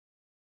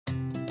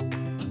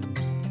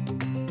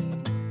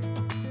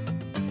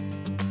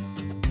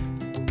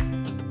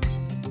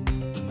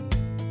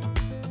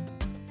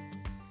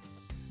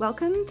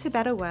Welcome to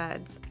Better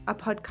Words, a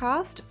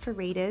podcast for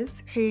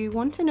readers who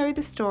want to know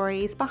the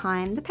stories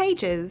behind the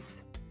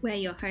pages. We're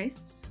your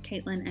hosts,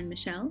 Caitlin and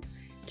Michelle,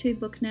 two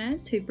book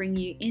nerds who bring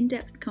you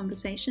in-depth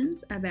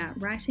conversations about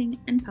writing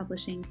and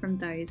publishing from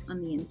those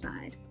on the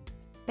inside.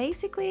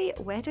 Basically,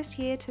 we're just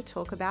here to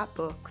talk about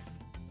books.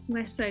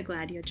 We're so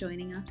glad you're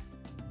joining us.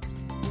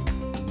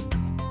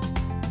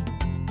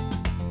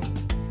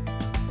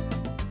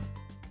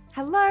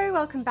 Hello,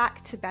 welcome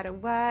back to Better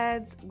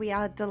Words. We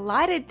are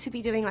delighted to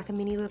be doing like a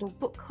mini little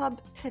book club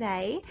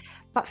today.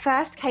 But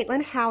first,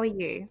 Caitlin, how are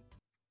you?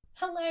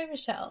 Hello,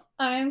 Michelle.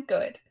 I'm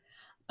good.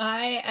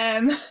 I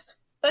am...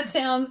 That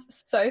sounds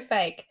so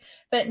fake.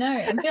 But no,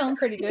 I'm feeling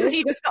pretty good. Because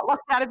you just got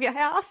locked out of your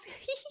house?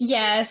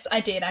 Yes, I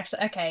did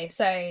actually. Okay,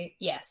 so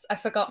yes, I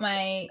forgot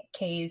my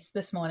keys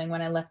this morning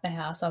when I left the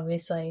house,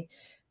 obviously.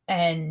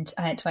 And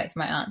I had to wait for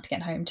my aunt to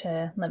get home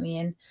to let me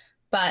in.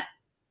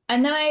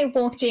 And then I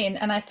walked in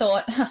and I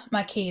thought,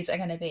 my keys are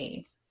going to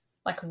be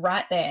like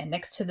right there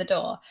next to the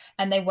door.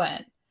 And they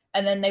weren't.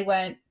 And then they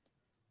weren't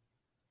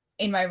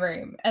in my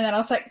room. And then I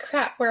was like,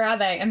 crap, where are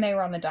they? And they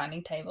were on the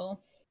dining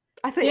table.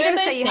 I thought you were going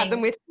to say you had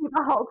them with you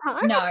the whole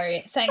time.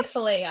 No,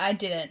 thankfully I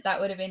didn't. That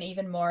would have been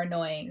even more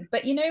annoying.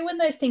 But you know when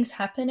those things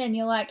happen and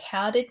you're like,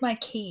 how did my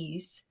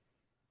keys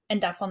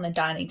end up on the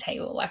dining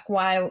table? Like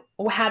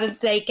how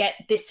did they get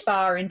this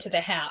far into the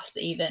house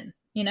even,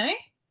 you know?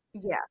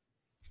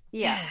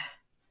 Yeah.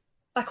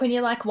 Like when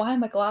you're like, why are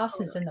my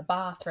glasses in the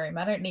bathroom?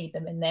 I don't need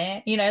them in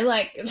there. You know,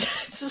 like it's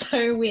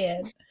so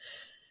weird.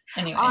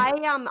 Anyway.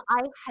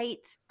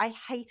 I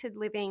hated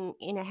living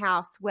in a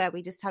house where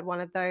we just had one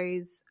of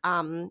those,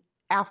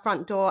 our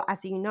front door,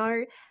 as you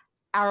know,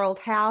 our old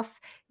house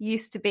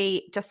used to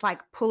be just like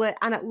pull it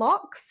and it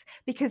locks,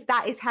 because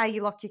that is how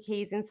you lock your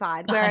keys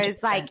inside. Whereas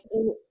 100%. like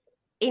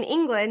in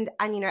England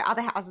and, you know,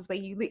 other houses where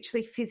you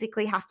literally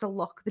physically have to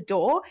lock the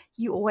door,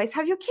 you always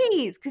have your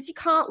keys because you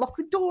can't lock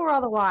the door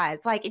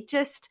otherwise. Like it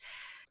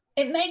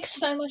makes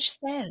so much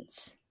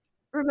sense.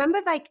 Remember,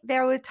 like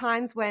there were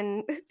times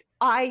when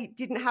I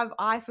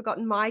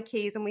forgotten my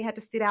keys and we had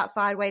to sit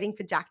outside waiting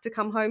for Jack to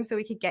come home so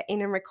we could get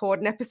in and record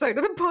an episode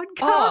of the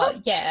podcast. Oh,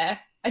 yeah,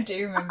 I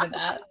do remember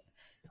that.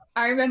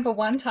 I remember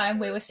one time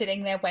we were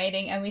sitting there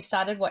waiting and we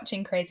started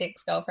watching Crazy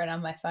Ex-Girlfriend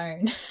on my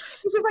phone.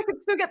 Because I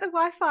could still get the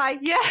Wi-Fi.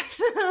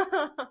 Yes.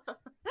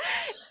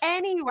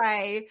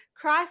 Anyway,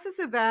 crisis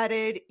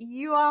averted.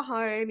 You are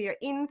home. You're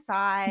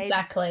inside.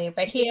 Exactly.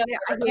 We're here,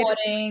 we're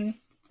recording.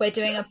 We're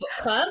doing a book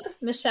club.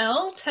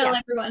 Michelle, tell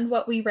everyone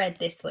what we read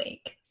this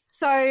week.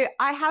 So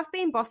I have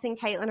been bossing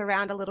Caitlin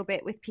around a little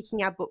bit with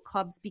picking our book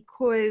clubs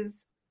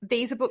because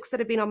these are books that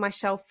have been on my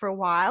shelf for a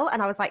while.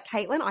 And I was like,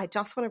 Caitlin, I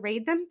just want to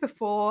read them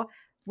before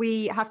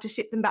we have to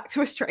ship them back to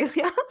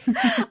Australia.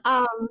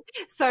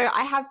 So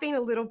I have been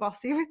a little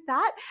bossy with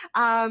that.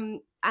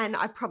 And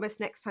I promise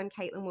next time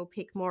Caitlin will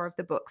pick more of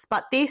the books.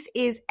 But this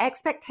is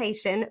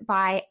Expectation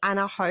by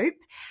Anna Hope.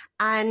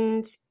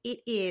 And it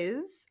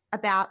is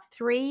about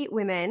three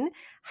women.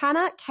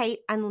 Hannah, Kate,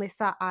 and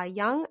Lissa are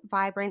young,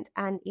 vibrant,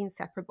 and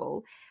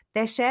inseparable.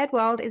 Their shared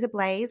world is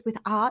ablaze with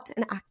art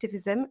and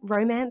activism,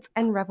 romance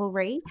and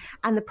revelry,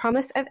 and the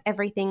promise of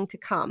everything to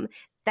come.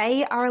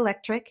 They are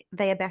electric.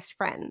 They are best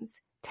friends.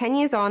 10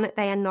 years on,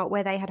 they are not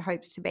where they had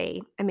hoped to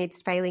be.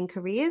 Amidst failing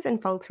careers and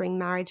faltering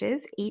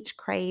marriages, each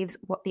craves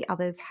what the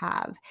others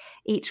have.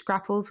 Each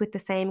grapples with the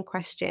same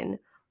question: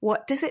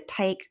 what does it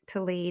take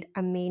to lead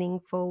a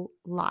meaningful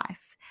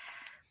life?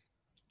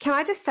 Can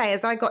I just say,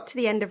 as I got to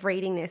the end of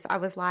reading this, I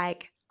was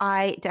like,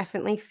 I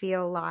definitely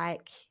feel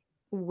like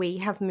we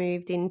have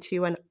moved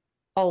into an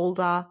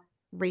older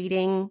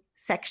reading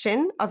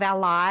section of our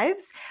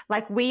lives.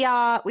 Like we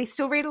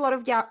still read a lot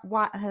of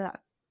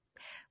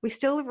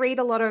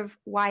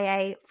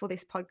YA for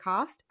this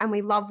podcast, and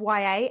we love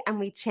YA and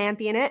we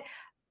champion it.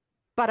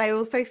 But I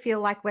also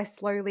feel like we're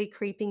slowly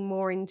creeping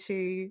more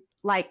into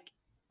like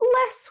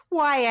less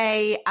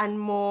YA and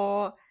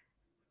more,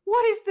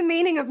 what is the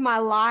meaning of my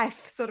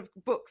life sort of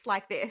books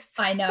like this.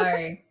 I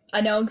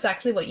know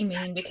exactly what you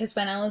mean, because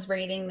when I was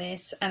reading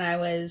this and I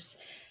was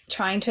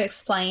trying to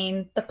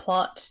explain the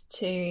plot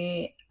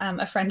to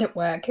a friend at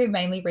work who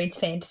mainly reads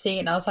fantasy,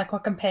 and I was like,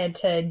 well, compared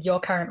to your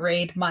current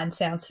read, mine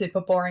sounds super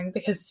boring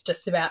because it's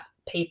just about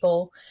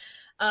people.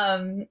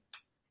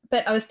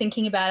 But I was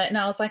thinking about it and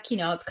I was like, you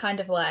know, it's kind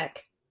of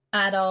like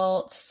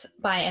Adults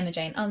by Emma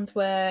Jane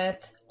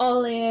Unsworth,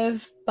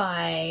 Olive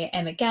by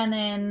Emma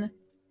Gannon.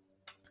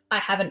 I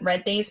haven't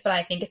read these, but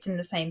I think it's in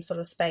the same sort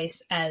of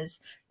space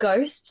as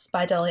Ghosts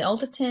by Dolly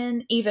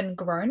Alderton. Even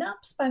Grown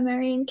Ups by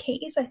Marian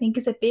Keyes, I think,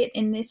 is a bit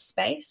in this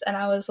space. And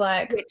I was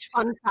like... Which,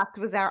 fun fact,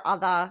 was our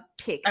other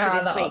pick our for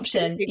this other week.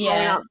 option,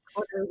 yeah.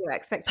 What are your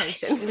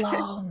expectations? It's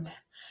long.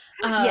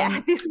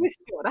 Yeah, this was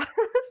shorter.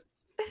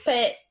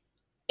 But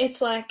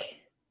it's like,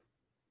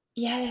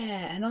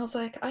 yeah. And I was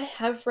like, I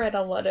have read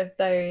a lot of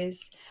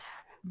those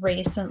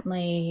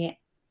recently,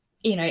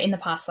 you know, in the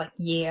past like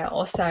year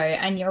or so.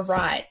 And you're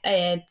right.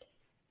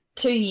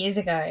 2 years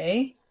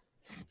ago,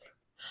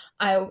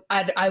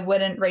 I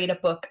wouldn't read a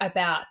book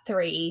about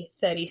three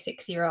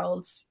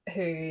 36-year-olds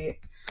who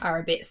are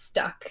a bit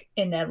stuck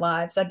in their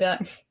lives, I'd be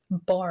like,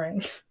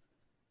 boring.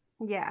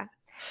 Yeah.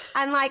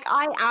 And like,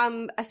 I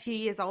am a few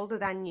years older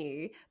than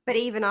you, but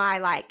even I,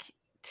 like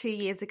 2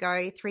 years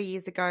ago, 3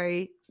 years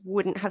ago,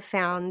 wouldn't have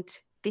found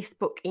this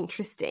book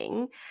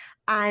interesting.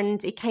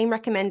 And it came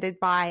recommended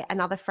by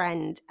another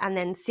friend. And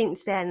then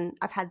since then,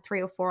 I've had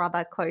 3 or 4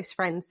 other close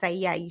friends say,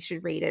 yeah, you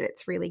should read it.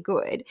 It's really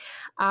good.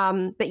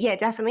 But yeah,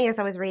 definitely as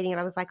I was reading it,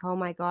 I was like, oh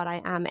my God,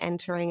 I am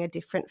entering a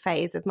different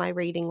phase of my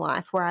reading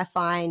life where I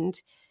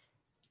find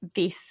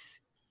this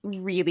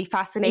really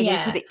fascinating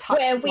because it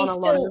touches on a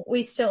lot of...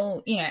 we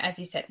still, you know, as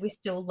you said, we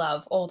still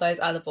love all those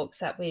other books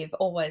that we've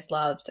always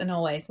loved and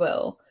always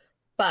will.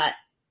 But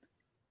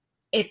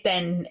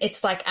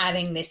it's like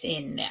adding this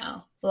in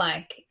now.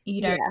 Like,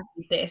 you don't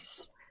read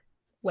this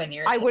when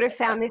you're... I would have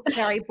found this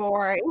very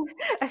boring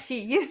a few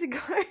years ago.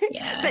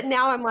 Yeah. But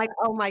now I'm like,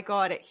 oh my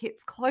God, it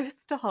hits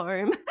close to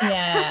home.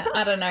 Yeah,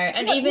 I don't know.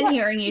 And even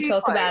hearing you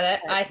talk about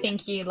it, I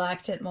think you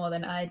liked it more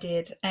than I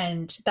did.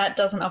 And that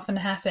doesn't often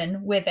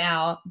happen with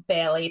our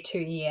barely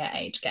 2-year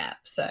age gap.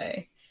 So,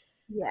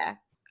 yeah.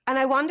 And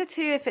I wonder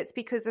too if it's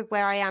because of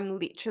where I am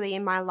literally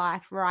in my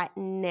life right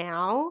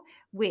now,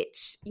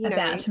 which, you know...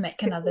 About to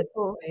make another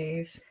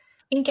move.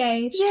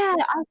 Engaged. Yeah.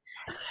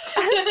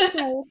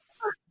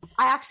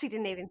 I actually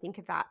didn't even think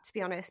of that, to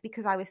be honest,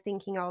 because I was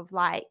thinking of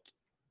like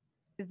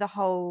the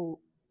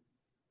whole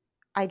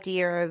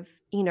idea of,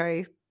 you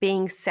know,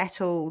 being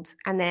settled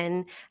and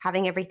then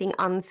having everything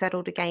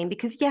unsettled again.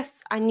 Because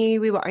yes, I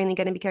knew we were only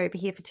going to be over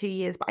here for 2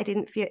 years, but I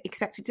didn't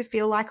expect it to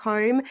feel like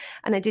home,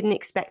 and I didn't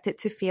expect it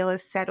to feel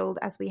as settled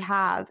as we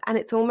have. And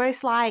it's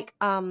almost like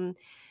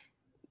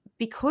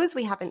because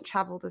we haven't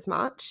traveled as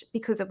much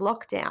because of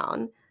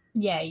lockdown,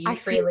 I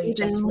feel really even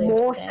just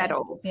more there.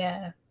 settled.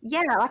 Yeah,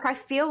 like I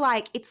feel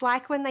like it's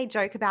like when they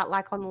joke about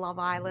like on Love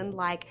Island,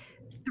 like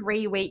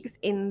 3 weeks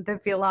in the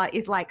villa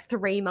is like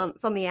 3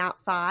 months on the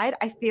outside.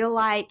 I feel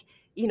like,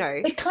 you know,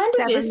 it kind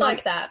of is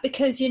like that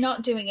because you're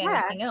not doing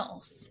anything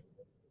else.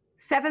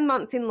 7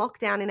 months in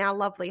lockdown in our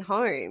lovely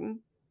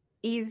home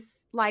is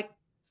like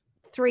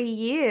 3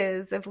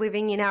 years of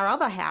living in our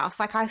other house.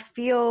 Like I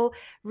feel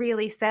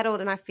really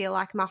settled and I feel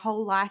like my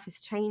whole life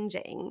is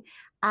changing.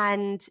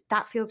 And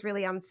that feels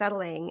really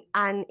unsettling.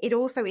 And it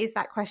also is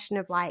that question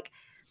of like,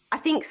 I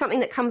think something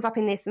that comes up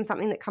in this and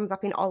something that comes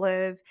up in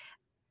Olive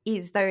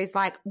is those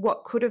like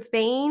what could have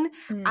been.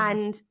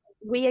 And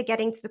we are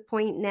getting to the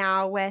point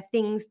now where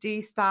things do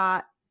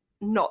start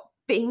not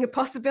being a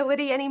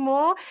possibility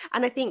anymore.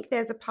 And I think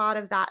there's a part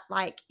of that,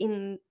 like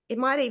it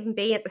might even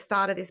be at the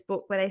start of this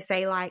book where they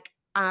say like,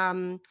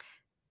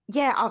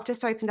 I've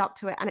just opened up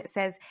to it and it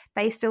says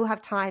they still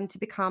have time to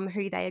become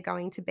who they are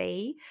going to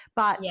be.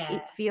 But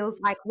it feels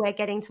like we're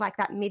getting to like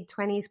that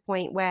mid-20s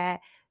point where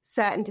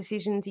certain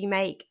decisions you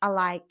make are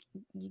like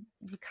you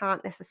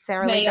can't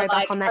necessarily go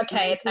back on that.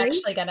 Okay, it's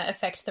actually going to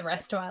affect the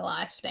rest of my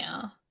life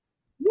now.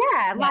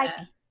 Yeah, like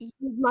you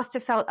must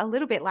have felt a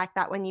little bit like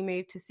that when you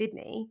moved to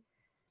Sydney.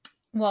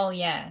 Well,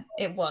 yeah,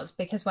 it was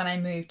because when I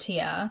moved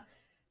here,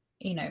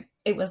 you know,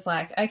 it was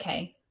like,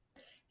 okay,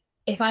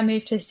 if I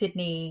move to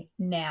Sydney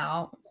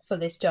now for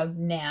this job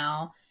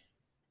now,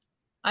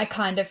 I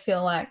kind of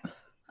feel like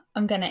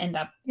I'm going to end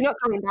up... You're not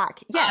coming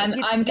back. Yeah,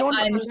 I'm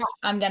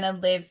going to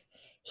live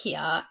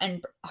here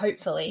and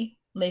hopefully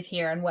live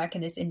here and work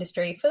in this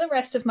industry for the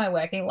rest of my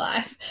working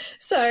life.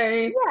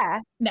 So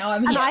now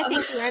I'm here. And I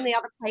think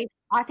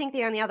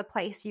the only other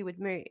place you would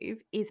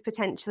move is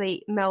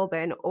potentially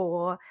Melbourne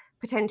or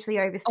potentially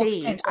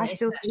overseas. I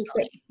still think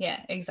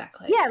that,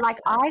 exactly. Yeah, like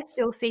I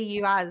still see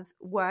you as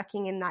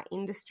working in that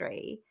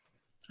industry.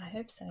 I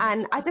hope so.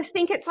 And I just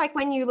think it's like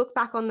when you look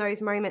back on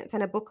those moments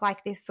and a book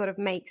like this sort of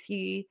makes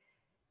you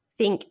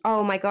think,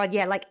 oh my God,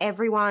 yeah, like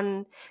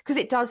everyone, because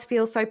it does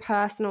feel so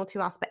personal to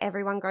us, but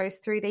everyone goes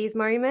through these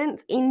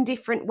moments in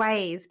different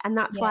ways. And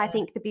that's why I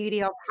think the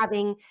beauty of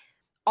having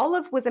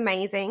Olive was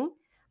amazing.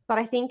 But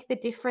I think the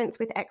difference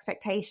with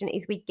Expectation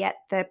is we get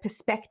the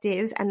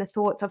perspectives and the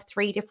thoughts of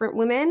 3 different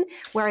women,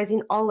 whereas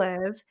in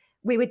Olive,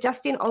 we were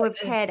just in Olive's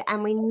head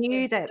and we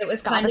knew that it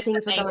was kind of the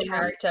main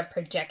character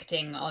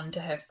projecting onto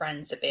her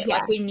friends a bit.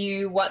 Like we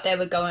knew what they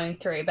were going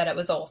through, but it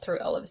was all through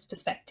Olive's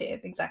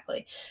perspective.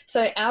 Exactly.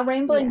 So our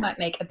rambling might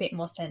make a bit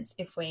more sense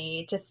if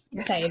we just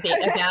say a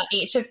bit about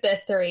each of the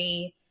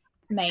 3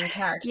 main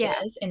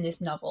characters in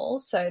this novel.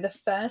 So the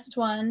first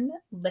one,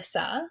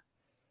 Lissa,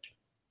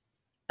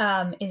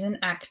 is an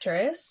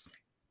actress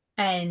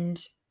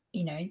and,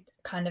 you know,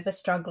 kind of a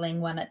struggling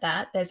one at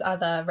that. There's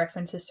other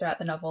references throughout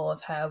the novel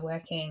of her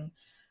working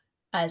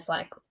as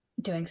like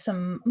doing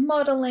some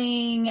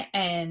modeling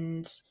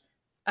and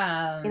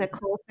in a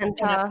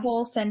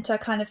call center,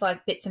 kind of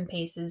like bits and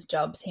pieces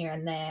jobs here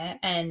and there.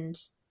 And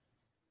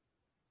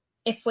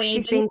if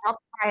she's been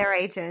dropped by her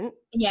agent.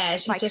 Yeah,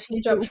 she's just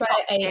been dropped by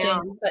her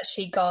agent, but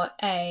she got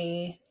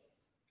a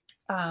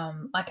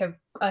like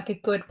a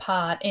good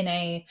part in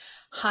a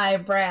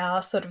highbrow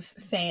sort of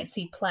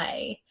fancy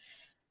play.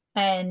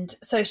 And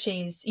so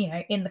she's, you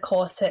know, in the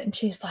corset and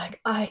she's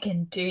like, I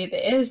can do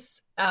this.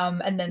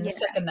 And then the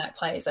second that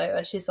plays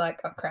over, she's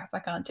like, oh crap, I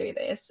can't do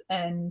this.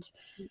 And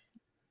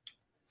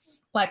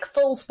like,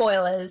 full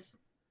spoilers,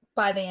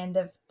 by the end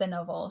of the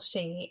novel,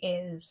 she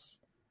is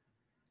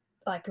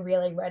like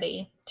really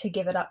ready to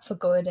give it up for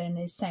good and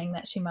is saying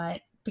that she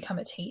might become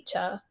a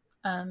teacher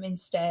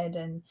instead,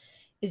 and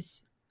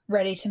is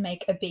ready to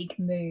make a big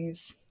move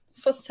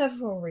for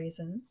several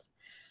reasons.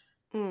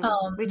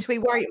 Which we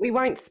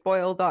won't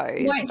spoil those.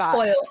 We won't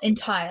spoil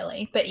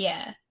entirely, but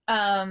yeah.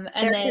 And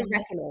then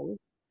reckoning.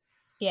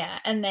 Yeah,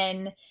 and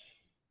then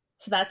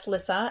so that's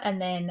Lissa,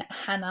 and then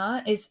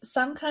Hannah is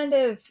some kind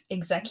of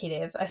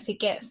executive. I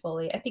forget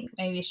fully. I think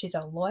maybe she's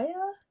a lawyer.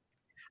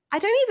 I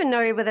don't even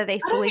know whether they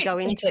fully go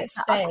into it.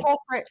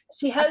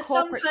 She has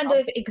some kind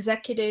of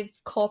executive,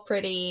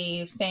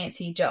 corporate-y,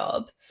 fancy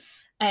job,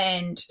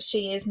 and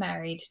she is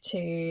married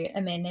to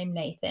a man named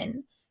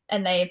Nathan,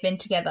 and they have been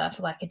together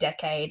for like a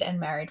decade and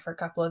married for a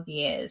couple of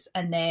years,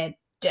 and they're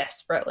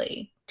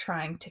desperately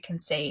trying to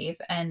conceive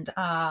and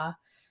are,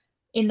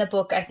 in the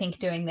book, I think,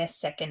 doing their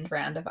second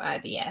round of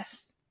IVF.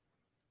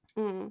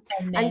 And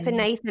for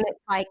Nathan,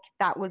 it's like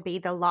that would be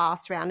the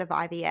last round of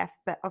IVF,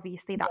 but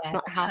obviously that's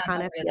not how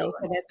Hannah feels,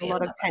 so there's a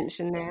lot of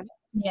tension there.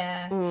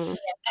 Yeah.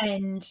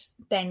 And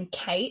then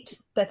Kate,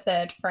 the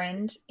third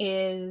friend,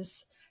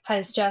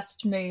 has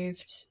just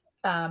moved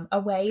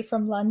away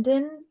from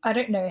London. I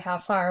don't know how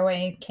far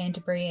away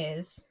Canterbury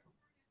is.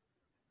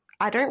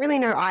 I don't really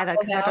know either,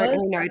 because I don't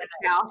really know the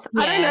south.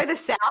 Yeah. I don't know the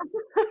south.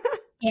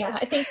 Yeah,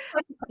 I think,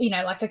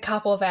 like a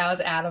couple of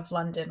hours out of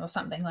London or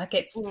something. Like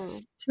it's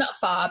not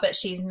far, but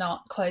she's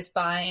not close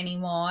by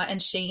anymore.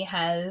 And she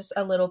has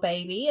a little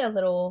baby, a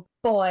little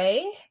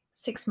boy,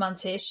 6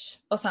 months-ish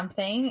or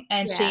something.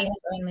 And she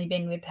has only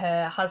been with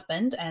her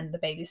husband and the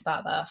baby's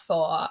father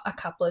for a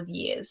couple of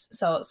years.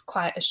 So it's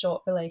quite a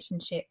short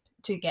relationship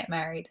to get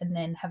married and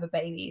then have a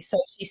baby. So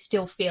she's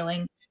still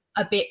feeling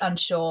a bit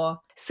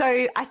unsure.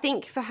 So I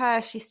think for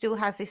her, she still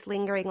has this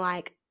lingering,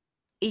 like,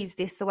 is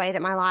this the way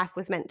that my life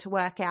was meant to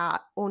work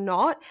out or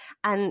not?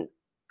 And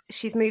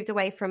she's moved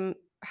away from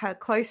her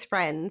close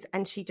friends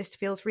and she just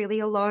feels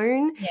really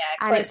alone. Yeah,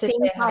 closer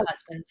to her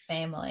husband's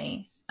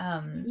family.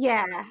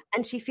 Yeah,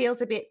 and she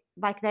feels a bit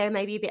like they're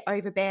maybe a bit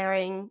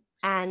overbearing.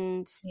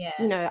 And,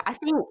 I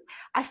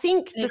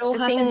think it all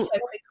happens so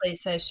quickly.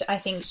 So I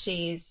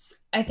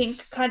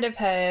think kind of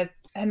her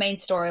main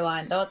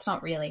storyline, though it's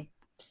not really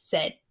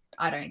said,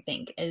 I don't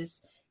think,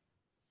 is,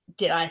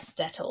 did I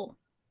settle?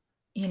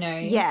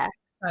 Yeah.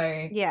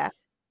 So yeah,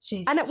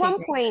 and at one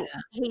point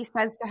he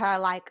says to her,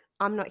 like,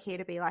 I'm not here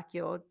to be like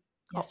your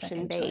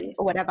option B choice,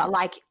 or whatever.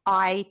 Like,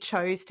 I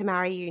chose to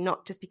marry you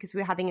not just because we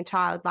were having a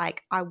child.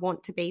 Like, I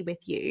want to be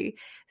with you,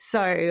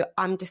 so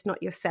I'm just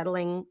not your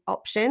settling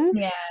option.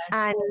 Yeah,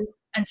 and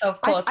so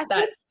of course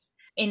that's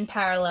in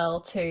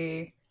parallel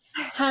to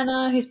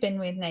Hannah, who's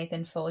been with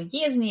Nathan for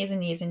years and years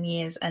and years and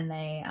years, and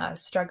they are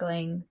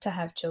struggling to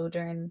have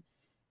children.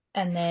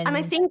 And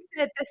I think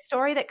that the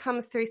story that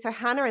comes through, so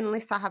Hannah and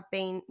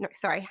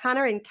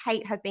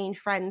Kate have been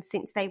friends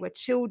since they were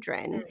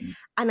children.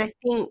 And I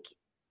think,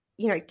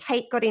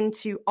 Kate got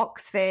into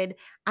Oxford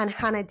and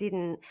Hannah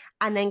didn't.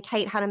 And then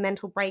Kate had a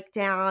mental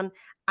breakdown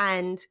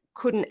and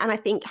couldn't. And I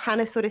think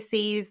Hannah sort of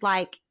sees,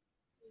 like,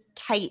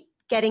 Kate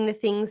getting the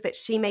things that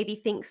she maybe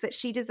thinks that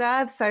she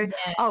deserves. So,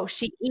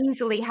 she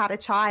easily had a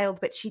child,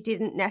 but she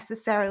didn't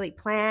necessarily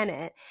plan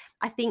it.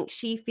 I think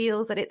she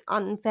feels that it's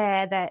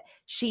unfair that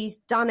she's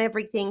done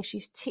everything,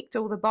 she's ticked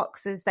all the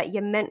boxes that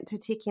you're meant to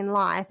tick in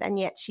life, and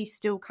yet she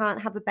still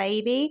can't have a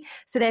baby.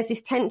 So there's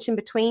this tension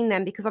between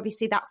them, because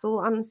obviously that's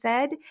all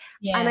unsaid.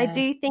 Yeah. And I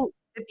do think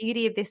the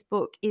beauty of this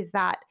book is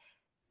that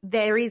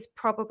there is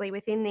probably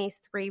within these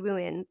three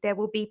women, there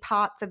will be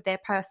parts of their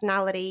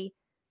personality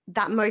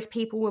that most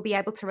people will be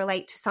able to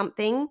relate to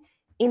something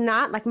in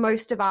that. Like,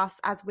 most of us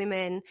as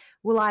women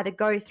will either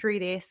go through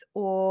this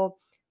or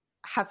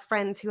have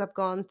friends who have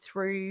gone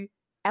through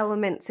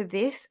elements of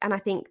this. And I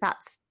think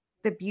that's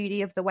the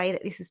beauty of the way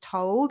that this is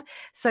told.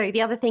 So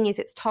the other thing is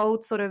it's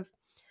told sort of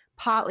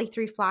partly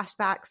through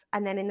flashbacks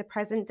and then in the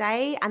present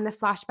day. And the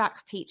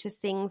flashbacks teach us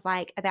things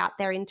like about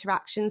their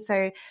interaction.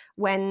 So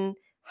when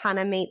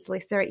Hannah meets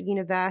Lissa at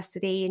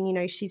university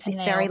and, she's this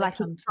very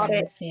like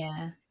exotic.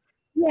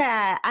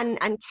 Yeah, and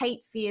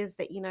Kate fears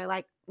that,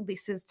 like,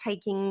 this is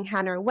taking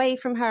Hannah away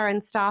from her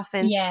and stuff.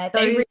 And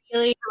they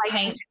really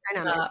paint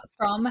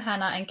from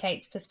Hannah and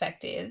Kate's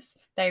perspectives.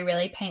 They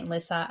really paint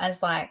Lissa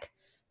as like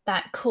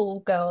that cool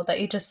girl that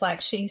you're just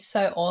like, she's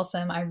so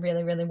awesome. I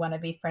really, really want to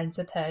be friends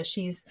with her.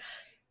 She's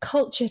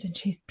cultured and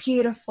she's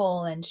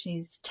beautiful and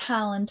she's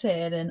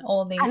talented and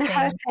all these things. And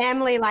her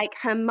family, like,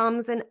 her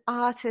mum's an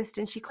artist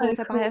and she calls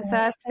her by her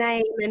first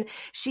name, and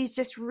she's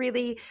just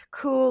really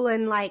cool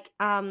and like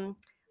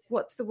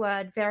what's the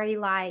word? Very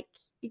like,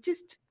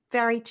 just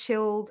very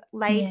chilled,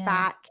 laid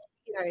back,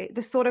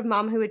 the sort of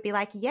mum who would be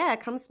like, yeah,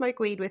 come smoke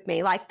weed with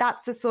me. Like,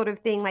 that's the sort of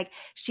thing. Like,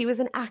 she was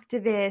an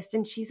activist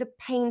and she's a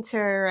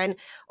painter and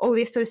all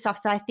this sort of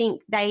stuff. So I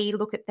think they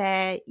look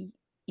at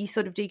you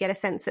sort of do get a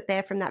sense that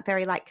they're from that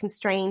very like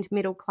constrained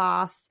middle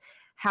class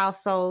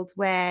household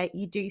where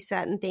you do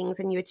certain things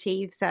and you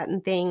achieve certain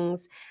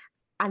things,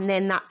 and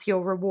then that's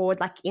your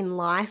reward, like, in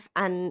life.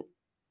 And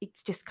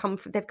it's just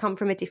they've come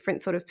from a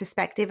different sort of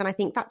perspective, and I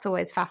think that's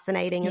always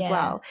fascinating as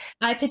well.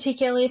 I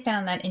particularly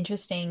found that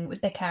interesting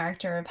with the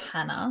character of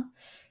Hannah,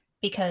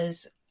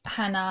 because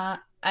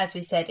Hannah, as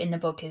we said in the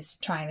book, is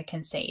trying to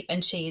conceive,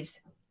 and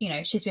she's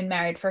been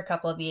married for a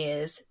couple of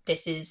years.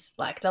 This is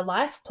like the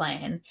life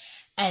plan.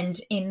 And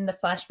in the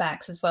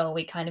flashbacks as well,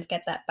 we kind of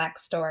get that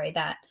backstory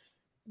that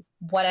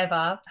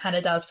whatever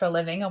Hannah does for a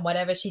living and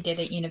whatever she did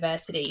at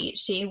university,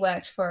 she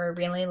worked for a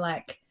really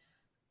like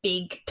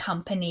big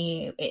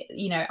company,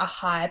 a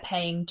higher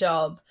paying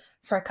job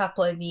for a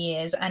couple of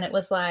years. And it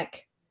was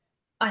like,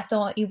 I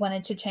thought you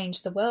wanted to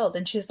change the world.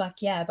 And she's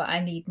like, yeah, but I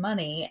need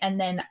money.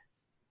 And then,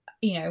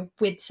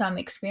 with some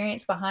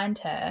experience behind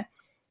her,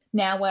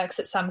 now works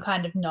at some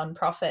kind of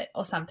non-profit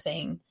or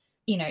something,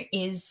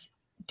 is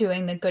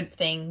doing the good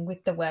thing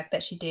with the work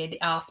that she did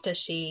after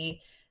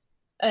she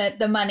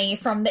the money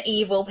from the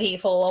evil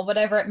people or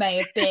whatever it may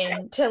have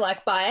been to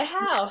like buy a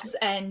house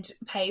and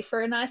pay for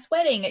a nice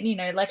wedding.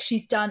 And, like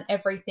she's done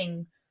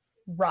everything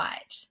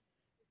right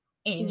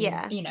in,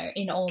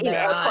 in all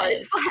their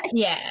eyes.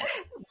 Yeah.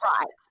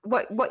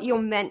 Right. What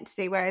you're meant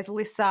to do. Whereas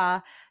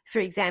Lissa, for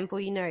example,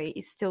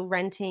 is still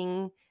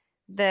renting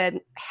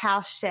the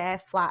house share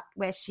flat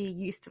where she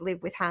used to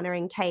live with Hannah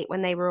and Kate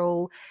when they were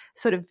all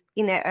sort of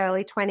in their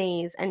early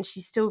 20s, and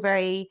she's still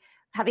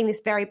having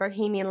this very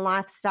bohemian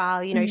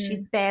lifestyle.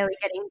 She's barely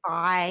getting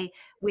by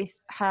with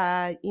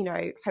her,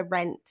 her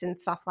rent and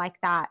stuff like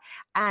that.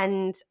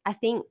 And I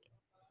think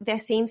there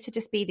seems to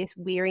just be this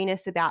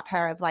weariness about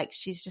her of like,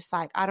 she's just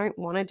like, I don't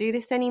want to do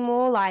this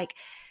anymore. Like,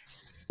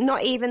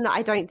 not even that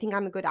I don't think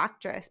I'm a good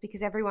actress,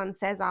 because everyone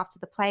says after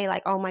the play,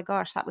 like, oh my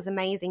gosh, that was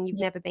amazing. You've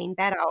never been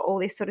better, all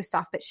this sort of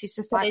stuff. But she's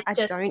just like, I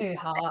don't too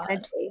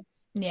hard.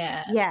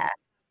 Yeah.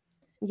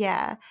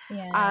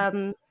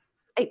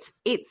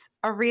 It's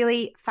a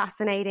really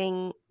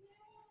fascinating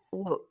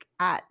look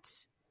at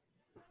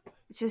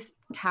just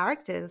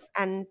characters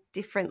and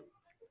different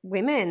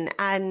women,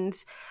 and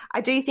I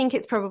do think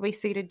it's probably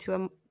suited to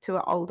an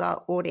older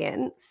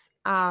audience.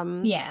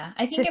 I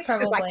think it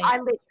probably. Like, I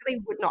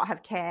literally would not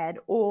have cared,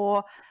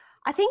 or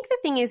I think the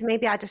thing is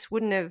maybe I just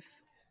wouldn't have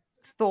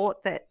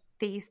thought that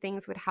these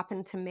things would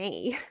happen to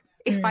me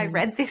if I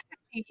read this a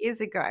few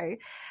years ago.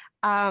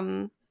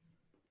 And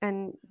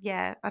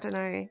yeah, I don't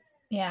know.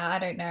 Yeah, I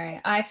don't know.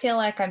 I feel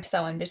like I'm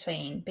so in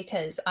between,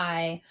 because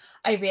I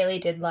really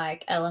did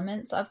like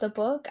elements of the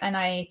book, and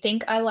I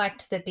think I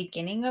liked the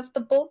beginning of the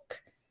book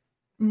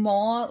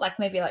more, like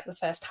maybe like the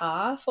first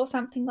half or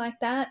something like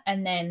that.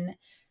 And then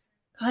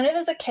kind of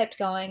as it kept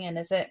going and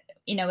as it,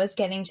 was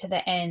getting to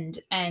the end,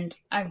 and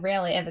I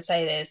rarely ever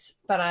say this,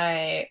 but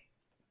I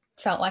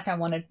felt like I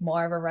wanted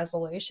more of a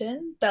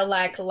resolution. The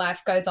like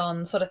life goes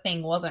on sort of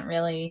thing wasn't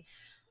really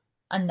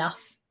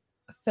enough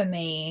for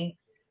me.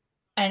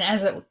 And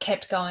as it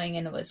kept going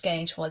and it was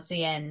getting towards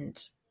the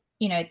end,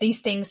 these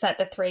things that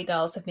the three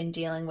girls have been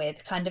dealing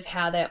with, kind of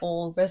how they're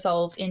all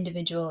resolved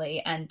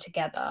individually and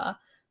together,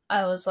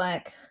 I was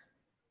like,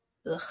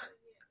 ugh,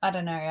 I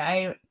don't know.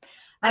 I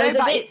was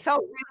a bit. It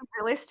felt really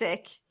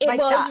realistic. It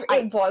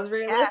was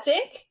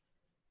realistic,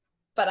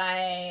 but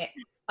I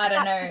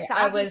don't know.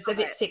 I was a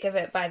bit sick of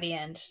it by the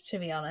end, to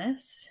be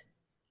honest.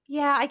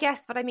 Yeah, I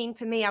guess. But I mean,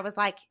 for me, I was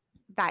like,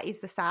 that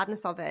is the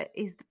sadness of it.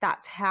 Is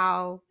that's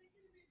how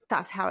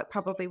it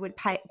probably would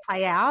play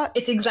out.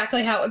 It's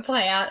exactly how it would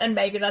play out, and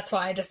maybe that's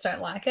why I just don't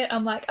like it.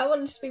 I'm like, I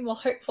wanted to be more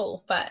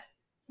hopeful, but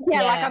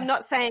yeah. Like, I'm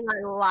not saying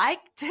I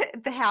liked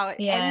how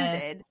it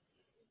ended,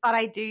 but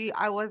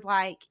I was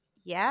like,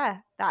 yeah,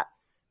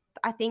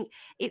 I think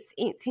it's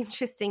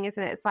interesting,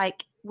 isn't it? It's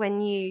like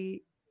when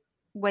you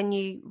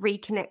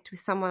reconnect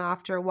with someone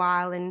after a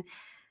while, and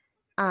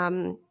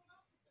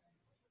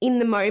in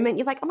the moment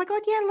you're like, oh my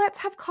God, yeah, let's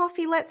have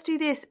coffee, let's do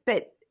this.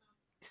 But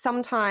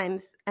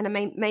sometimes,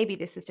 and maybe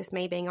this is just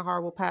me being a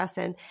horrible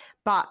person,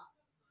 but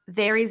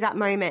there is that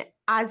moment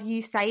as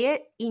you say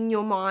it in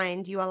your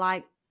mind, you are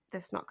like,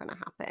 that's not going to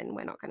happen.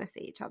 We're not going to see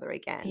each other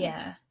again.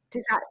 Yeah.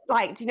 Does that,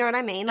 like, do you know what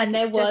I mean? Like, and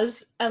there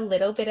was a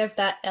little bit of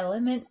that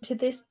element to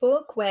this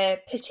book where,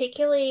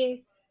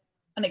 particularly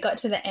when it got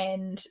to the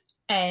end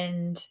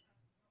and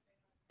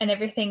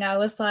everything, I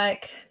was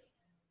like,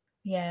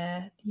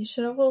 yeah, you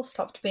should have all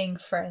stopped being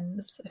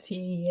friends a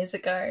few years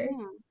ago.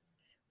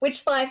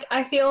 Which, like,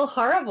 I feel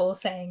horrible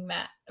saying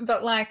that.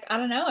 But, like, I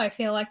don't know. I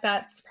feel like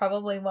that's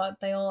probably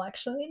what they all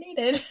actually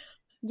needed.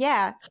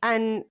 Yeah.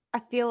 And I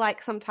feel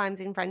like sometimes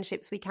in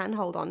friendships we can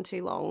hold on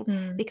too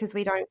long because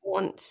we don't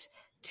want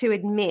to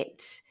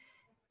admit.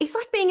 It's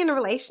like being in a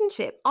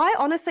relationship. I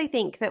honestly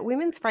think that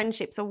women's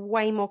friendships are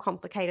way more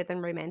complicated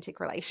than romantic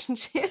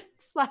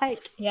relationships.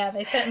 Like, yeah,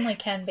 they certainly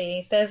can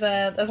be. There's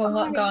a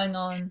lot going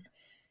on.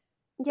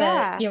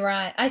 Yeah, but you're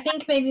right. I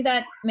think maybe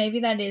that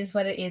is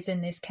what it is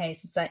in this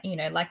case, is that,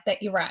 like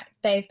that you're right.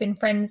 They've been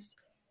friends.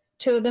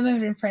 Two of them have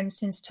been friends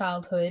since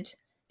childhood.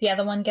 The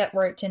other one got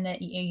roped in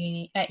at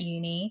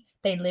uni.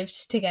 They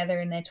lived together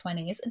in their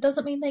 20s. It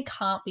doesn't mean they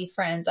can't be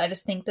friends. I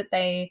just think that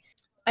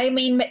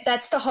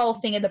that's the whole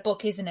thing of the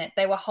book, isn't it?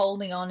 They were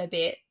holding on a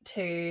bit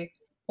to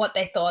what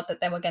they thought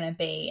that they were going to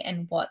be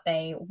and what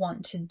they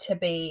wanted to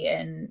be.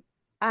 And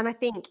I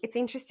think it's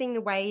interesting the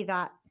way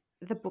that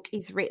the book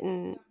is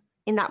written,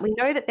 in that we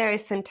know that there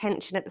is some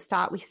tension at the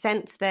start. We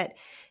sense that,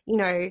 you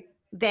know,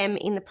 them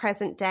in the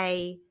present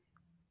day,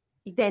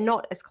 they're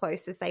not as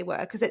close as they were,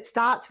 because it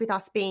starts with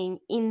us being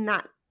in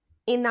that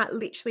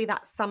literally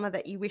that summer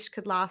that you wish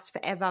could last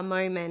forever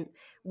moment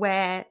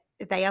where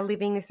they are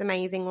living this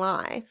amazing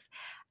life.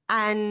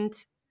 And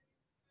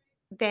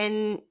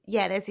then,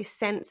 yeah, there's this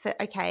sense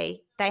that,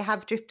 okay, they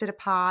have drifted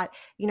apart,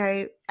 you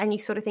know, and you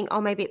sort of think,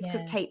 oh, maybe it's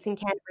because Kate's in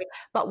Canterbury.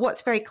 But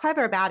what's very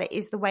clever about it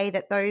is the way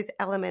that those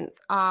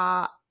elements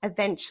are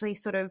eventually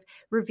sort of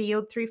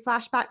revealed through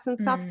flashbacks and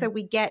stuff. So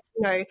we get,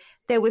 you know,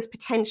 there was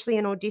potentially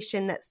an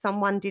audition that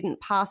someone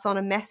didn't pass on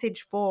a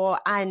message for,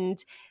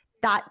 and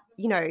that,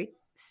 you know,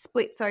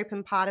 splits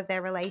open part of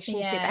their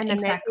relationship. Yeah, and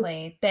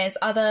then there's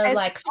other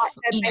like,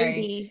 you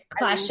know,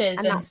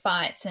 clashes and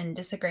fights and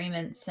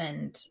disagreements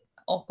and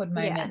awkward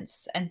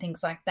moments and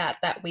things like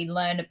that we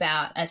learn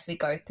about as we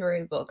go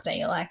through the book, that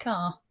you're like,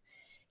 oh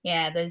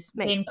yeah, there's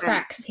been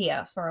cracks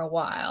here for a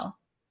while.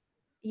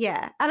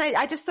 Yeah, and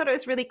I just thought it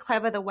was really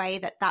clever the way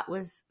that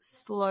was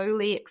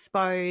slowly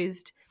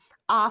exposed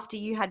after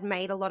you had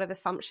made a lot of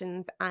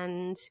assumptions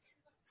and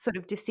sort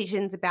of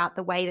decisions about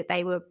the way that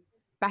they were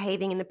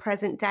behaving in the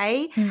present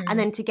day. And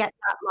then to get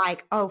that,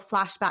 like, oh,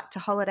 flashback to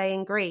holiday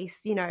in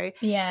Greece, you know,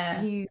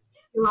 you're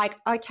like,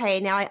 okay,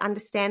 now I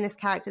understand this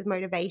character's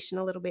motivation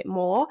a little bit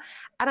more.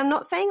 And I'm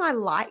not saying I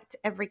liked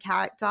every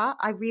character.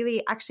 I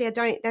really, actually, I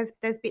don't,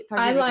 there's bits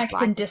I really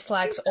liked and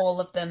disliked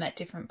all of them at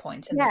different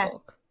points in the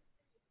book.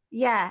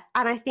 Yeah,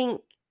 and I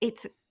think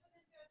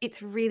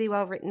it's really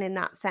well written in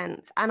that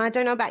sense. And I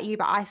don't know about you,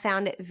 but I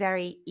found it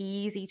very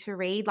easy to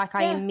read. Like,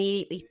 I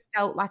immediately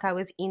felt like I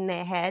was in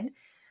their head.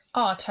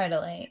 Oh,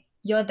 totally.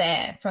 You're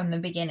there from the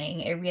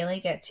beginning. It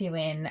really gets you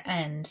in,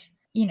 and,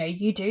 you know,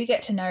 you do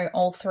get to know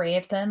all three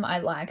of them. I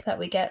like that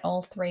we get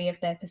all three of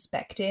their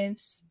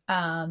perspectives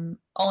on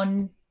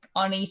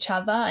each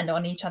other and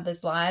on each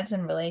other's lives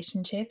and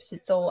relationships.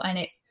 It's all, and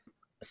it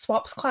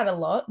swaps quite a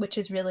lot, which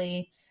is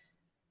really,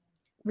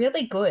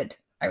 really good.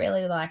 I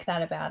really like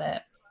that about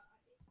it.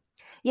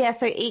 Yeah,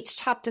 so each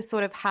chapter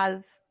sort of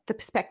has the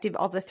perspective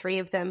of the three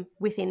of them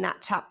within that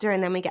chapter,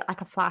 and then we get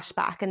like a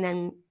flashback, and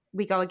then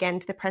we go again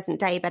to the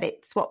present day, but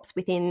it swaps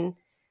within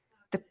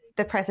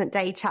the present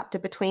day chapter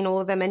between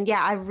all of them. And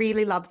yeah, I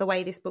really love the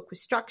way this book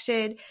was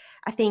structured.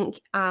 I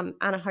think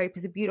Anna Hope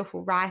is a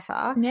beautiful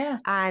writer. Yeah.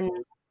 And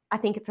I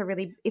think it's a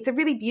really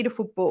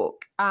beautiful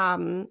book.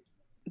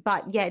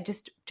 But yeah,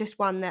 just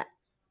one that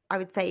I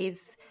would say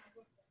is,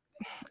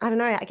 I don't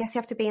know, I guess you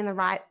have to be in the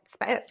right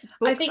space.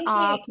 I think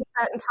for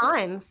certain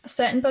times.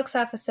 Certain books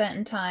are for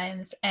certain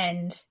times,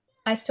 and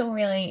I still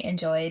really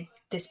enjoyed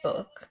this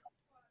book.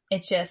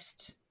 It's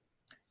just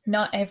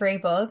not every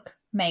book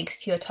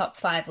makes your top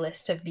 5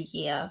 list of the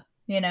year,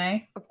 you know?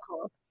 Of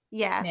course.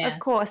 Yeah, of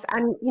course.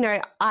 And, you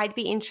know, I'd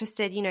be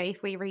interested, you know,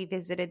 if we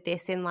revisited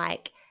this in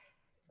like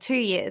 2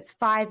 years,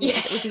 5 years. Yeah,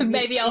 it would be really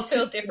maybe I'll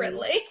feel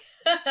differently.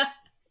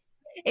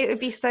 It would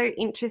be so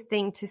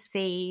interesting to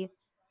see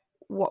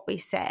what we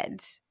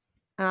said.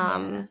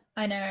 I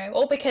know.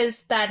 Well,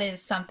 because that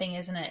is something,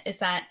 isn't it? Is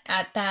that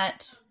at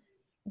that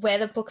where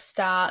the book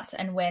starts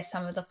and where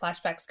some of the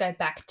flashbacks go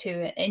back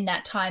to in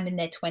that time in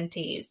their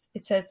 20s.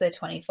 It says they're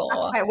 24.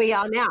 That's where we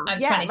are now. I'm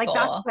 24. Like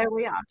that's where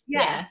we are.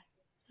 Yeah.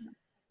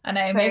 I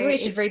know. So maybe we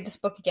should read this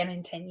book again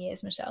in 10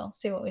 years, Michelle.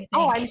 See what we think.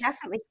 Oh,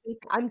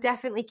 I'm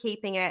definitely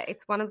keeping it.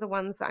 It's one of the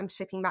ones that I'm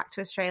shipping back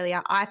to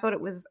Australia. I thought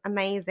it was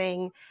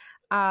amazing.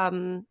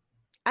 And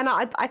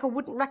I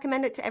wouldn't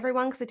recommend it to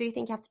everyone because I do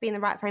think you have to be in the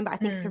right frame, but I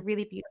think it's a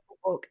really beautiful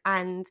book,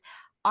 and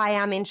I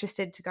am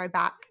interested to go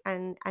back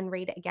and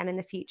read it again in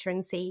the future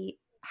and see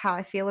how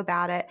I feel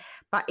about it.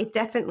 But it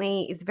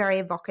definitely is very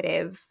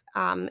evocative,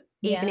 even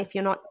if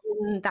you're not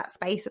in that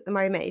space at the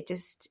moment. It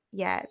just,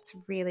 it's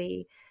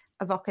really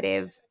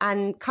evocative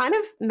and kind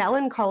of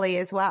melancholy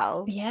as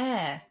well.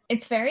 Yeah,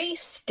 it's very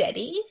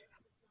steady,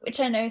 which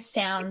I know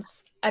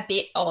sounds a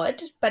bit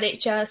odd, but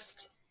it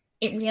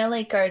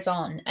really goes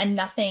on, and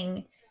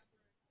nothing,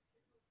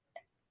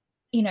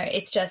 you know,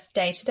 it's just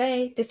day to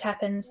day. This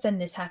happens, then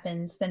this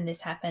happens, then this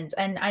happens.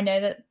 And I know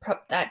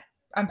that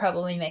I'm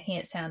probably making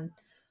it sound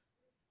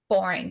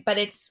boring, but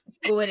it's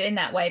good in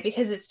that way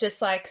because it's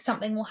just like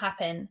something will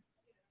happen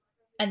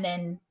and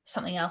then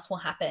something else will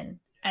happen.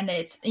 And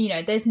it's, you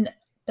know,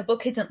 the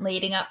book isn't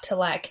leading up to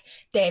like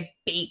their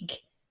big,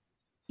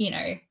 you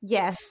know,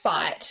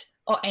 fight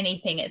or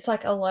anything. It's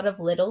like a lot of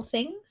little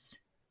things.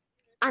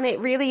 And it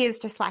really is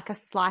just like a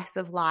slice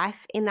of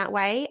life in that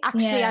way.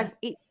 Actually,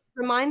 it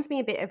reminds me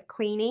a bit of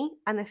Queenie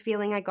and the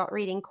feeling I got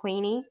reading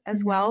Queenie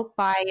as well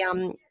by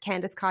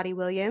Candice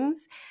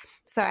Carty-Williams.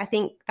 So I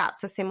think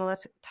that's a similar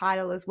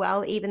title as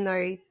well, even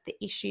though the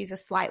issues are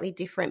slightly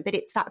different. But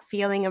it's that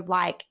feeling of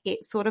like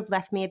it sort of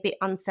left me a bit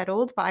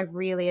unsettled, but I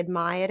really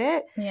admired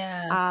it.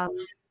 Yeah.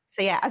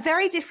 So, yeah, a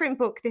very different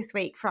book this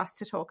week for us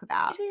to talk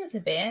about. It is a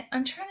bit.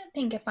 I'm trying to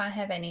think if I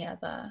have any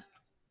other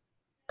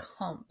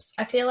comps.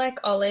 I feel like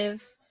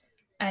Olive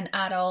and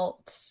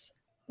Adults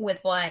with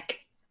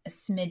like a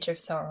smidge of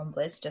Sorrow and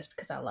Bliss just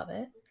because I love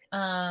it.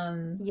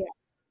 Yeah.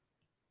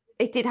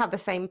 It did have the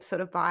same sort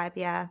of vibe,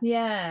 yeah.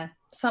 Yeah,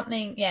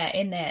 something,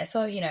 in there.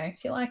 So,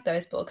 if you like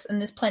those books,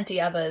 and there's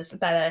plenty others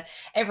that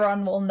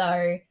everyone will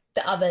know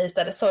the others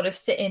that are sort of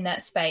sit in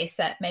that space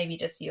that maybe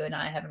just you and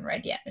I haven't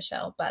read yet,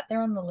 Michelle, but they're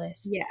on the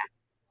list.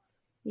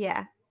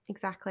 Yeah,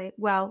 exactly.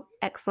 Well,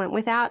 excellent.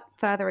 Without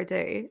further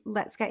ado,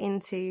 let's get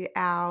into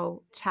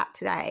our chat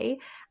today.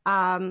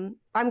 I'm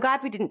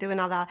glad we didn't do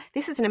another.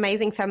 This is an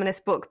amazing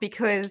feminist book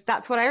because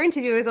that's what our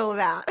interview is all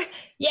about.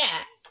 Yeah.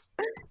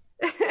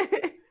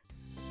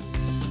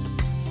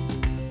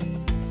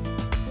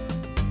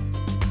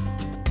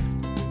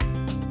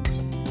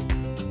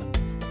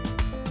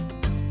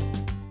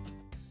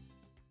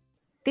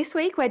 This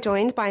week, we're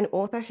joined by an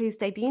author whose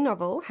debut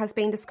novel has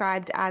been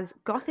described as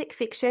gothic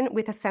fiction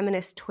with a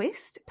feminist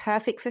twist,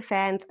 perfect for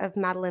fans of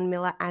Madeline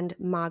Miller and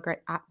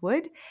Margaret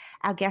Atwood.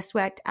 Our guest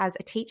worked as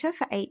a teacher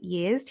for 8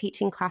 years,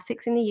 teaching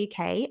classics in the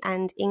UK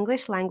and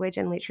English language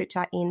and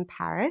literature in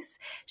Paris.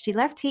 She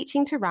left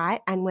teaching to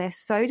write, and we're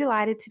so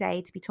delighted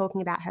today to be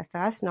talking about her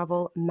first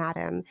novel,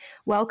 Madam.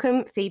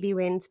 Welcome, Phoebe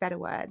Wynne Better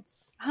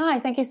Words.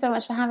 Hi, thank you so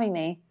much for having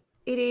me.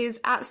 It is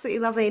absolutely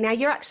lovely. Now,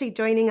 you're actually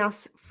joining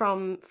us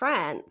from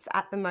France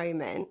at the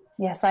moment.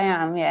 Yes, I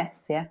am. Yes,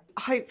 yeah.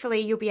 Hopefully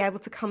you'll be able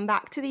to come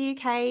back to the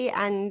UK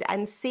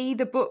and see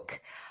the book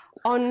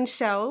on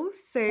shelves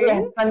soon.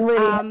 Yes, I'm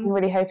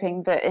really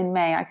hoping that in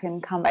May I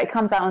can come back. It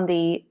comes out on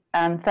the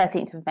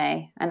 13th of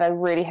May, and I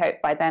really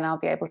hope by then I'll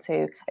be able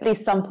to, at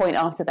least some point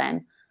after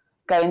then,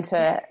 go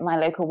into my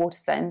local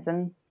Waterstones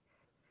and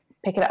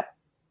pick it up.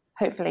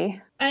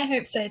 Hopefully. I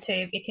hope so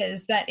too,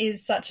 because that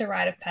is such a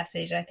rite of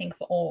passage, I think,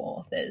 for all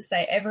authors.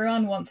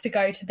 Everyone wants to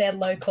go to their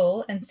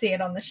local and see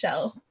it on the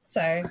shelf.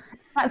 So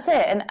that's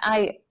it. And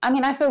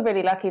I feel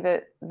really lucky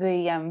that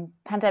the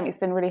pandemic's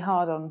been really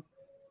hard on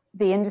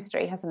the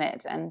industry, hasn't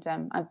it? And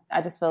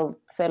I just feel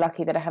so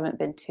lucky that I haven't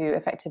been too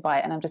affected by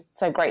it, and I'm just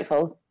so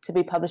grateful to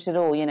be published at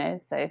all.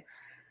 So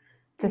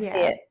to see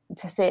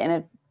it in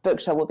a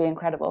bookshop would be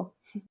incredible.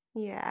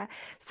 Yeah.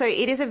 So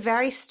it is a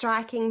very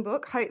striking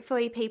book.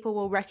 Hopefully people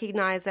will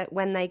recognise it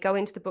when they go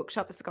into the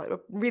bookshop. It's got a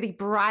really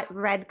bright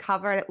red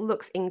cover and it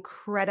looks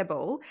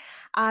incredible.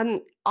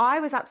 I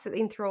was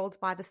absolutely enthralled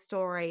by the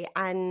story,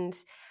 and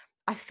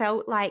I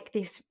felt like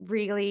this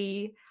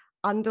really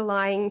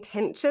underlying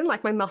tension,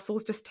 like my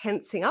muscles just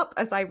tensing up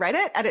as I read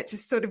it, and it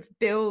just sort of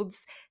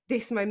builds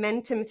this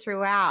momentum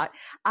throughout.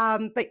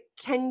 But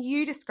can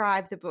you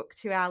describe the book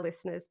to our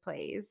listeners,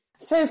 please?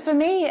 So for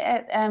me,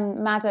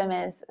 Madam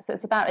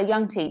it's about a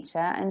young teacher,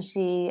 and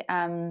she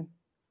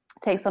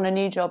takes on a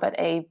new job at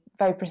a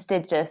very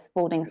prestigious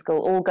boarding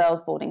school,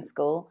 all-girls boarding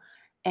school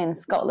in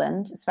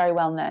Scotland. It's very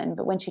well known,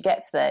 but when she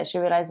gets there, she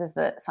realises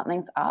that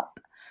something's up.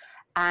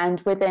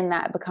 And within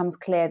that, it becomes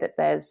clear that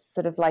there's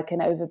sort of like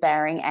an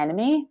overbearing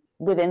enemy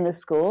within the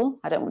school.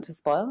 I don't want to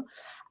spoil,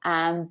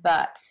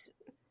 but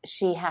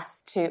she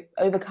has to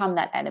overcome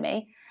that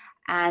enemy.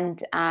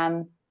 And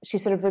she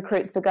sort of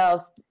recruits the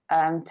girls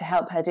to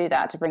help her do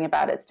that, to bring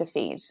about its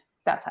defeat.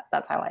 That's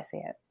how I see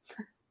it.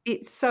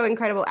 It's so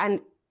incredible and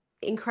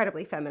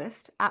incredibly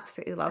feminist.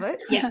 Absolutely love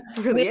it. Yeah,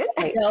 brilliant.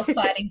 Girls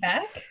fighting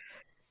back.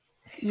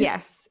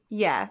 Yes.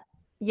 Yeah.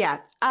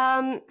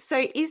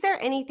 So is there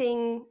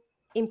anything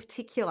in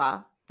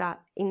particular that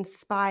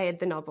inspired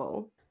the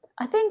novel?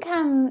 I think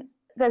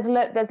there's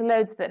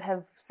loads that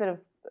have sort of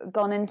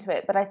gone into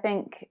it, but I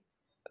think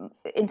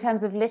in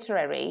terms of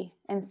literary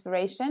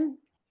inspiration,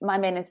 my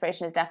main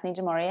inspiration is Daphne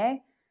du Maurier.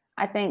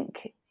 I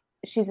think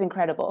she's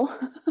incredible.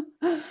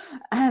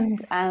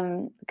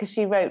 And because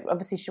she wrote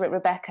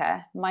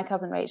Rebecca, My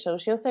Cousin Rachel.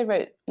 She also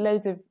wrote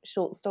loads of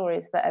short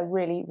stories that are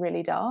really,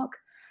 really dark,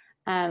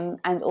 and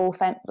all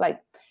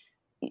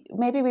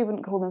maybe we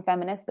wouldn't call them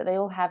feminists, but they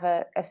all have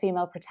a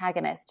female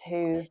protagonist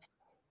who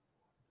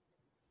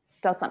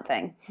does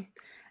something.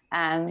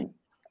 A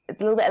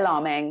little bit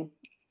alarming,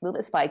 a little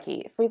bit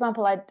spiky. For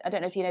example, I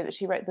don't know if you know that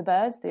she wrote The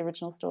Birds, the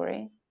original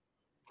story.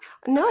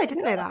 No, I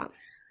didn't know that.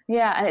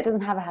 Yeah, and it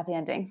doesn't have a happy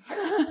ending.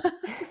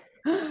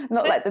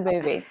 Not like the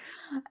movie.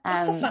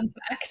 That's a fun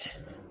fact.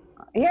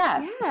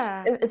 Yeah.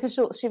 It's a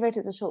short. She wrote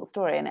it as a short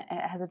story, and it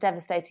has a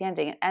devastating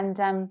ending. And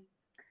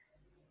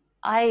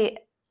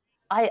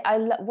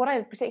what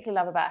I particularly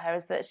love about her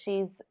is that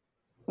she's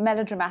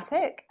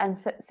melodramatic and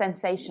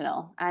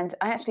sensational. And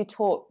I actually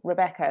taught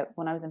Rebecca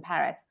when I was in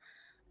Paris,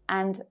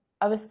 and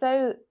I was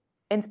so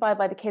inspired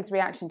by the kids'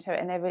 reaction to it.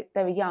 And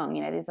they were young,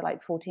 these are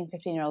like 14,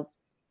 15-year-olds,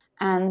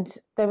 and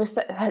they were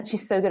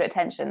she's so good at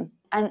tension,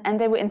 and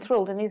they were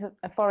enthralled. And these are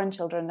foreign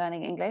children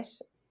learning English.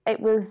 It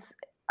was.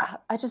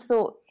 I just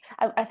thought.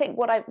 I think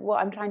what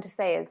I'm trying to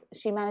say is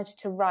she managed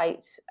to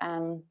write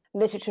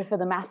literature for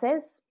the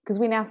masses. Because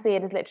we now see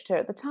it as literature.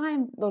 At the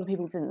time, a lot of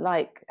people didn't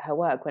like her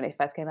work when it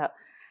first came out.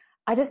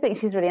 I just think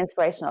she's really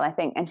inspirational,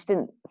 and she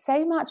didn't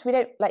say much. We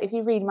don't, if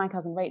you read My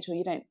Cousin Rachel,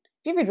 if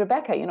you read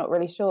Rebecca, you're not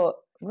really sure.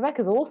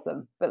 Rebecca's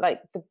awesome, but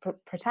the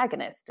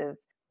protagonist is,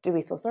 do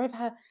we feel sorry for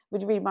her?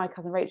 Would you read My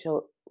Cousin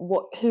Rachel?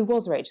 Who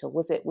was Rachel?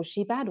 Was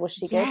she bad? Was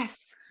she good? Yes.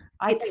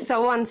 It's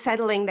so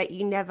unsettling that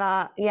you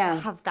never Yeah.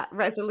 have that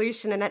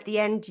resolution, and at the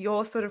end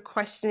you're sort of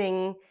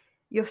questioning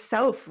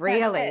yourself,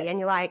 really, and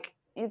you're like,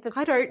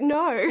 I don't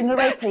know. The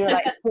narrator, you're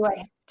like,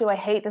 do I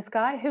hate this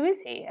guy? Who is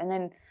he? And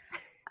then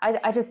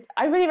I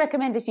really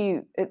recommend if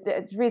you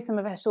read some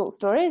of her short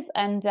stories.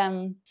 And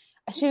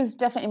she was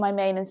definitely my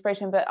main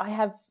inspiration, but I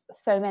have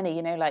so many,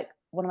 you know, like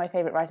one of my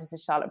favorite writers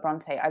is Charlotte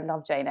Bronte. I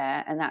love Jane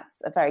Eyre, and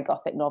that's a very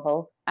gothic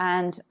novel.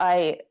 And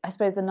I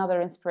suppose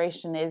another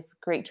inspiration is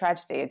Greek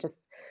tragedy.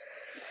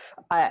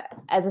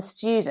 As a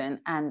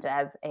student and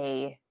as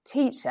a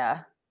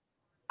teacher,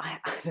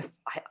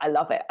 I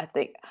love it. I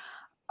think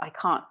I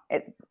can't.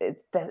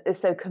 It's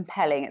so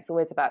compelling. It's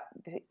always about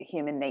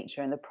human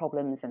nature and the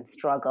problems and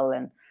struggle,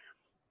 and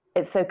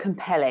it's so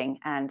compelling.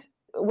 And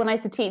when I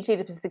used to teach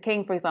Oedipus the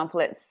King, for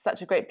example, it's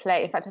such a great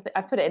play. In fact,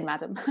 I put it in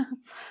Madam,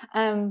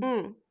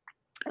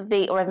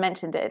 or I've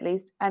mentioned it at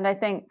least. And I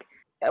think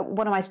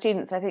one of my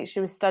students, I think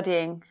she was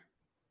studying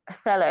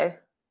Othello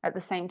at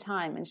the same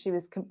time, and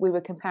we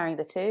were comparing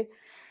the two,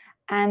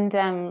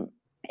 and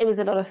it was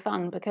a lot of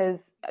fun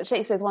because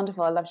Shakespeare's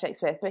wonderful. I love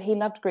Shakespeare, but he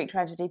loved Greek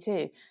tragedy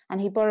too,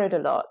 and he borrowed a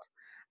lot.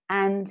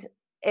 And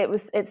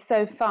it's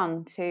so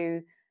fun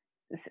to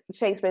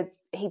Shakespeare.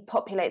 He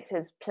populates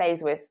his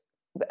plays with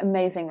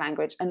amazing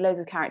language and loads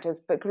of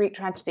characters, but Greek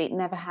tragedy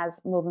never has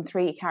more than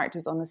 3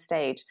 characters on the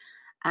stage,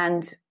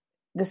 and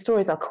the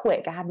stories are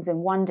quick. It happens in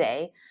one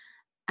day,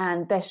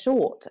 and they're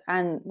short,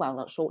 and well,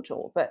 not short,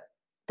 but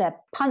they're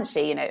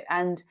punchy, you know,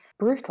 and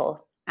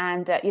brutal.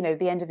 And you know,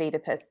 the end of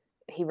Oedipus,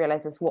 he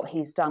realizes what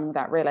he's done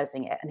without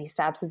realizing it, and he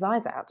stabs his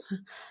eyes out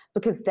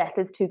because death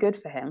is too good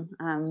for him.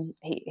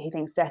 He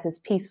thinks death is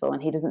peaceful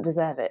and he doesn't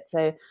deserve it.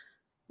 So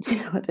do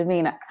you know what I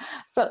mean?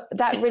 So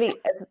that really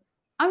is,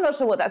 I'm not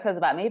sure what that says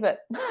about me, but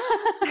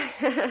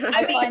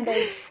I find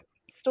those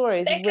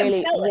stories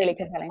really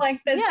compelling.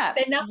 Like they're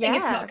nothing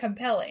if not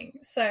compelling.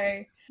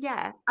 So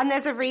yeah, and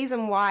there's a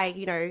reason why,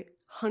 you know,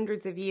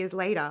 hundreds of years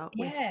later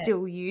we're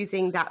still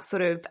using that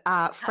sort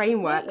of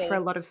framework for a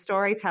lot of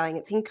storytelling.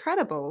 It's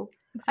incredible.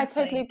 Exactly.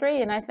 I totally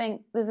agree, and I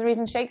think there's a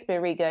reason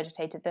Shakespeare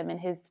regurgitated them in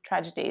his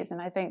tragedies,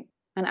 and I think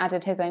and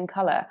added his own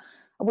colour.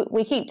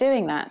 We keep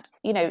doing that.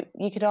 You know,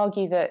 you could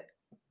argue that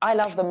I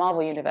love the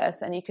Marvel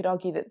universe, and you could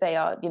argue that they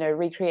are, you know,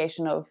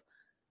 recreation of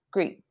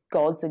Greek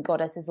gods and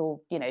goddesses,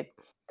 all, you know,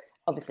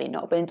 obviously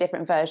not, but in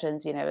different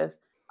versions. You know, of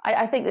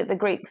I think that the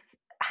Greeks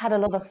had a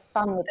lot of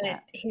fun with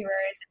that.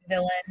 Heroes and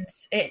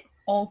villains, it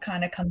all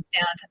kind of comes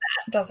down to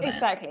that, doesn't it?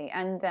 Exactly,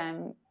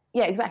 and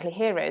yeah, exactly,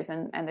 heroes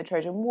and the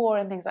Trojan War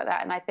and things like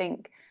that. And I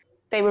think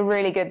they were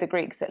really good, the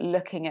Greeks, at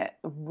looking at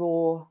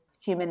raw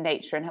human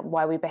nature and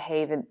why we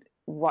behave and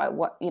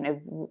what you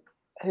know,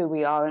 who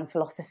we are, and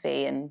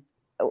philosophy. And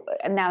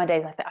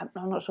nowadays,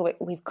 I'm not sure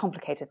we've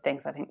complicated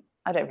things.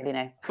 I don't really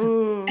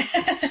know.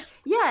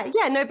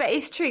 Yeah, no, but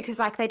it's true, because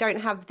like they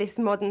don't have this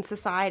modern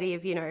society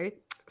of, you know,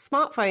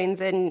 smartphones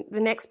and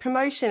the next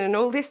promotion and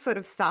all this sort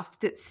of stuff.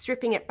 That's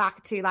stripping it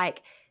back to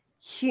like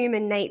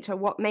human nature,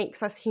 what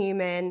makes us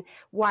human,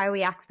 why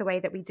we act the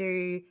way that we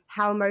do,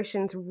 how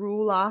emotions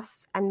rule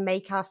us and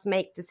make us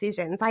make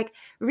decisions. Like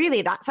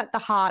really, that's at the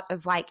heart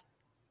of like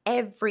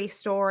every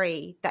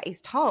story that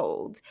is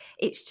told.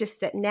 It's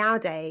just that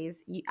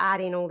nowadays you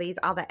add in all these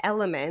other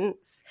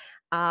elements,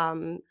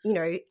 you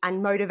know,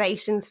 and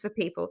motivations for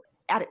people.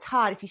 At its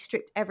heart, if you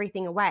stripped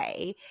everything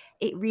away,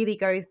 it really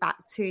goes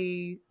back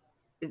to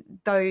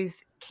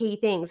those key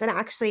things. And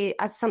actually,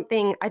 as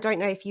something, I don't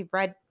know if you've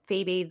read,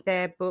 Phoebe,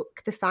 their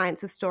book, The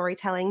Science of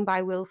Storytelling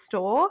by Will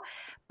Storr,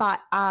 but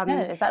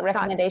no, is that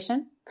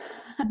recommendation?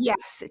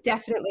 Yes,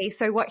 definitely.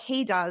 So what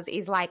he does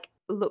is like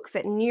looks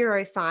at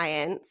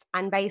neuroscience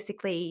and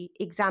basically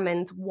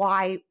examines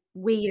why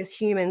we as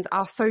humans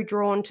are so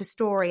drawn to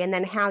story, and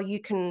then how you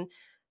can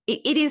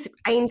it is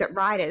aimed at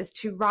writers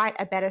to write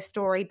a better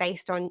story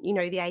based on, you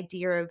know, the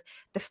idea of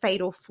the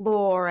fatal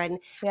flaw and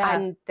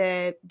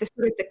the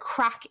sort of the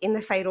crack in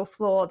the fatal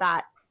flaw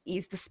that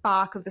is the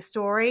spark of the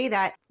story,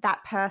 that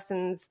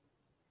person's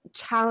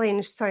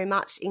challenged so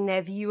much in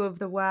their view of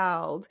the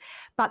world.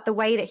 But the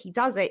way that he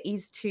does it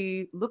is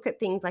to look at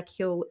things like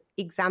he'll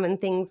examine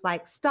things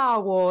like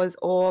Star Wars,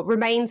 or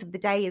Remains of the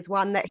Day is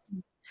one that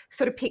he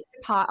sort of picks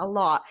apart a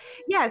lot.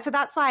 Yeah, so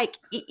that's like,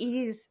 it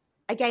is,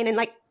 again, and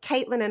like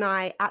Caitlin and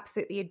I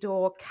absolutely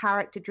adore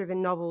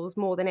character-driven novels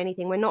more than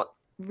anything. We're not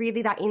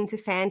really that into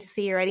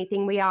fantasy or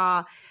anything. We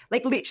are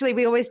like, literally,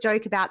 we always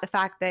joke about the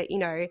fact that, you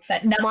know,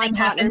 that nothing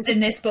happens in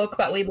this book,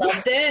 but we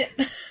loved it.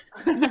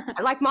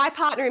 Like my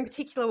partner in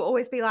particular will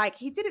always be like,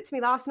 he did it to me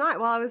last night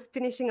while I was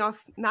finishing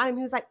off Madam.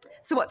 He was like,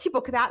 so what's your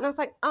book about? And I was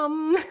like,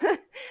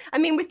 I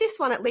mean, with this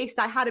one, at least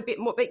I had a bit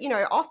more, but you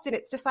know, often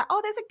it's just like, oh,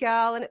 there's a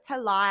girl and it's her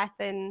life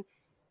and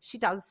she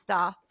does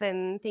stuff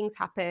and things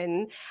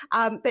happen.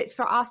 But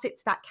for us,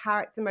 it's that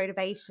character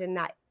motivation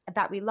that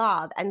we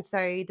love. And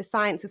so the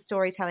science of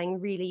storytelling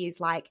really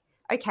is like,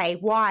 okay,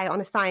 why on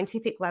a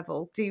scientific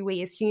level do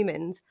we as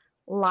humans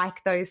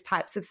like those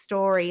types of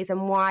stories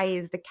and why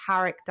is the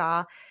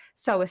character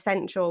so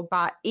essential.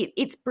 But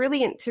it's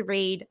brilliant to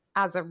read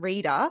as a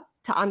reader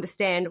to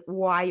understand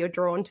why you're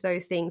drawn to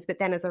those things. But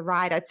then as a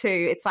writer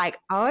too, it's like,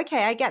 oh,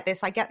 okay, I get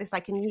this. I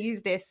can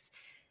use this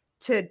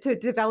to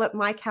develop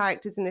my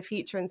characters in the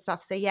future and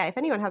stuff. So yeah, if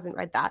anyone hasn't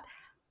read that,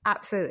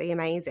 absolutely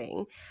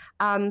amazing.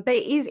 But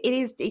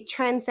it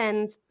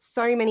transcends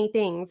so many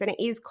things, and it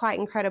is quite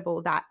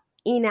incredible that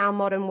in our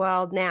modern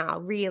world now,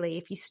 really,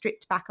 if you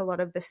stripped back a lot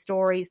of the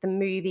stories, the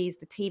movies,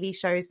 the TV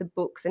shows, the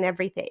books and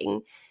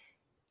everything,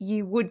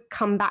 you would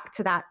come back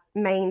to that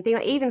main thing.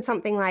 Like even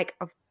something like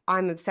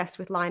I'm obsessed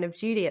with Line of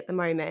Duty at the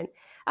moment.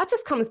 That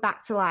just comes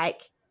back to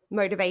like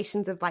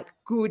motivations of like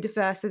good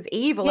versus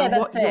evil, and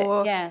what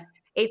you're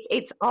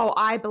it's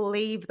I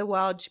believe the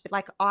world should be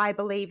like, I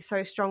believe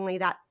so strongly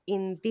that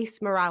in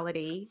this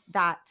morality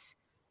that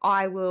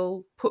I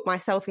will put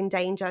myself in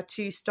danger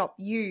to stop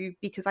you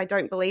because I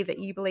don't believe that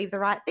you believe the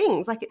right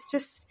things. Like it's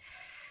just,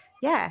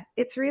 yeah,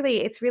 it's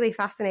really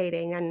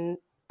fascinating. And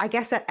I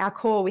guess at our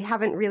core, we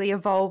haven't really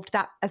evolved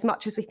that as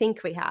much as we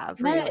think we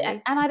have. Really.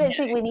 No, and I don't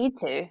think we need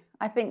to.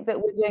 I think that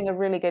we're doing a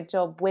really good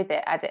job with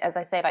it. As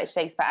I say, like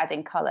Shakespeare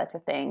adding colour to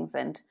things.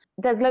 And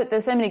there's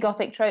so many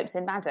Gothic tropes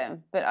in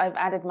Madam, but I've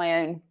added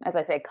my own, as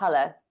I say,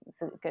 colour,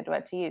 it's a good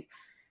word to use,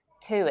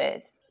 to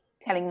it,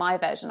 telling my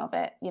version of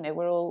it. You know,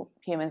 we're all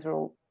humans, we're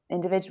all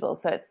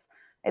individuals. So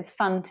it's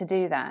fun to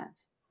do that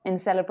in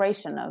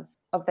celebration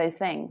of those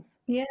things.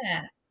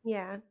 Yeah.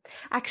 Yeah,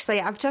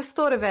 actually, I've just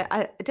thought of it,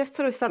 just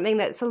sort of something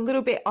that's a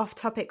little bit off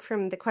topic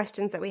from the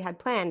questions that we had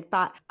planned,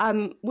 but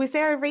was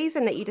there a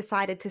reason that you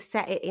decided to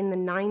set it in the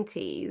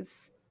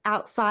 90s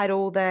outside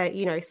all the,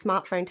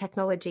 smartphone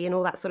technology and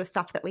all that sort of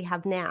stuff that we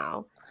have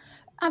now?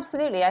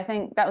 Absolutely. I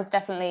think that was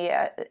definitely,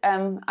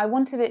 I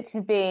wanted it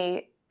to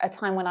be a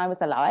time when I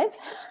was alive.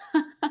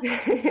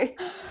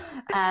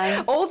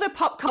 All the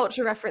pop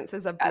culture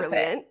references are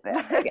brilliant.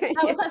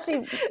 That was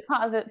actually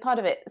part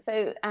of it.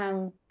 So,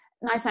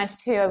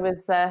 1992, I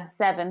was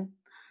 7,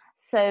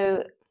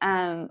 so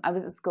I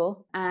was at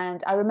school,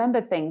 and I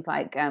remember things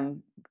like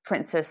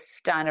Princess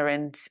Diana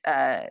and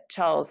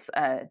Charles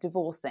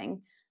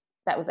divorcing.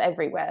 That was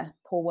everywhere.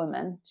 Poor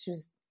woman, she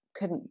just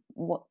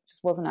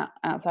wasn't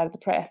outside of the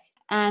press,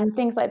 and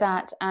things like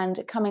that.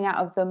 And coming out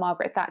of the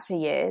Margaret Thatcher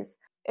years,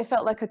 it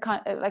felt like a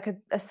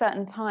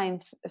certain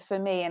time for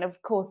me, and of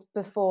course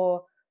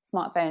before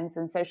smartphones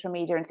and social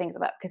media and things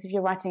like that. Because if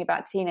you're writing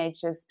about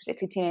teenagers,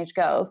 particularly teenage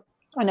girls,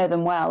 I know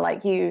them well,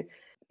 like you,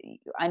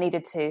 I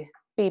needed to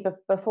be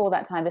before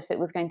that time if it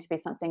was going to be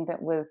something that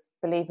was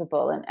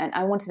believable. And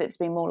I wanted it to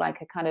be more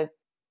like a kind of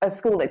a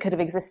school that could have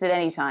existed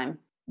any time.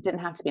 It didn't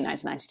have to be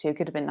 1992. It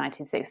could have been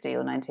 1960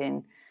 or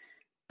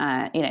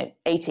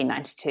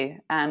 1892.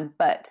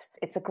 But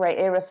it's a great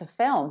era for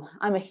film.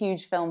 I'm a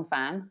huge film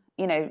fan.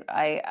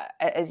 I,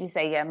 as you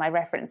say, yeah, my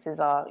references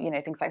are,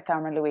 things like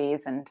Thelma and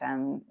Louise and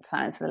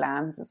Silence of the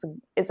Lambs.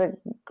 It's a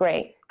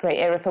great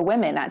era for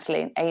women,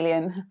 actually.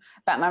 Alien,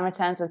 Batman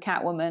Returns with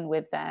Catwoman,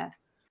 with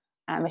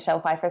Michelle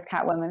Pfeiffer's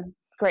Catwoman.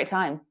 Great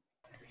time.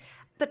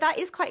 But that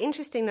is quite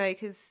interesting, though,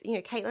 because,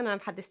 Caitlin and I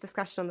have had this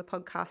discussion on the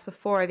podcast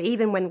before of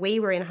even when we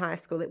were in high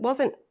school, it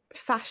wasn't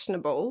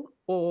fashionable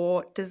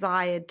or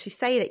desired to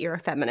say that you're a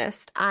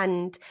feminist.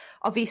 And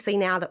obviously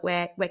now that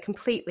we're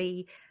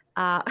completely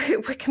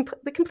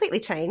we're completely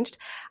changed.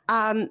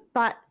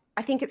 But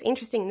I think it's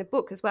interesting in the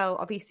book as well.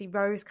 Obviously,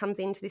 Rose comes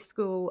into this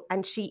school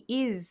and she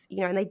is,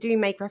 and they do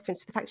make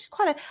reference to the fact she's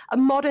quite a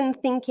modern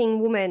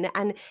thinking woman,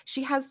 and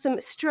she has some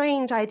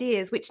strange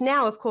ideas, which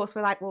now, of course,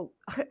 we're like, well,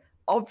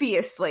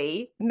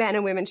 obviously men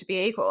and women should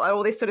be equal,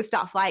 all this sort of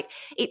stuff. Like,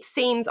 it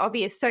seems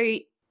obvious. So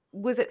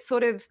was it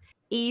sort of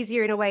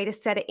easier in a way to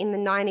set it in the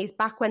 90s,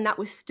 back when that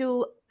was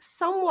still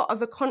somewhat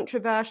of a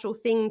controversial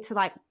thing to,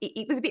 like,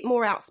 it was a bit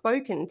more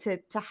outspoken to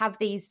have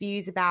these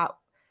views about,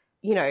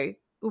 a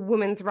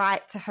woman's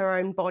right to her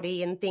own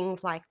body and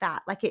things like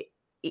that? Like it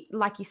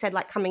like you said,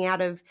 like coming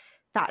out of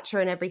Thatcher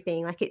and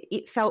everything, like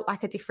it felt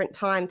like a different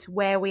time to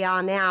where we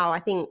are now. I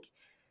think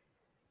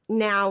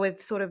now we've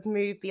sort of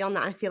moved beyond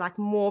that. I feel like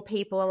more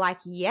people are like,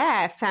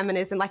 yeah,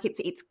 feminism, like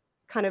it's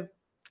kind of,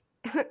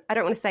 I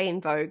don't want to say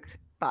in vogue,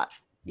 but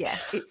yeah,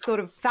 it's sort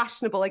of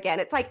fashionable again.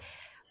 It's like,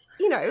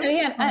 Oh,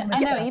 yeah, I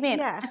know what you mean.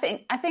 Yeah.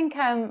 I think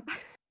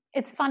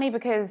it's funny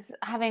because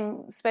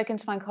having spoken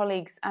to my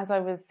colleagues as I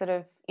was sort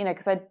of,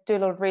 because I do a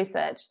lot of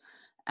research,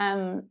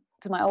 to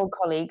my old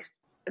colleagues,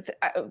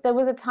 there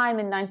was a time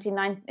in the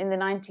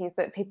 90s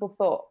that people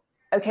thought,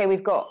 okay,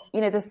 we've got,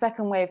 the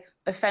second wave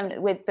of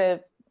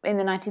in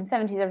the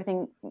 1970s,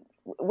 everything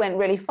went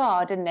really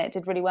far, didn't it? It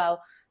did really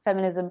well,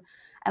 feminism.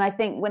 And I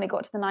think when it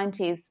got to the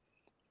 90s,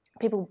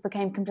 people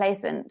became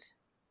complacent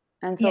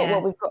and thought,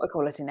 well, we've got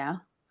equality now.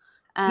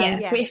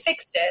 We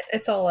fixed it.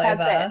 It's all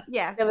over. It.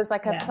 Yeah. There was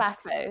like a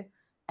plateau.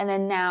 And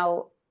then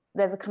now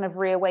there's a kind of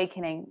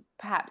reawakening.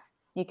 Perhaps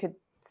you could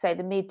say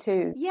the Me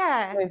Too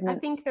movement. I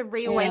think the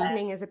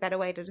reawakening is a better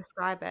way to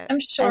describe it. I'm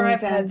sure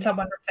I've heard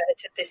someone refer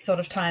to this sort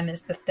of time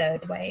as the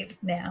third wave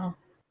now.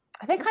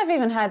 I think I've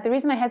even heard, the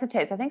reason I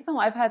hesitate is I think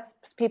I've heard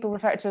people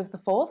refer to it as the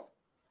fourth.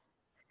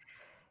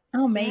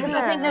 Oh, maybe.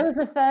 I think there was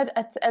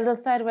a little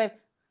third wave.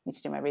 I need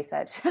to do my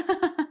research.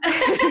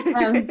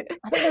 I think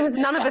there was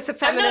none of us are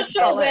feminist I'm not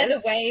sure scholars. where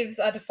the waves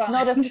are defined.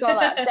 Not a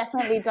scholar.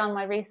 Definitely done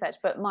my research,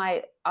 but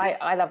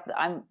I love that.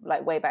 I'm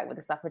like way back with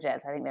the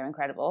suffragettes. I think they're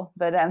incredible.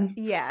 But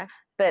yeah.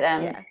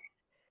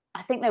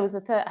 I think there was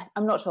a third.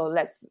 I'm not sure.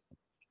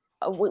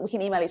 We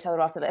can email each other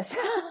after this.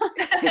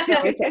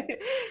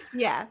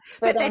 Yeah,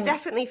 but there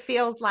definitely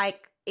feels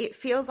like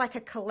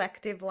a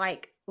collective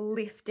like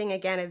lifting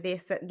again of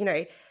this. You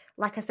know,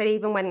 like I said,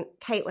 even when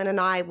Caitlin and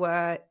I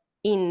were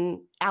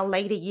in our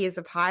later years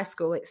of high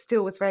school, it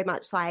still was very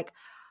much like,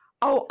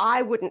 oh,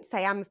 I wouldn't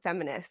say I'm a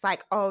feminist.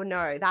 Like, oh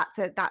no, that's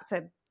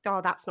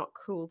not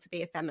cool to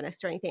be a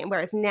feminist or anything. And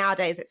whereas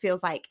nowadays it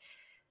feels like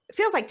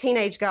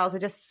teenage girls are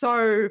just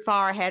so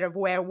far ahead of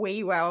where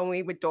we were when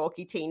we were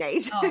dorky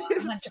teenagers. Oh,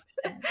 100%.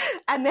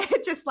 And they're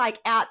just like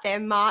out there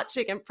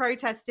marching and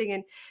protesting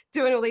and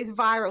doing all these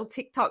viral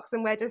TikToks.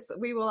 And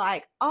we were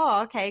like,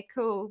 oh, okay,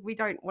 cool. We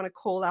don't want to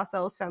call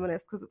ourselves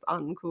feminists because it's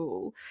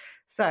uncool.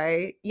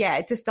 So yeah,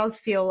 it just does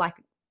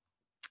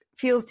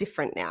feels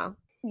different now.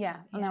 Yeah,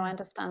 no, I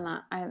understand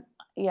that.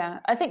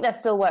 I think there's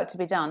still work to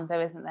be done,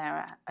 though, isn't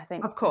there? I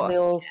think, of course,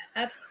 yeah,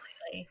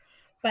 absolutely.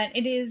 But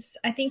it is,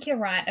 I think you're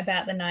right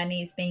about the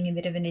 90s being a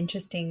bit of an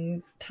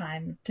interesting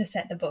time to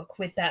set the book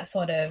with that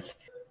sort of,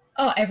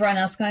 oh, everyone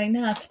else going,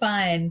 no, it's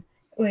fine.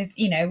 We've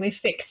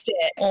fixed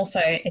it. Also,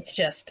 it's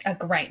just a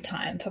great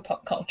time for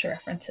pop culture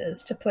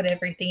references to put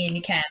everything in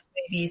you can.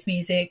 Movies,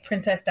 music,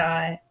 Princess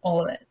Di,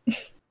 all of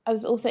it. I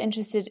was also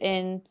interested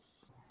in,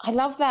 I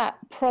love that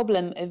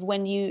problem of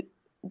when you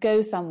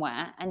go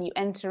somewhere and you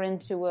enter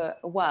into a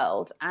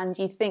world and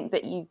you think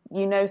that you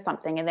know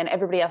something and then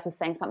everybody else is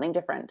saying something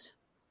different.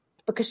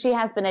 Because she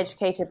has been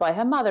educated by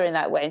her mother in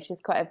that way, and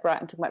she's quite bright.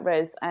 I'm talking about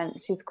Rose, and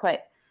she's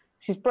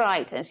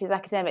bright and she's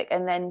academic,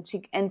 and then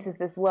she enters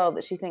this world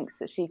that she thinks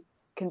that she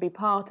can be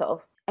part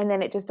of, and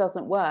then it just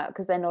doesn't work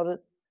because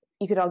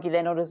you could argue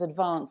they're not as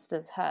advanced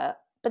as her,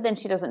 but then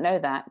she doesn't know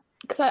that.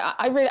 Because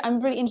I'm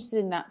really interested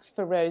in that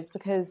for Rose,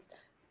 because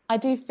I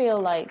do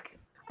feel like,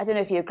 I don't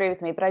know if you agree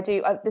with me, but I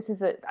do. This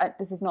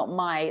is not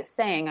my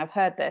saying. I've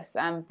heard this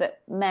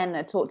that men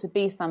are taught to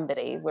be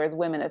somebody, whereas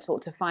women are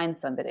taught to find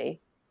somebody.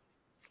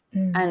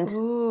 And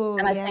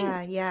I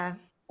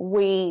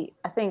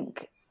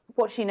think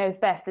what she knows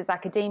best is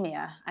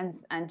academia,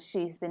 and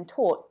she's been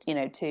taught,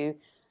 to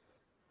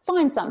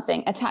find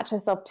something, attach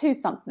herself to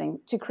something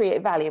to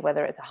create value,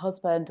 whether it's a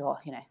husband or,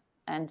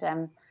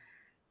 and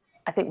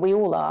I think we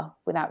all are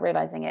without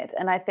realizing it.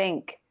 And I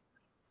think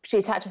she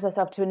attaches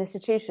herself to an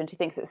institution. She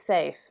thinks it's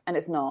safe, and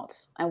it's not.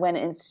 And when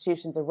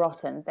institutions are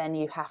rotten, then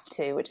you have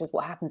to, which is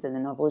what happens in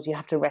the novels, you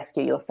have to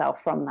rescue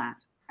yourself from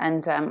that.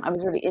 And I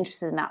was really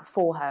interested in that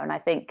for her. And I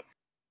think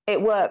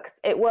it works.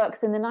 It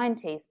works in the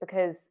 90s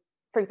because,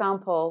 for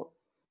example,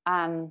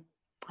 I'm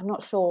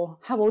not sure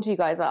how old you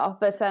guys are,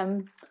 but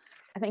I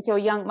think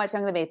you're much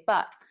younger than me.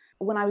 But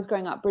when I was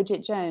growing up,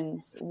 Bridget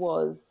Jones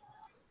was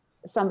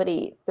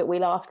somebody that we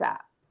laughed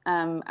at.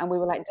 And we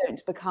were like,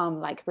 don't become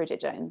like Bridget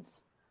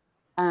Jones.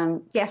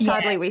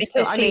 Sadly we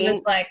because still. She was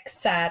like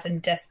sad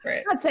and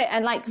desperate. That's it,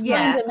 and like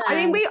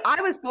I mean, I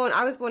was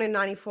born in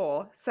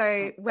 '94,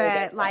 so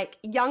we're like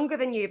younger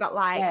than you, but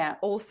like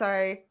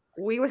also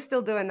we were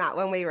still doing that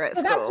when we were at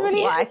school. That's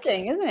really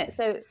interesting, isn't it?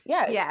 So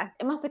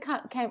it must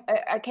have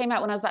came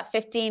out when I was about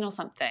 15 or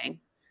something,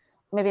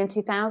 maybe in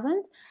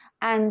 2000,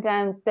 and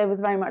there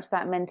was very much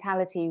that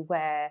mentality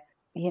where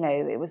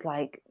it was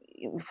like,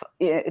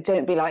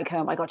 don't be like her.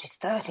 Oh my God, she's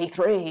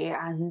 33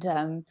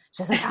 and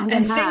she's a young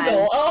man.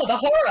 Single. Oh, the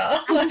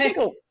horror!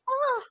 Single.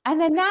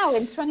 And then now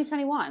in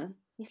 2021,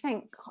 you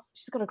think, God,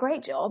 she's got a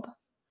great job.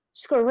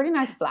 She's got a really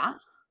nice flat.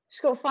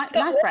 She's got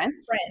nice friends.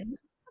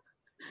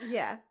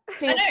 Yeah,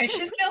 I know,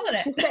 she's killing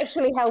it. She's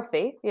sexually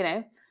healthy,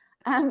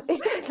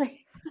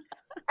 exactly.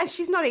 And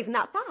she's not even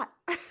that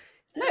fat.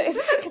 No,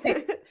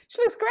 exactly.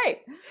 She looks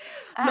great.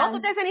 Not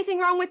that there's anything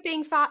wrong with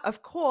being fat,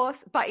 of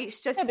course, but it's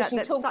just that's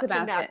such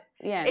it.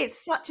 Yeah,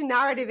 it's such a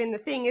narrative in the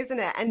thing, isn't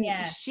it? And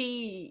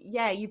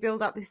you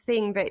build up this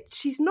thing, but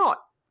she's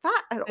not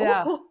fat at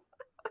all.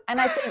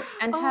 And I think,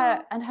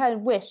 and her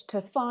wish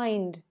to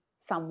find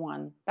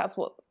someone, that's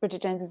what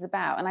Bridget Jones is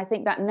about. And I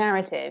think that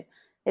narrative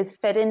is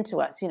fed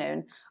into us,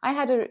 And I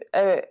had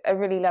a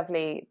really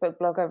lovely book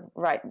blogger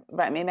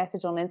write me a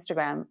message on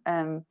Instagram,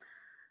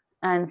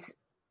 and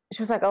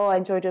she was like, oh, I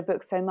enjoyed your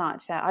book so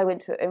much.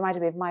 It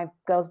reminded me of my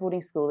girls'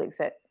 boarding school,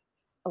 except,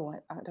 I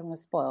don't want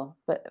to spoil,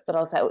 but I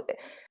was like,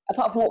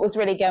 apart from what was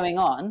really going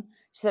on,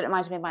 she said it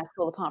reminded me of my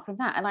school apart from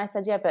that. And I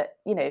said, yeah, but,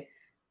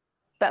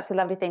 that's a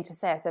lovely thing to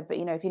say. I said, but,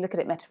 if you look at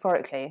it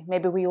metaphorically,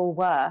 maybe we all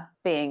were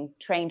being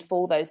trained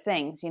for those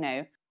things,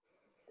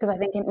 because I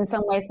think in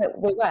some ways that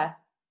we were.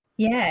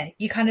 Yeah,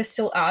 you kind of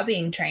still are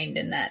being trained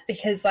in that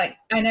because, like,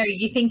 I know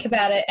you think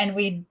about it and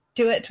we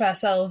do it to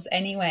ourselves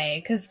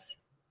anyway because,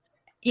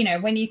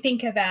 when you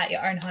think about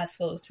your own high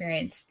school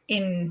experience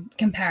in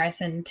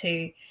comparison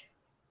to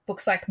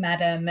books like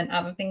Madam and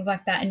other things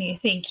like that, and you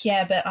think,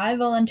 yeah, but I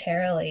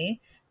voluntarily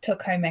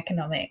took home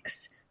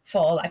economics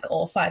for like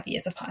all 5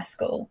 years of high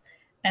school.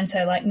 And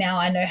so like now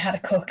I know how to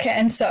cook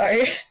and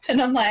sew,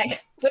 and I'm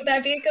like, wouldn't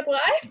that be a good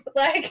life?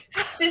 Like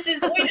this is,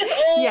 we just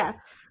all,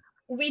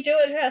 we do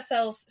it to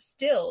ourselves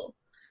still.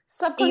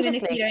 Subconsciously. Even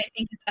if you don't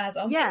think it's as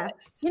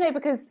obvious. You know,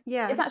 because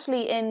it's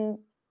actually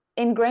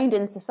ingrained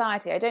in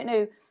society. I don't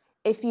know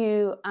if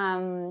you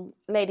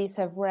ladies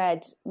have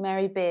read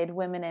Mary Beard,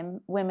 Women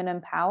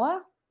in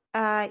Power.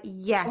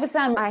 Yes,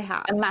 obviously I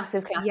have. A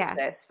massive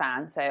classicist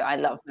fan, so I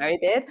love Mary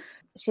Beard.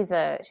 She's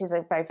a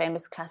very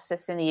famous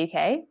classicist in the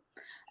UK.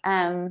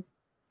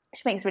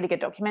 She makes really good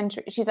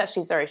documentary. She's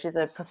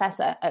a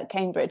professor at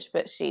Cambridge,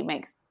 but she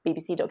makes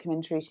BBC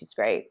documentaries. She's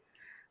great,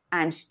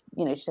 and she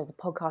does a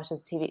podcast, she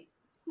does a TV.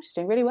 She's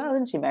doing really well,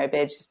 isn't she, Mary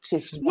Beard?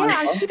 She's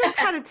wonderful. She just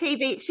had a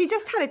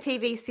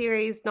TV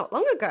series not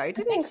long ago,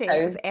 didn't she? So.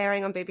 It was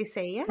airing on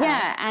BBC.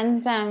 Yeah,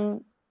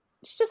 and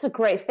she's just a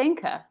great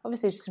thinker.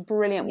 Obviously, she's a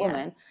brilliant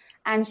woman,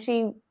 and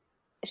she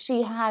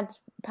had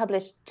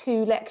published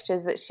 2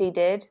 lectures that she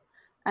did.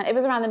 And it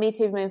was around the Me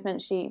Too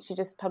movement. She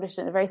just published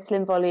it in a very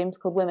slim volume. It's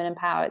called Women in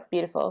Power. It's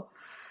beautiful.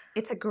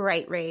 It's a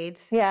great read.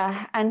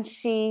 Yeah, and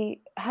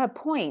her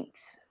point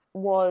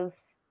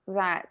was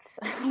that,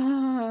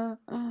 sorry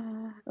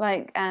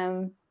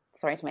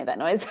to make that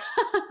noise.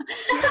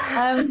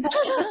 All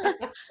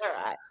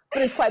right.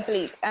 But it's quite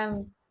bleak.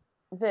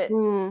 That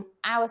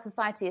our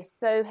society is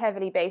so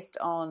heavily based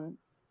on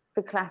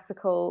the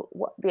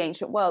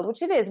ancient world,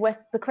 which it is,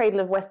 the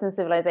cradle of Western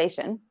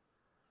civilization.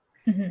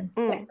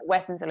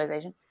 Western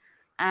civilization,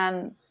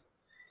 and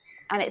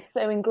it's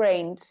so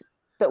ingrained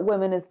that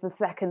women is the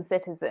second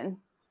citizen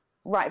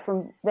right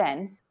from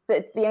then,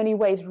 that the only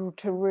way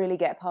to really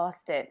get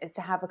past it is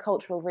to have a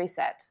cultural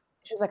reset.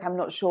 She was like, I'm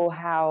not sure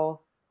how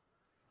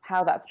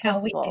that's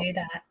possible. How we do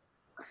that.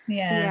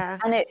 Yeah.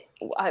 And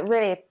I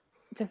really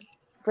just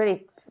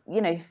really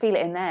feel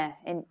it in there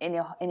in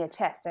your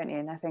chest, don't you?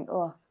 And I think,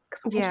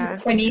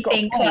 when you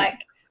think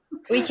like,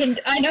 we can,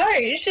 I know,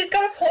 she's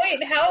got a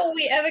point. How are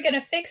we ever going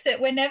to fix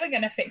it? We're never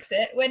going to fix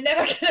it. We're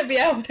never going to be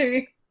able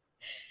to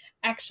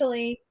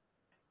actually,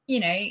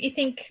 you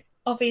think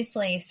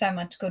obviously so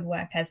much good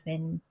work has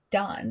been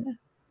done,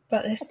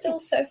 but there's still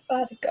so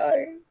far to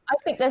go. I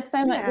think there's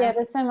so much,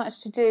 there's so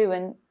much to do.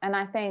 And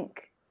I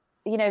think,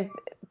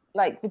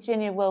 like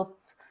Virginia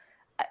Woolf,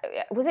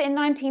 was it in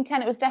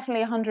 1910? It was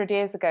definitely 100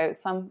 years ago.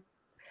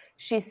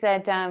 She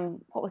said,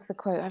 what was the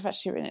quote? I've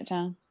actually written it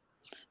down.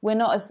 We're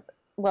not as,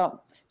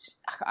 well,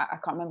 I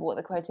can't remember what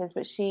the quote is,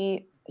 but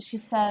she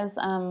says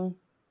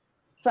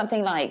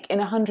something like, in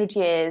 100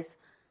 years,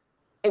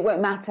 it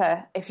won't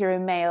matter if you're a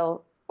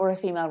male or a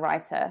female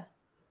writer.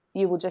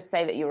 You will just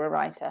say that you're a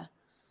writer.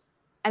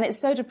 And it's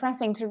so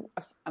depressing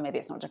maybe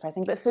it's not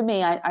depressing, but for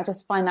me, I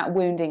just find that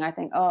wounding. I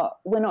think,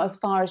 we're not as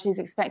far as she's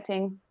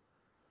expecting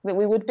that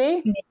we would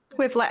be.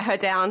 We've let her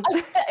down.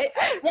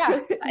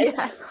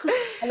 I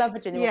love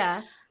Virginia.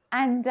 Yeah.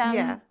 And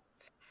so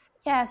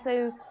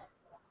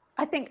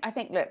I think,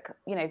 look,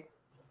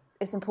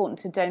 it's important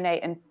to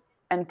donate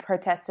and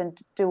protest and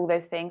do all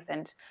those things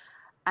and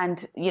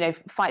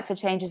fight for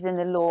changes in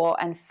the law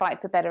and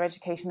fight for better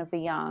education of the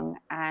young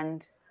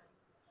and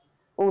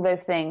all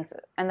those things.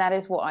 And that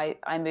is what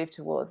I move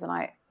towards. And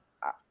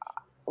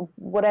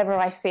whatever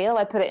I feel,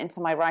 I put it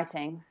into my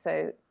writing.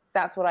 So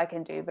that's what I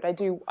can do. But I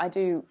do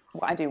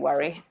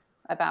worry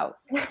about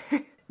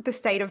the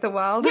state of the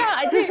world. Yeah,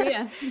 I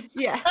do.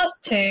 Yeah. Us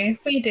too.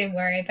 We do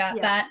worry about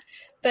that.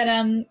 But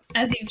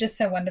as you've just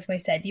so wonderfully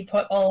said, you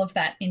put all of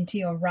that into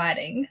your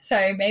writing.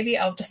 So maybe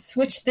I'll just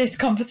switch this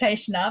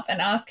conversation up and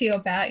ask you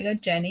about your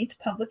journey to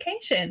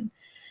publication.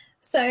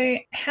 So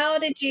how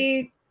did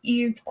you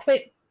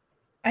quit?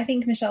 I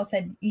think Michelle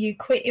said you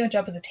quit your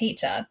job as a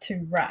teacher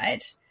to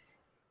write.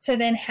 So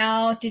then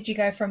how did you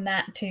go from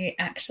that to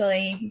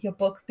actually your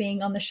book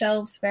being on the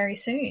shelves very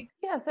soon?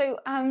 Yeah, so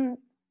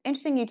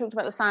interesting you talked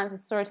about the science of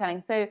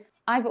storytelling. So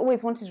I've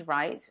always wanted to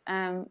write.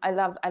 I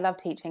love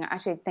teaching. I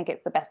actually think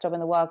it's the best job in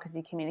the world because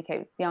you communicate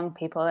with young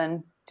people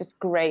and just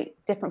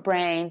great, different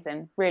brains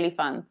and really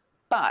fun.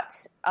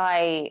 But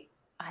I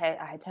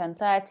had turned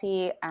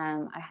 30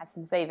 and I had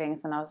some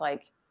savings and I was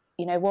like,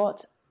 you know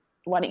what?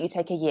 Why don't you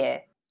take a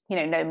year?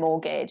 No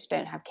mortgage,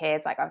 don't have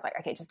kids. I was like,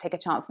 okay, just take a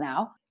chance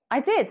now. I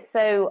did.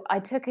 So I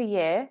took a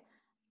year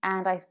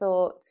and I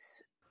thought,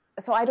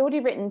 so I'd already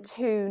written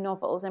 2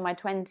 novels in my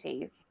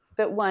 20s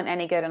that weren't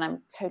any good, and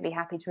I'm totally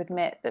happy to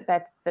admit that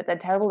they're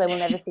terrible. They will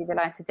never see the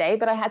light of day,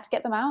 but I had to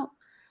get them out.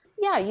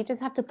 Yeah, you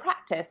just have to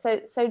practice.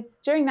 So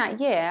during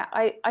that year,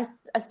 I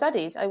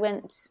studied. I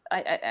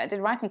did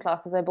writing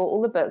classes. I bought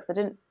all the books. I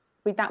didn't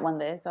read that one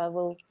though, so I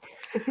will.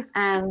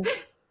 And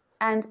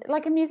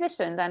like a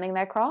musician learning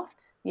their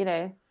craft,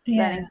 learning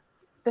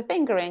the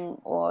fingering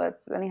or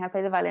learning how to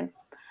play the violin.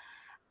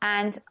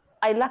 And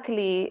I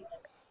luckily,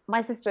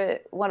 my sister,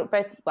 a lot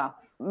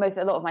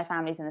of my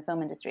family's in the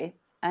film industry.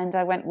 And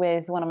I went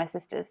with one of my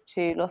sisters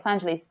to Los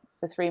Angeles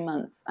for 3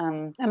 months.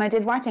 And I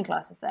did writing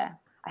classes there.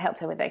 I helped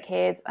her with their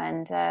kids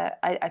and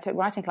I took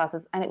writing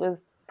classes. And it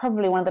was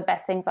probably one of the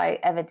best things I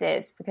ever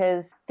did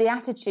because the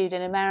attitude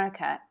in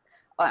America,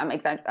 I'm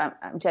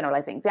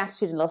generalizing, the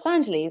attitude in Los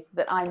Angeles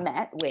that I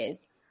met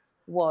with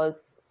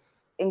was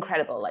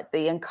incredible, like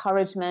the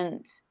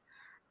encouragement.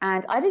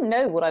 And I didn't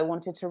know what I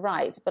wanted to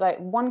write, but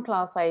one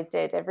class I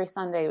did every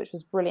Sunday, which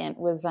was brilliant,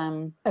 was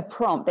a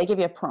prompt. They give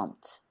you a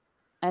prompt,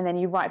 and then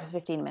you write for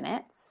 15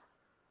 minutes,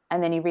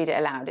 and then you read it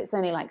aloud. It's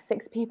only like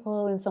 6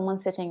 people in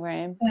someone's sitting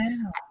room.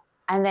 Wow.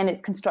 And then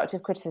it's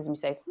constructive criticism. You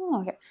say,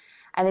 oh, okay.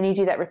 And then you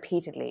do that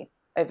repeatedly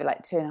over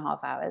like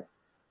 2.5 hours.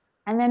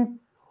 And then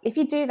if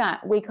you do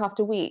that week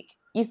after week,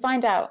 you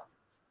find out,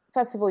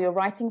 first of all, your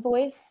writing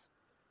voice,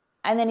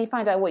 and then you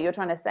find out what you're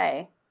trying to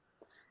say.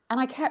 And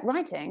I kept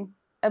writing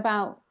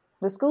about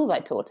the schools I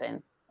taught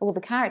in, all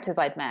the characters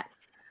I'd met.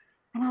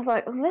 And I was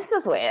like, well, this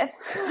is weird.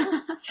 Why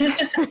do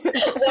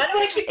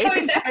I keep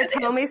going back to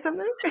tell me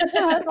something?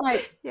 I was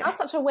like, that's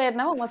such a weird,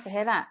 no one wants to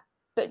hear that.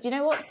 But you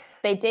know what?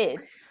 They did.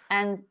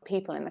 And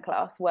people in the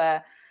class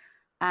were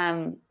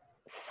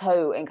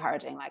so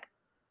encouraging. Like,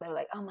 they were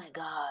like, oh my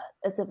God,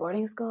 it's a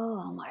boarding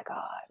school? Oh my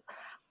God.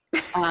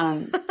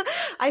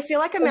 I feel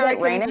like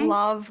Americans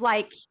love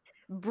like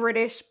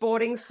British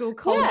boarding school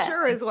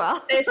culture as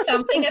well. There's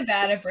something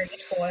about a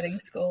British boarding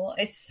school.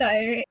 It's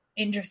so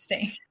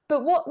interesting.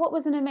 But what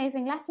was an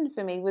amazing lesson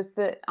for me was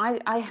that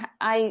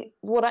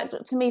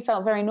to me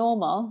felt very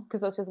normal,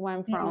 because that's just where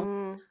I'm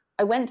from.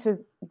 I went to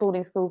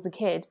boarding school as a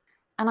kid,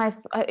 and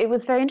it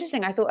was very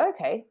interesting. I thought,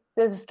 okay,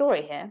 there's a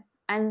story here.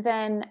 And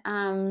then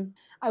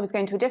I was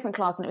going to a different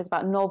class, and it was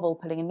about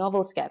putting a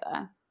novel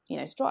together,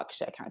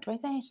 structure,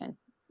 characterization,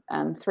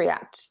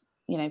 3-act,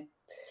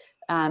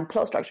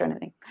 plot structure and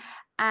everything.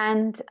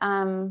 And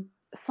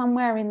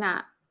somewhere in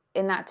that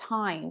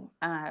time,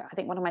 I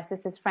think one of my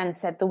sister's friends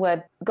said the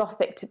word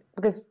Gothic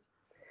because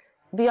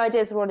the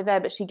ideas were already there,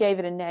 but she gave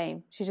it a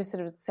name. She just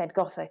sort of said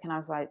Gothic, and I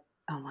was like,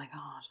 oh my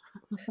God.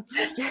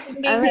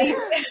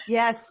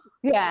 Yes.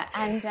 Yeah.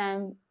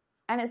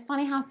 And it's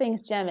funny how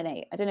things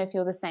germinate. I don't know if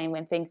you're the same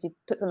when you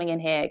put something in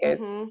here, it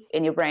goes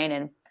in your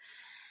brain.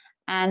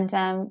 And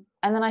then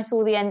I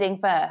saw the ending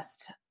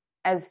first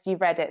as you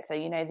read it. So,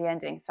 the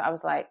ending. So I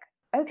was like,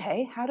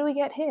 okay, how do we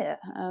get here?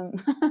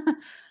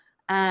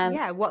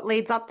 What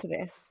leads up to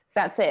this?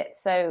 That's it.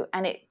 So,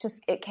 and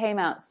it came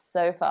out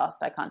so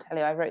fast. I can't tell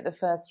you. I wrote the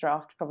first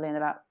draft probably in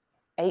about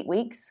 8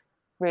 weeks,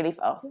 really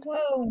fast.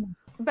 Whoa.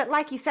 But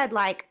like you said,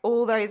 like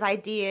all those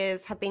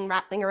ideas have been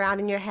rattling around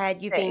in your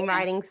head. You've been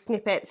writing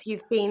snippets.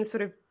 You've been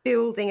sort of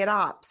building it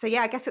up. So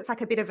yeah, I guess it's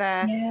like a bit of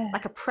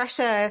like a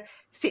pressure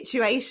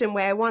situation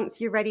where once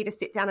you're ready to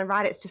sit down and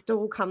write, it's just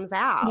all comes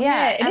out.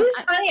 Yeah, it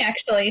is funny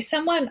actually.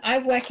 I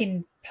work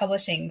in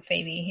publishing,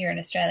 Phoebe, here in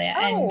Australia.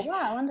 Oh,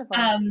 wow, wonderful.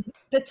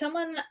 But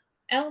someone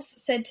else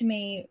said to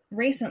me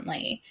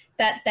recently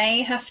that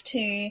they have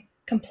to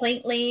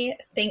completely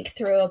think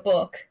through a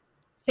book,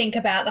 think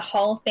about the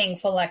whole thing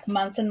for like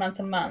months and months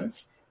and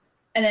months,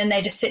 and then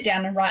they just sit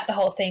down and write the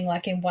whole thing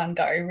like in one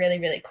go really,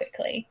 really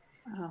quickly,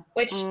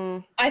 which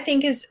I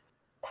think is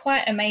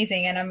quite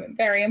amazing, and I'm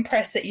very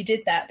impressed that you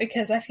did that,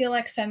 because I feel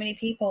like so many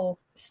people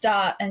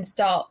start and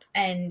stop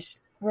and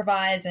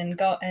revise and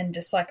go and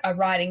just like are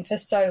writing for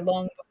so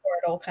long before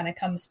it all kind of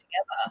comes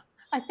together.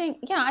 I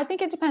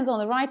think it depends on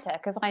the writer,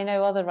 because I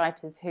know other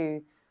writers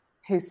who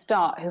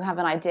have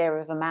an idea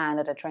of a man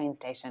at a train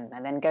station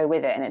and then go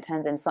with it and it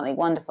turns into something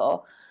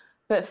wonderful.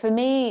 But for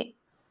me,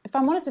 if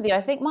I'm honest with you,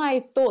 I think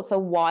my thoughts are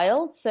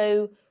wild.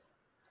 So,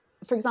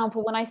 for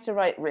example, when I used to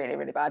write really,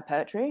 really bad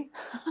poetry,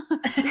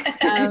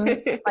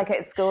 like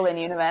at school and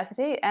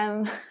university,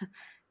 I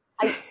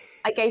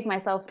gave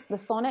myself the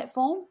sonnet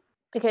form,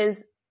 because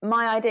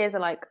my ideas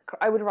are like,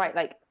 I would write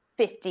like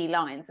 50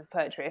 lines of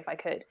poetry if I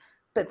could.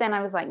 But then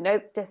I was like,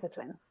 nope,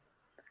 discipline.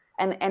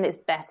 And it's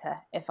better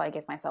if I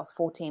give myself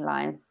 14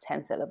 lines,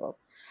 10 syllables.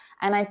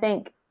 And I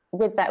think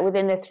with that,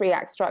 within the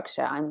 3-act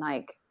structure, I'm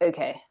like,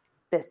 okay,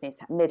 this needs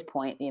to have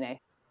midpoint,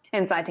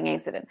 inciting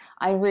incident.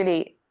 I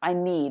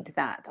need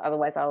that.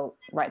 Otherwise I'll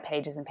write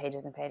pages and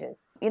pages and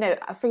pages.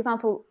 For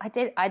example, I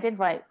did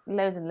write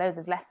loads and loads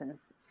of lessons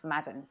for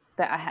Madden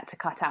that I had to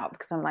cut out,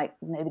 because I'm like,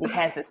 nobody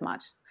cares this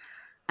much.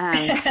 But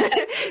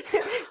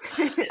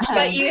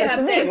you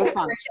have the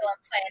curriculum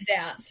planned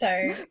out, so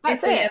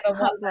if we ever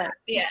want that,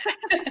 yeah.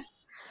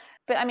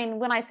 But I mean,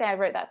 when I say I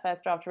wrote that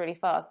first draft really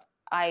fast,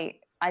 I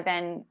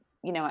then,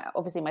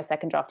 obviously my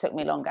second draft took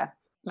me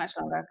much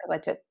longer, because I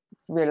took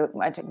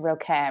real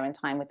care and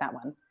time with that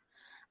one.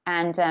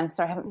 And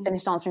sorry, I haven't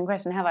finished answering the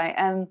question, have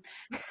I?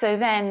 So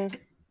then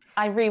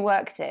I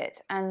reworked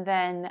it, and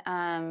then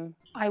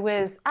I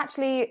was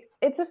actually,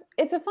 it's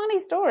a funny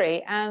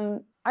story.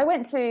 I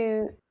went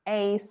to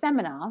a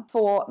seminar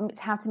for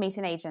how to meet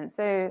an agent.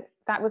 So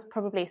that was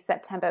probably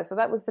September. So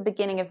that was the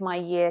beginning of my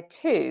year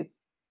 2.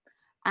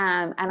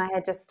 And I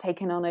had just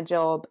taken on a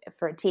job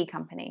for a tea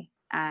company,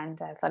 and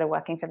started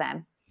working for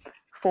them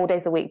 4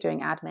 days a week doing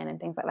admin and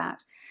things like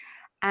that.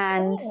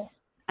 And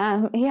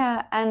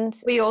and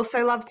we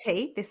also love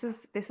tea. This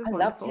is I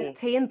wonderful. Love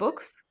tea and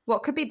books.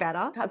 What could be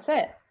better? That's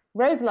it.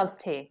 Rose loves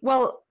tea.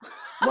 Well,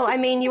 I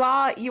mean, you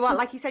are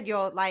like you said,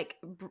 you're like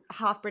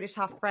half British,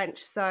 half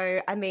French.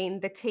 So I mean,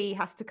 the tea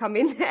has to come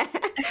in there.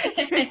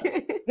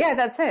 Yeah,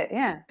 that's it.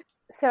 Yeah.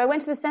 So I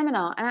went to the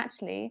seminar, and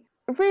actually,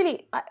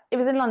 really, it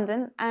was in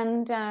London,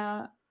 and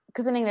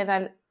because in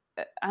England,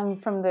 I'm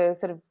from the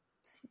sort of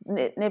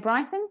near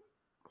Brighton,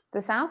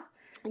 the south.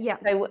 Yeah.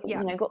 So,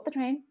 got the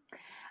train.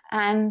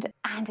 And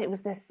it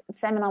was this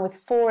seminar with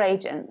 4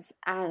 agents,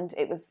 and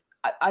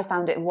I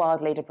found it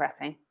wildly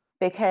depressing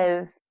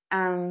because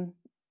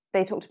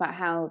they talked about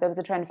how there was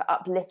a trend for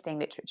uplifting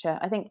literature.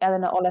 I think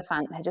Eleanor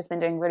Oliphant had just been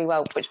doing really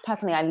well, which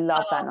personally I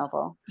love that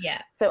novel. Yeah.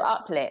 So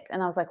Uplit,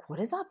 and I was like, what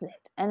is Uplit?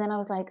 And then I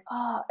was like,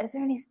 is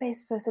there any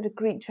space for sort of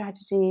Greek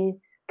tragedy,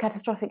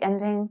 catastrophic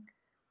ending?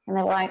 And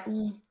they were like,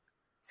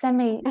 send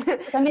me a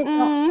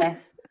synopsis.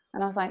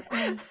 And I was like,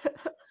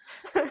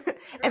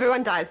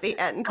 Everyone dies the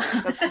end.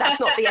 That's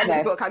not the end of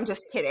the book. I'm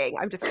just kidding.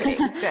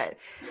 But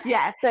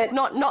yeah, but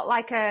not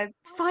like a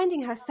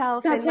finding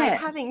herself and like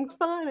having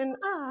fun and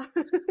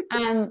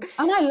and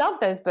I love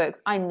those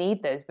books. I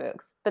need those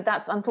books, but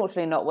that's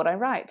unfortunately not what I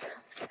write.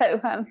 So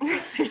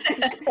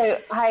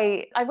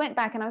I went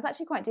back and I was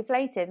actually quite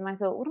deflated, and I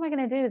thought, what am I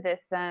going to do with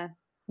this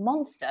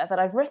monster that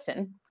I've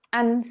written?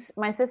 And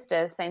my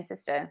sister, same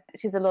sister,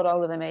 she's a lot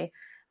older than me,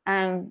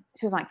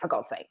 she was like, for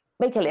God's sake,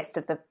 make a list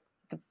of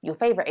your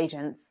favorite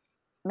agents,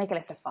 make a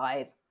list of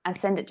 5 and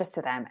send it just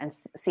to them and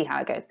see how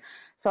it goes.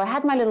 So I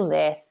had my little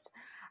list.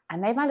 I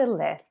made my little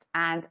list,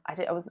 and I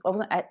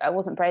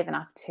wasn't brave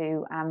enough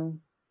to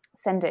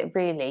send it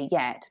really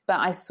yet, but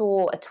I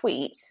saw a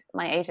tweet,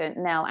 my agent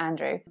Nell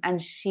Andrew,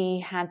 and she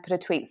had put a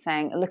tweet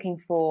saying, looking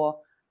for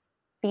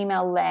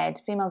female-led,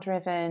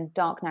 female-driven,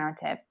 dark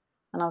narrative.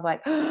 And I was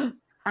like,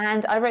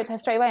 and I wrote to her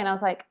straight away, and I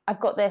was like, I've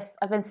got this,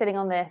 I've been sitting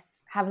on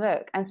this, have a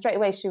look. And straight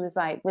away she was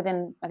like,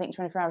 within I think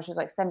 24 hours, she was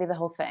like, send me the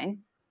whole thing.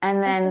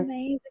 And then that's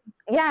amazing.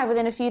 Yeah,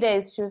 within a few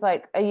days she was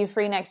like, are you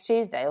free next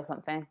Tuesday or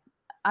something?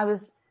 I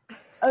was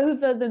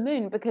over the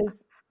moon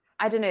because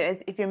I don't know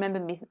if you remember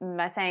me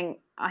saying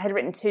I had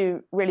written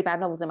 2 really bad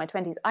novels in my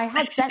 20s. I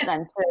had sent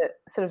them to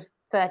sort of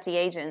 30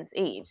 agents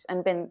each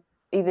and been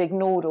either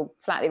ignored or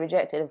flatly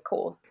rejected, of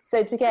course.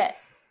 So to get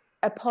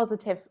a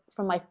positive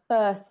from my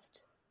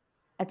first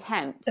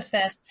attempt, the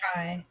first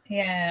try,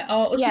 it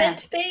was meant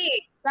to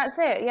be. That's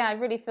it. Yeah, I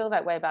really feel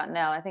that way about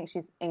Nell. I think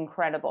she's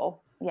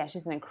incredible. Yeah,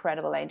 she's an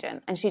incredible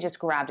agent, and she just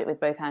grabbed it with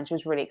both hands. She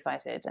was really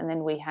excited, and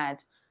then we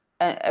had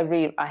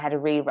I had a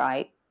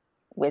rewrite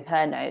with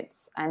her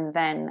notes, and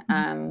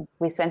then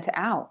we sent it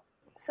out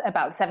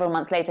about several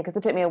months later because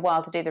it took me a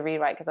while to do the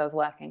rewrite because I was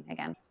working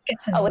again.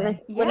 Then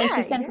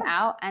she sent it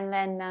out, and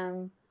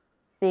then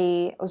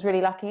I was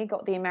really lucky,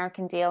 got the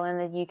American deal and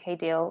the UK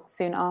deal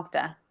soon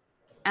after.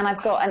 And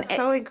I've got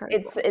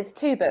it's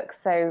 2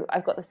 books, so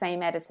I've got the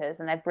same editors,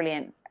 and they're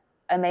brilliant,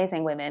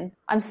 amazing women.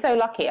 I'm so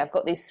lucky. I've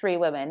got these 3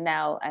 women,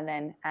 Nell, and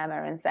then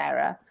Emma and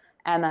Sarah.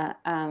 Emma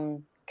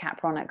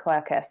Capron at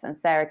Quercus, and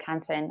Sarah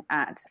Canton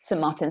at St.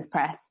 Martin's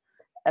Press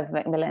of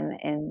Macmillan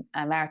in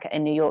America,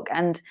 in New York,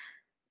 and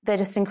they're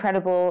just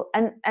incredible.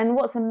 And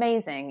what's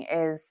amazing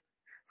is,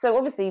 so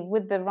obviously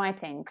with the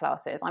writing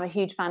classes, I'm a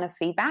huge fan of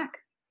feedback.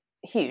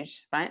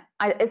 Huge, right?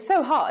 It's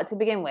so hard to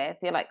begin with.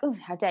 You're like, oh,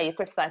 how dare you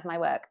criticize my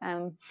work?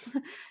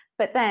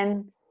 But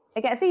then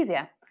it gets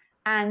easier,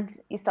 and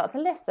you start to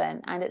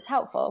listen, and it's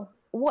helpful.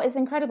 What is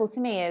incredible to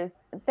me is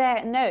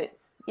their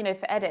notes,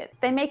 for edit,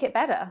 they make it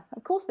better.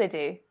 Of course they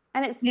do.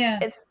 And it's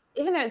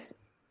even though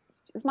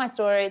it's my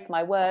story, it's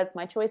my words,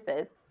 my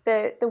choices,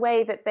 the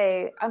way that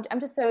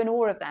I'm just so in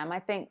awe of them. I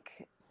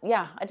think,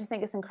 I just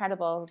think it's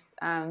incredible.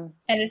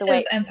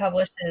 Editors and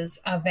publishers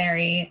are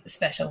very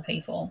special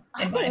people,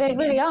 in my opinion.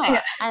 They really are.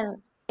 Yeah.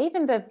 And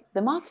even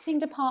the marketing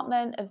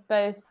department of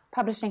both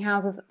publishing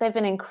houses, they've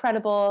been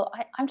incredible.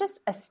 I'm just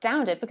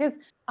astounded because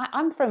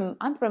I'm from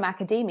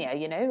academia,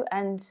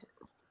 and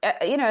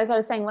as I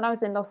was saying, when I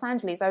was in Los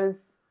Angeles, I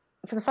was,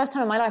 for the first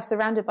time in my life,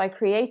 surrounded by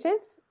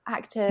creatives,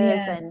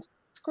 actors and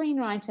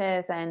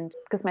screenwriters, and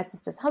because my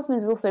sister's husband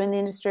is also in the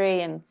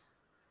industry, and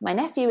my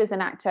nephew is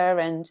an actor,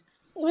 and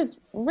it was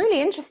really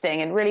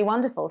interesting and really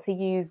wonderful to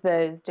use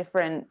those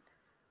different,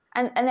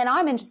 and then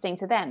I'm interesting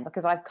to them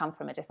because I've come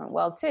from a different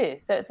world too.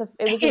 So it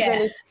was a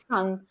really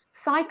fun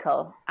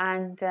cycle,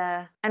 and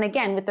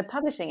again with the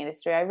publishing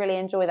industry, I really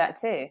enjoy that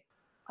too.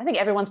 I think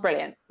everyone's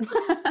brilliant, but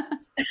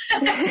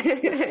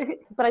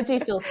I do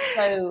feel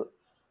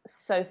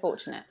so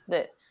fortunate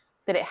that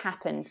it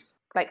happened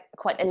like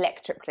quite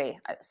electrically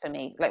for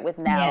me, like with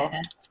Nell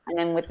and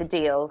then with the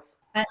deals.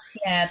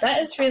 That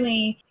is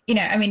really,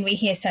 we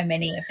hear so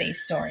many of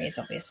these stories,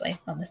 obviously,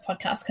 on this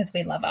podcast because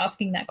we love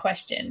asking that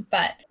question.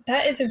 But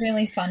that is a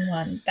really fun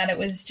one, that it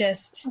was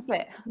just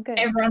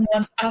everyone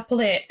wants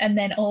Uplit, and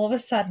then all of a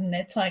sudden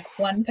it's like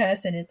one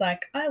person is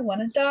like, I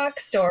want a dark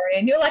story,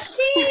 and you're like,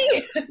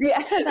 me!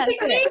 Yeah, that's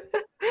it.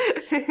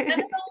 And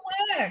it all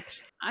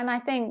worked. And I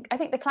think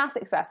the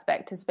classics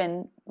aspect has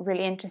been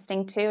really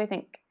interesting too. I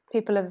think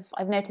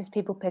I've noticed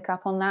people pick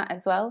up on that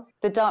as well.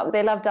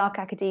 They love dark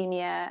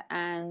academia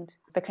and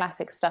the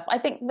classic stuff. I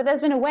think, but there's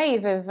been a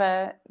wave of,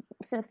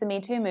 since the Me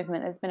Too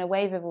movement, there's been a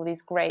wave of all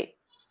these great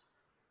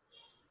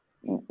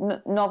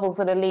novels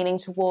that are leaning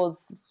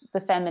towards the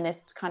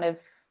feminist kind of,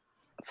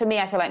 for me,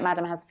 I feel like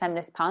Madam has a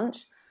feminist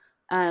punch.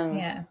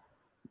 And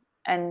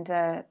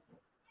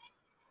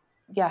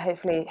yeah,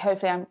 hopefully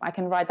I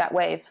can ride that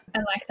wave. I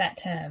like that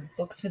term,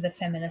 books with a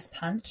feminist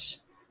punch.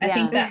 I Yeah.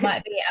 think that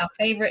might be our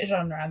favourite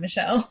genre,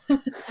 Michelle.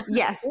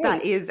 Yes,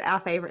 that is our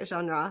favourite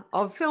genre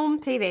of film,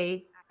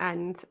 TV,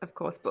 and of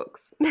course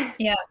books.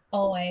 Yeah,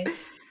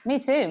 always. Me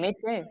too.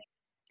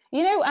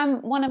 You know,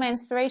 one of my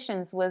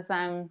inspirations was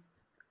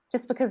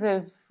just because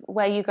of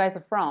where you guys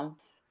are from,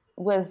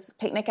 was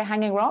Picnic at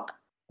Hanging Rock,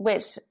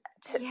 which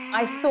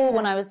I saw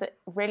when I was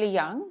really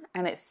young,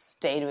 and it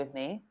stayed with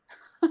me.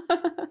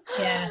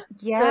 Yeah.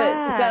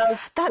 Yeah.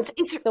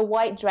 The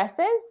white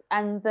dresses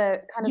and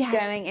the kind of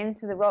going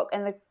into the rock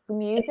and the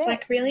music. It's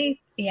like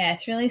really,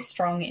 it's really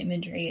strong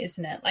imagery,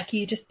 isn't it? Like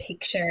you just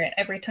picture it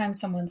every time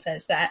someone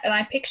says that. And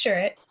I picture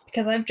it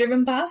because I've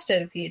driven past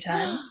it a few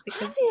times.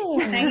 Because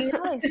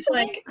it's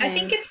like, I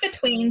think it's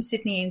between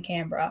Sydney and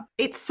Canberra.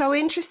 It's so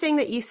interesting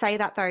that you say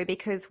that though,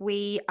 because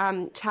we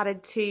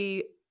chatted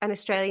to an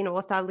Australian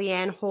author,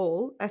 Leanne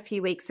Hall, a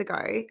few weeks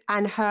ago,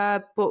 and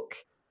her book,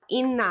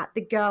 in that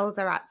the girls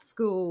are at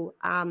school,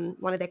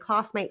 one of their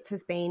classmates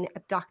has been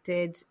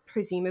abducted,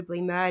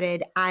 presumably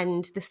murdered,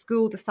 and the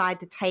school decide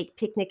to take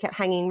Picnic at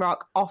Hanging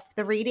Rock off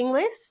the reading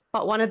list.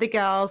 But one of the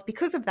girls,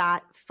 because of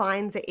that,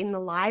 finds it in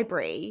the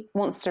library,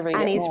 wants to read it,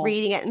 and is more.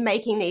 reading it and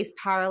making these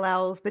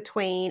parallels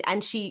between,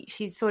 and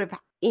she's sort of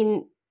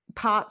in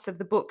parts of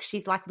the book,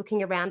 she's like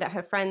looking around at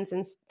her friends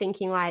and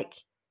thinking like,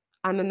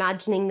 I'm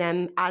imagining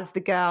them as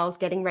the girls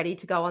getting ready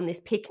to go on this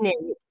picnic,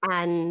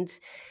 and,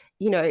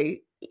 you know,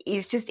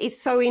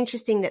 it's so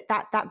interesting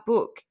that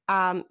book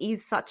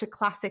is such a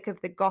classic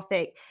of the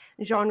Gothic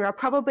genre,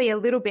 probably a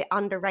little bit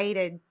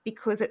underrated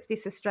because it's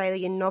this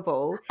Australian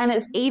novel, and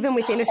it's even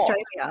within hot.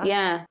 Australia.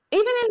 Yeah,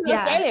 even in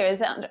Australia,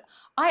 is it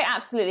I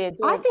absolutely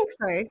adore. I think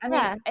so.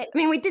 I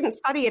mean, we didn't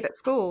study it at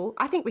school.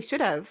 I think we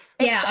should have.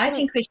 Yeah, I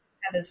think we should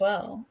have as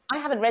well. I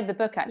haven't read the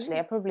book actually.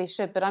 I probably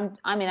should, but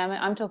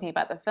I'm talking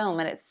about the film,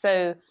 and it's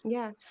so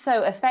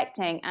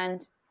affecting.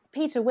 And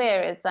Peter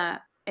Weir is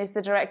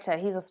the director.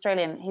 He's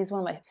Australian. He's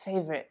one of my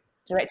favourite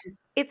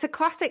directors. It's a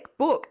classic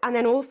book. And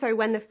then also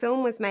when the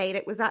film was made,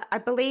 I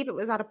believe it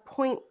was at a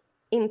point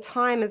in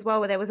time as well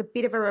where there was a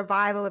bit of a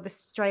revival of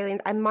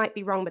Australians. I might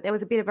be wrong, but there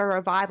was a bit of a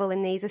revival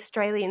in these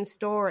Australian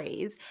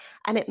stories.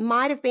 And it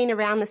might have been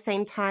around the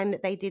same time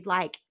that they did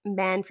like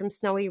Man from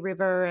Snowy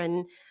River.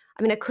 And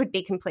I mean, I could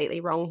be completely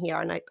wrong here,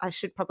 and I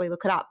should probably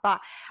look it up. But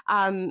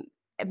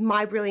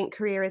My Brilliant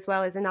Career as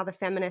well is another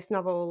feminist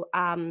novel,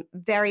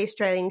 very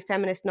Australian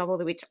feminist novel,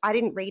 which I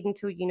didn't read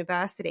until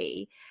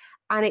university.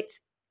 And it's,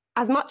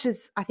 as much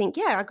as I think,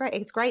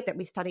 it's great that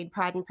we studied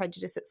Pride and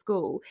Prejudice at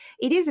school,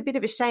 it is a bit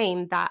of a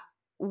shame that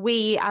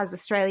we as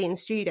Australian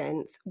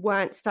students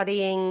weren't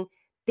studying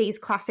these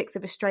classics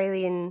of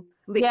Australian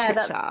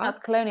literature. Yeah, that's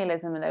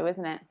colonialism though,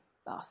 isn't it?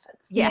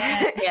 Bastards.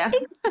 Yeah.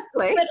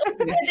 Exactly. But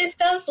also this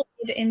does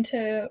lead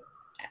into,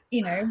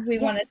 you know, we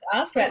wanted to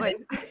ask about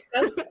this,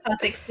 discuss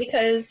classics,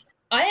 because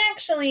I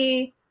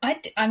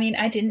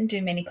didn't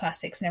do many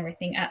classics and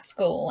everything at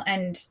school,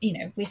 and, you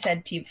know, we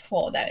said to you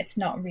before that it's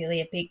not really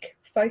a big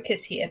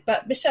focus here.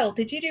 But Michelle,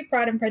 did you do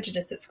Pride and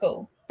Prejudice at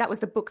school? That was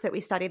the book that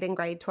we studied in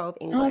grade 12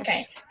 English.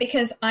 Okay,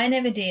 because I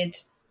never did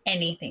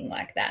anything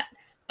like that.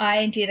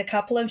 I did a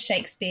couple of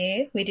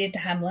Shakespeare. We did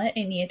Hamlet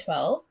in year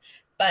 12,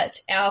 but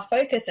our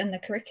focus and the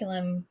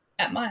curriculum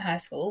at my high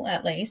school,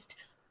 at least,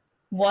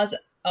 was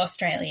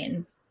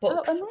Australian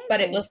books.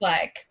 But it was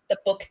like The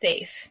Book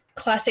Thief.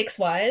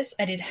 Classics-wise,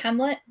 I did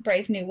Hamlet,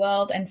 Brave New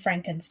World, and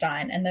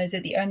Frankenstein, and those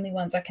are the only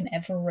ones I can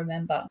ever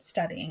remember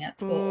studying at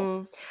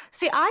school.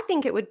 See, I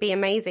think it would be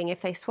amazing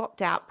if they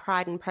swapped out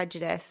Pride and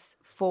Prejudice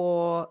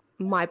for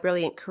My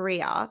Brilliant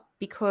Career,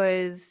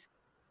 because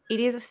it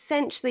is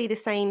essentially the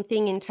same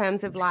thing in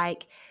terms of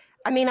like,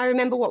 I mean, I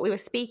remember what we were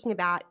speaking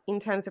about in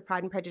terms of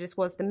Pride and Prejudice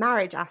was the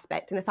marriage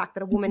aspect and the fact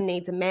that a woman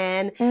needs a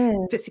man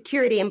for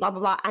security and blah, blah,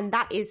 blah. And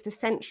that is the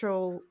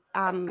central,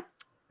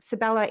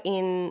 Sabella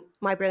in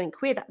My Brilliant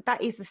Career,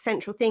 that is the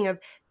central thing of,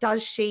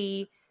 does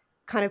she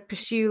kind of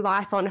pursue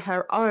life on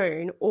her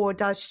own, or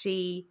does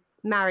she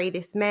marry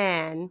this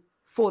man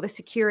for the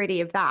security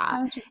of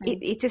that?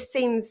 It just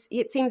seems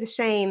a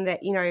shame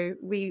that, you know,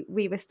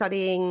 we were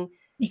studying.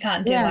 You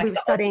can't do like the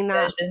Aussie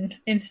version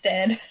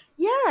instead.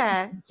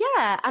 Yeah.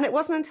 And it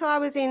wasn't until I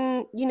was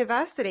in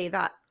university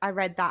that I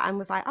read that and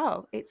was like,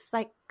 oh, it's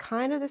like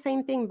kind of the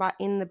same thing, but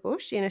in the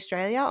bush in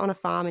Australia on a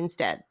farm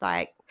instead.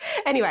 Like,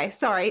 anyway,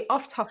 sorry,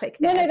 off topic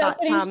there. No, that's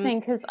really interesting,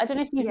 because I don't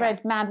know if you've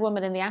read Mad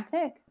Woman in the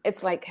Attic.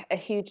 It's like a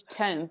huge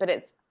tome, but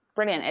it's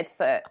brilliant.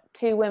 It's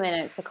two women,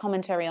 and it's a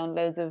commentary on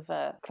loads of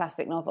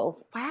classic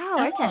novels.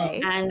 Wow,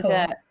 okay. And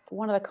cool.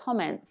 One of the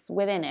comments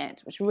within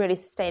it, which really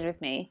stayed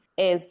with me,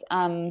 is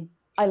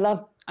I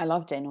love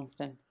Jane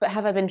Austen, but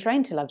have I been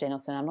trained to love Jane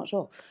Austen? I'm not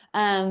sure.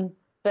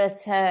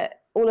 But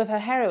all of her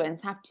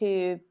heroines have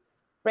to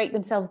break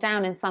themselves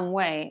down in some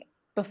way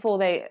before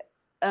they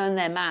earn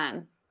their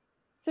man.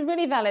 It's a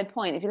really valid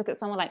point. If you look at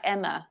someone like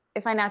Emma,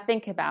 if I now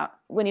think about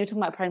when you were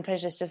talking about Pride and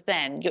Prejudice just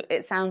then,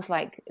 it sounds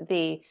like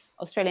the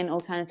Australian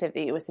alternative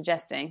that you were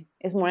suggesting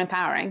is more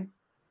empowering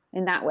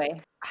in that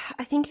way.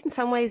 I think in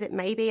some ways it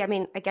may be. I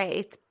mean, again,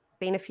 it's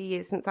been a few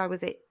years since I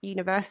was at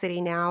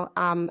university now,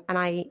 and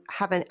I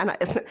haven't. And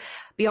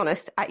be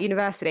honest, at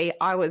university,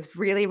 I was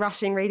really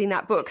rushing reading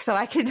that book so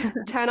I could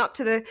turn up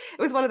to it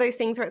was one of those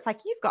things where it's like,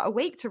 you've got a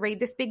week to read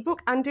this big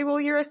book and do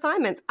all your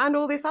assignments and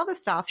all this other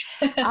stuff.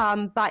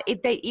 But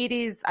it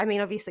is, I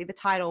mean, obviously the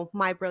title,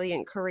 My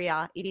Brilliant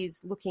Career, it is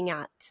looking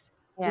at,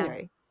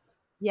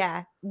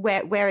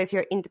 where is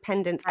your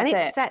independence? That's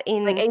and it's set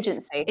in like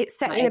agency. It's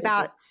set in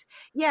about,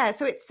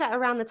 so it's set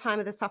around the time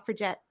of the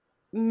suffragette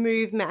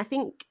movement. I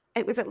think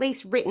it was at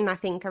least written,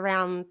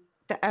 around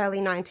the early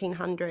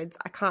 1900s.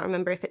 I can't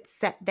remember if it's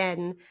set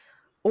then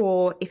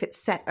or if it's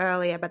set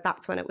earlier, but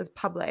that's when it was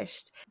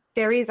published.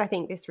 There is, I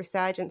think, this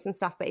resurgence and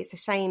stuff, but it's a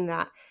shame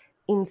that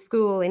in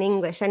school, in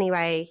English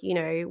anyway,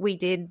 we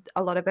did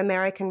a lot of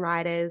American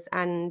writers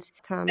and...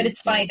 but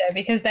it's funny though,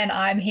 because then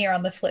I'm here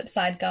on the flip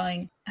side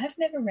going, I've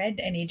never read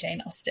any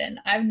Jane Austen.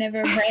 I've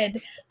never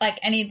read like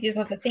any of these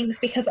other things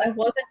because I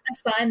wasn't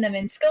assigned them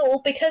in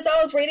school because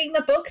I was reading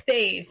The Book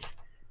Thief.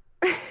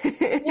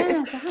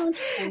 Yeah,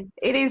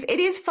 it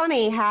is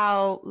funny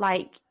how,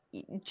 like,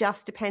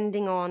 just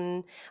depending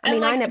on,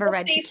 I never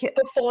read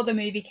before the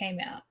movie came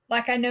out.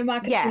 Like, I know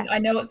Marcus, I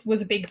know it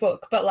was a big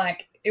book, but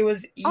like it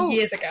was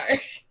years ago.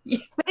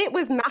 But it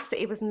was massive.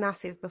 It was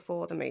massive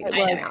before the movie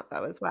came out,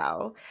 though, as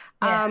well.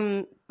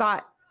 Yeah.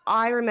 But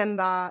I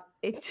remember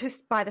it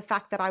just by the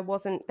fact that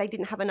they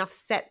didn't have enough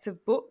sets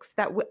of books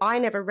that I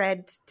never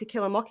read To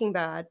Kill a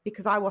Mockingbird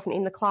because I wasn't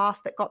in the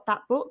class that got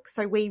that book.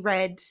 So we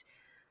read,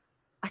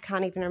 I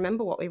can't even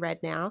remember what we read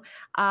now,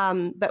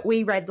 but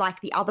we read like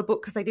the other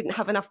book because they didn't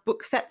have enough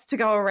book sets to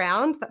go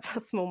around. That's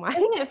how small my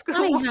Isn't it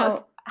funny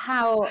was.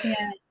 how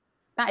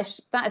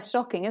that is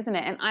shocking, isn't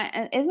it?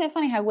 And isn't it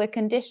funny how we're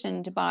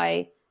conditioned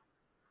by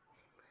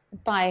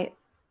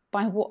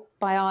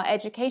our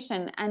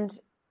education? And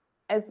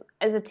as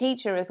a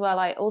teacher as well,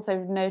 I also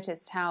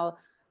noticed how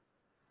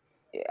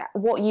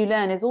what you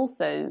learn is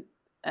also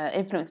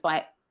influenced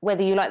by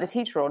whether you like the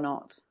teacher or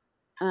not.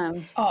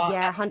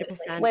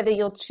 100%. Whether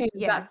you'll choose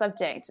that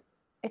subject,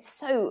 it's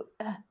so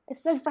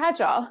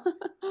fragile.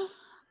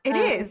 It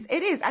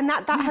is, and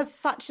that has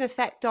such an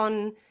effect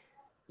on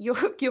your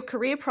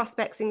career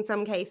prospects in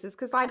some cases.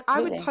 Because like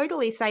Absolutely. I would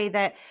totally say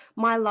that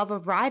my love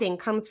of writing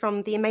comes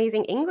from the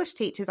amazing English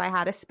teachers I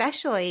had,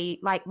 especially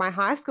like my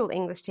high school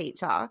English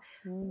teacher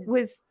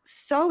was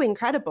so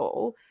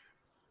incredible.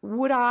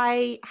 Would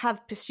I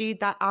have pursued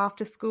that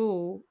after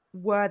school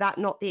were that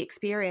not the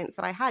experience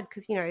that I had?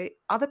 Because,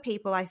 other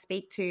people I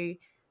speak to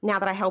now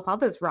that I help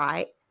others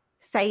write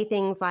say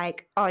things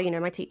like, oh,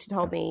 my teacher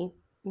told me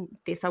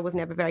this, I was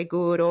never very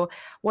good or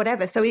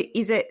whatever. So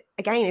is it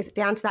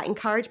down to that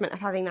encouragement of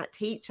having that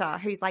teacher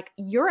who's like,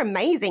 you're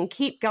amazing,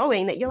 keep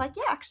going, that you're like,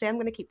 yeah, actually, I'm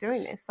going to keep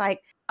doing this.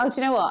 Like, oh, do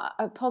you know what?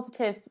 A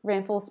positive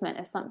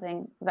reinforcement is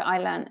something that I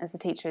learned as a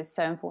teacher is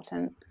so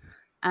important.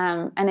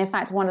 And in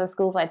fact, one of the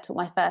schools I taught,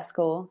 my first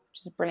school,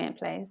 which is a brilliant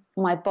place,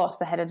 my boss,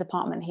 the head of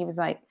department, he was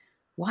like,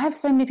 why have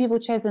so many people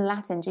chosen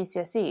Latin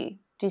GCSE?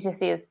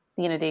 GCSE is,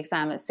 the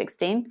exam at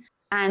 16.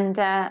 And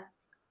I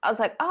was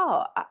like,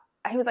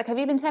 he was like, have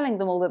you been telling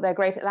them all that they're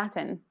great at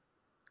Latin?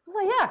 I was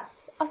like, yeah.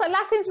 I was like,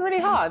 Latin's really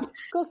hard. Of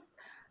course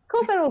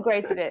they're all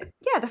great at it.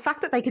 Yeah, the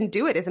fact that they can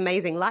do it is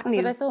amazing. Latin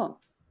is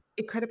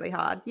incredibly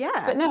hard.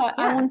 Yeah. But no,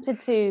 I wanted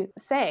to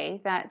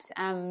say that,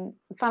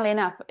 funnily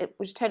enough,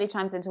 which totally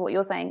chimes into what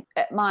you're saying,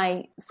 at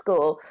my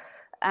school,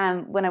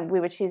 when we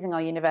were choosing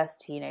our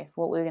university,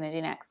 what we were going to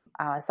do next,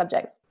 our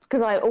subjects,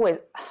 because I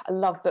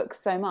love books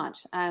so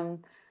much. I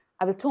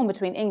was torn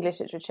between English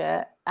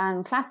literature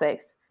and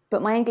classics,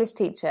 but my English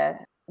teacher,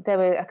 there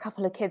were a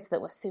couple of kids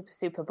that were super,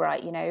 super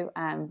bright,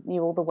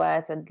 knew all the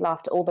words and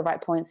laughed at all the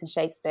right points in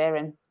Shakespeare,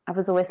 and I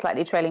was always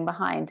slightly trailing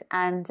behind.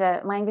 And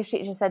my English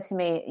teacher said to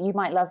me, you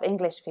might love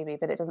English, Phoebe,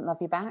 but it doesn't love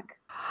you back.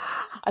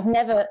 I've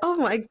never... Oh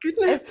my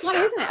goodness. It's funny,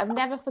 isn't it? I've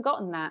never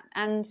forgotten that.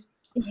 And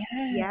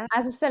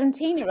as a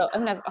 17-year-old,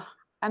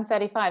 I'm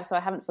 35, so I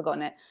haven't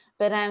forgotten it.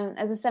 But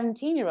as a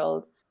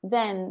 17-year-old,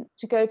 then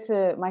to go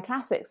to my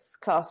classics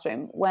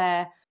classroom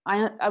where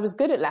I was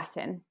good at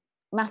Latin,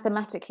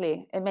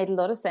 mathematically, it made a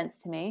lot of sense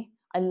to me.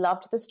 I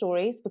loved the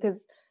stories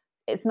because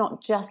it's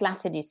not just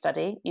Latin you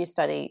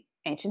study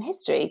ancient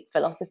history,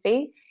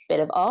 philosophy, bit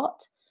of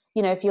art.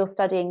 If you're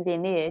studying the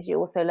Aeneid, you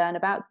also learn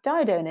about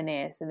Dido and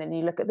Aeneas, and then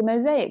you look at the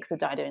mosaics of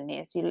Dido and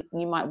Aeneas. You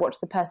might watch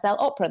the Purcell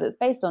opera that's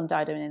based on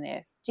Dido and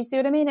Aeneas. Do you see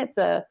what I mean? It's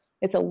a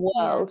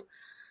world.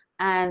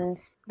 Yeah.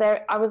 And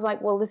there, I was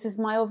like, well, this is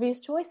my obvious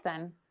choice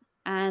then.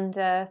 And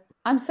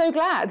I'm so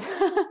glad.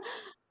 I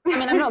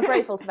mean, I'm not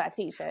grateful to that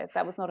teacher.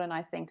 That was not a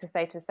nice thing to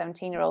say to a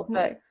 17-year-old,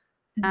 but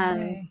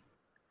I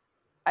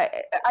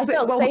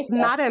felt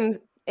safer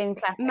in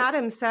classics.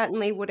 Madam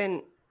certainly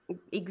wouldn't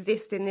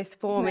exist in this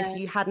form if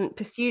you hadn't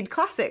pursued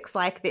classics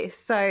like this.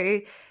 So,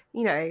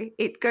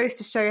 it goes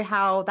to show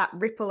how that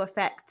ripple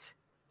effect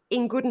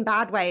in good and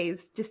bad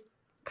ways just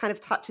kind of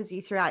touches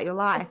you throughout your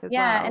life as well.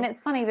 Yeah, and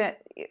it's funny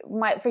that,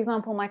 for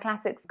example, my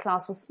classics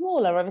class was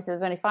smaller. Obviously, there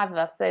was only 5 of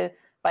us. So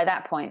by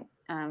that point,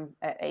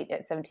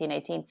 at 17,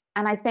 18.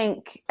 And I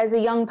think as a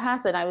young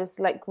person, I was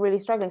like really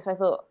struggling. So I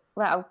thought,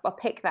 right, I'll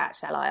pick that,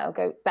 shall I? I'll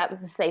go, that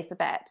was a safer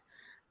bet.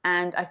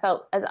 And I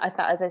felt, as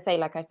I say,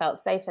 like I felt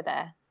safer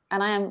there.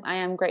 And I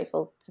am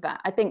grateful to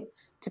that. I think,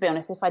 to be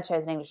honest, if I'd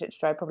chosen English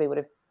literature, I probably would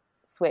have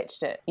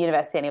switched at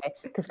university anyway,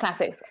 because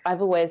classics,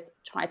 I've always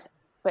tried to,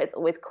 but it's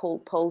always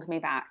pulled me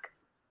back.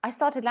 I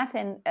started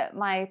Latin at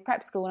my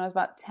prep school when I was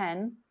about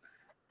 10.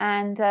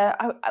 And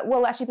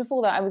well, actually,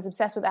 before that, I was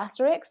obsessed with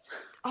Asterix.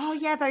 Oh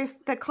yeah,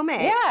 the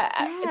comics. Yeah,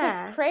 it's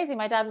just crazy.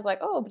 My dad was like,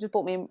 "Oh," just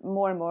bought me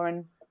more and more,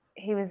 and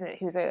he was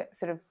a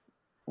sort of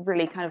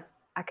really kind of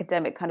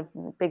academic, kind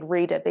of big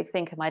reader, big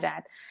thinker. My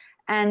dad,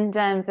 and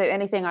so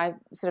anything I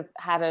sort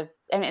of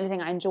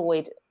anything I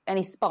enjoyed,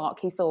 any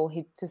spark he saw,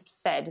 he just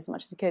fed as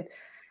much as he could.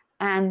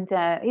 And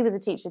he was a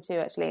teacher too,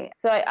 actually.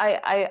 So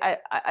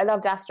I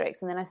loved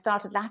Asterix, and then I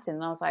started Latin,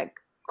 and I was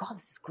like, God,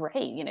 this is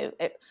great. You know,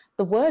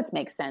 the words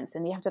make sense,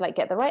 and you have to like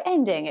get the right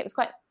ending. It was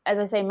quite, as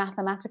I say,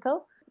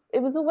 mathematical.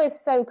 It was always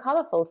so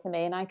colourful to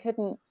me, and I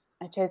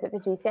chose it for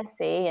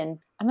GCSE. And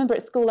I remember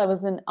at school I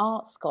was an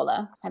art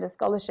scholar, had a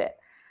scholarship,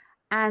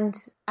 and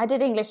I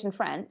did English and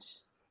French,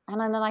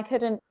 and then I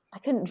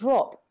couldn't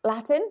drop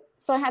Latin,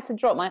 so I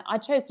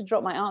chose to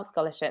drop my art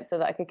scholarship so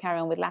that I could carry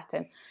on with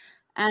Latin.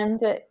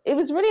 And it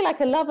was really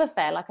like a love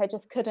affair. Like I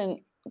just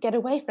couldn't get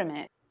away from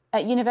it.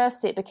 At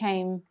university, it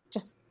became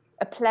just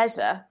a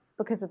pleasure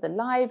because of the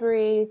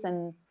libraries,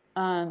 and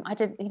I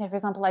did, you know, for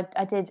example,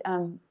 I did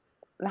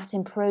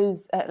Latin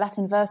prose,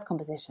 Latin verse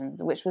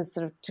compositions, which was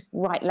sort of to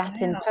write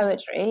Latin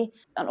poetry,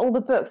 and all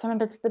the books. I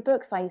remember the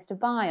books I used to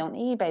buy on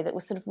eBay that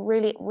were sort of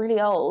really, really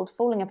old,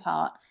 falling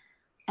apart.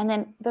 And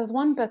then there was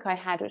one book I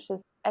had, which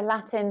was a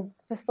Latin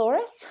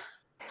thesaurus.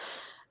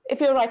 If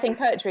you're writing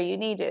poetry, you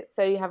need it.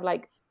 So you have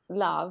like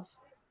love,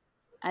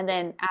 and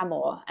then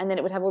amor, and then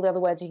it would have all the other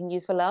words you can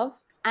use for love.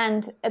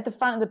 And at the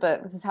front of the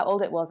book, this is how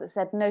old it was, it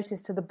said,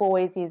 "Notice to the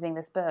boys using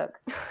this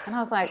book." And I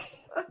was like,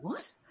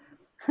 what?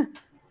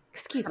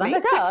 Excuse me? I'm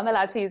like, oh, I'm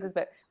allowed to use this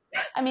book.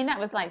 I mean, that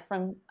was like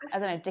from, I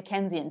don't know,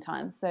 Dickensian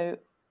times. So,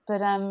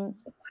 but no,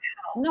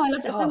 I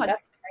loved it so much.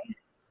 That's crazy.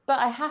 But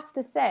I have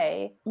to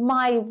say,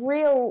 my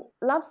real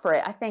love for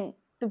it, I think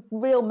the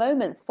real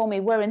moments for me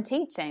were in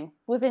teaching,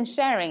 was in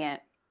sharing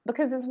it.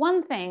 Because there's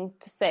one thing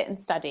to sit and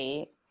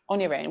study on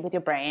your own with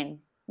your brain,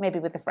 maybe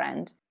with a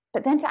friend,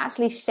 but then to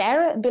actually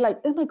share it and be like,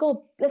 oh my God,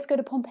 let's go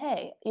to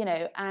Pompeii, you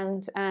know,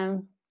 and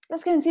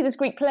let's go and see this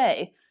Greek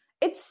play.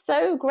 It's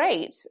so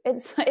great.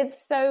 It's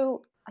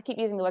so, I keep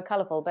using the word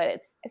colourful, but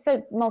it's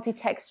so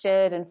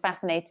multi-textured and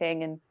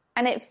fascinating.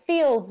 And it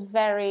feels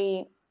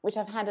very, which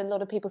I've had a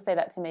lot of people say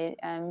that to me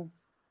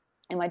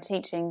in my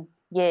teaching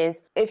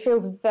years, it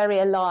feels very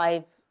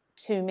alive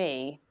to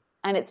me.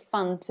 And it's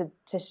fun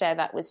to share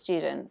that with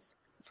students.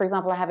 For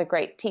example, I have a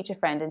great teacher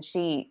friend, and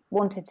she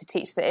wanted to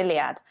teach the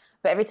Iliad,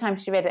 but every time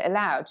she read it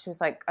aloud, she was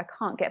like, I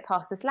can't get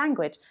past this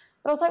language.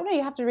 But I was like, no,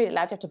 you have to read it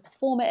aloud. You have to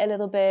perform it a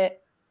little bit,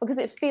 because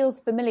it feels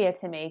familiar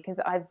to me, because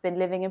I've been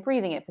living and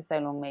breathing it for so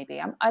long, maybe.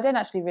 I don't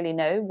actually really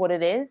know what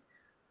it is,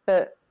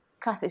 but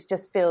classics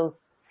just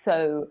feels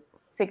so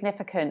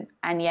significant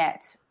and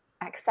yet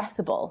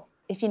accessible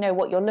if you know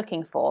what you're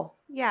looking for.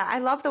 Yeah, I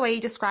love the way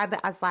you describe it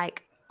as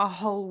like a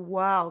whole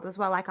world as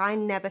well. Like I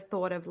never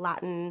thought of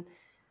Latin,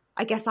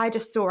 I guess I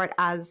just saw it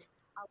as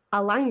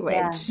a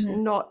language,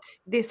 not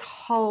this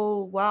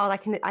whole world.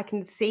 I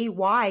can see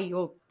why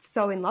you're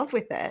so in love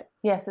with it.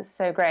 Yes, it's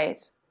so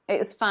great. It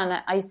was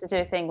fun. I used to do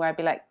a thing where I'd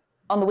be like,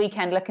 on the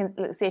weekend, look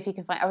see if you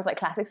can find, I was like,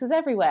 classics is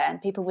everywhere. And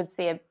people would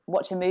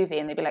watch a movie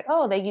and they'd be like,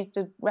 oh, they used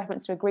a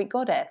reference to a Greek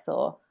goddess,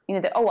 or, you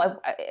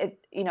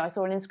know, I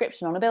saw an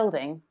inscription on a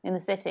building in the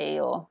city.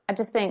 Or I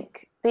just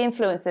think the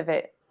influence of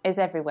it is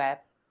everywhere.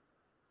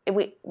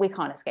 We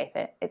can't escape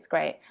it. It's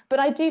great. But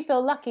I do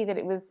feel lucky that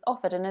it was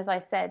offered. And as I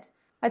said,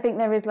 I think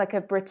there is like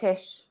a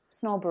British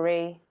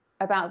snobbery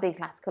about the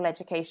classical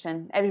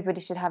education.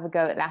 Everybody should have a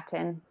go at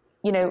Latin.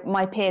 You know,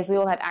 my peers, we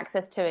all had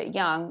access to it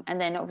young. And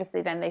then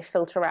obviously then they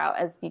filter out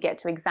as you get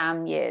to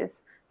exam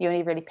years. You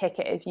only really pick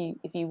it if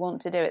you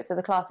want to do it. So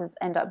the classes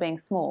end up being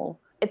small.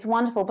 It's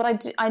wonderful.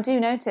 But I do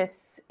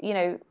notice, you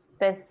know,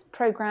 there's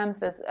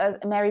programs.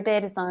 Mary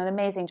Beard has done an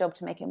amazing job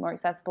to make it more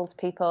accessible to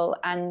people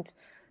and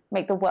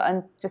make the work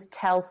and just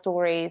tell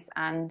stories.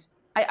 And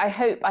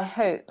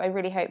I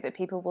really hope that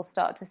people will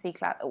start to see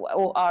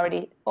or are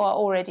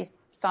already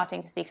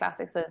starting to see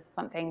classics as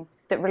something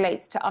that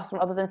relates to us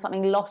rather than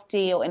something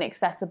lofty or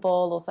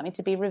inaccessible or something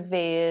to be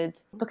revered,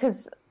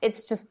 because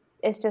it's just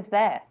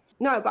there.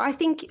 No, but I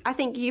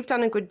think you've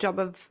done a good job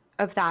of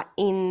that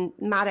in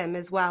Madam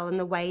as well, and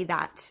the way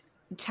that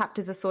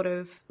chapters are sort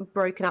of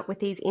broken up with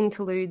these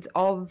interludes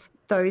of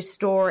those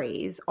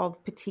stories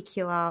of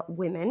particular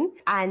women,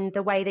 and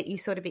the way that you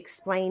sort of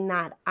explain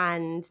that,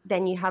 and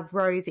then you have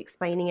Rose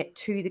explaining it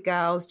to the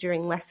girls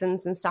during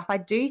lessons and stuff. I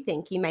do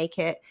think you make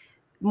it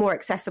more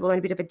accessible and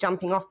a bit of a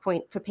jumping off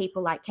point for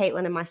people like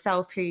Caitlin and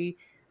myself who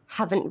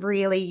haven't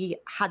really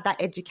had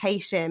that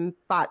education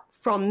but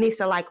from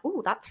this are like,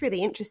 oh, that's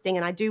really interesting,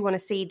 and I do want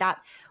to see that.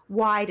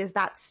 Why does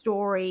that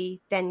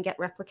story then get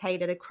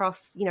replicated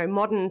across, you know,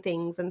 modern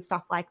things and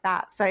stuff like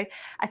that? So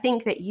I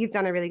think that you've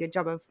done a really good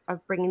job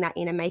of bringing that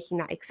in and making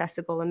that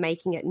accessible and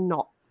making it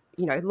not,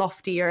 you know,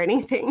 lofty or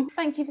anything.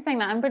 Thank you for saying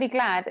that. I'm really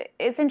glad.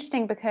 It's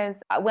interesting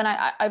because when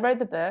I wrote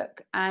the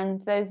book and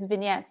those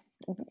vignettes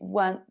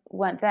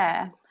weren't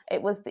there,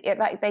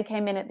 they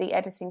came in at the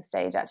editing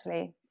stage,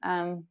 actually.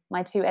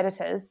 My two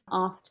editors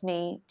asked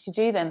me to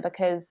do them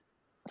because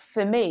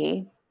for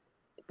me,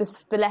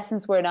 the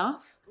lessons were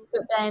enough.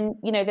 But then,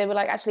 you know, they were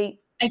like, actually...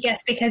 I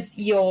guess because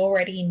you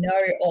already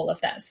know all of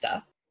that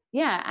stuff.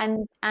 Yeah,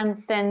 and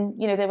then,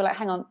 you know, they were like,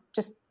 hang on,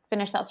 just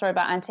finish that story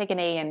about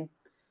Antigone.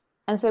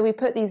 And so we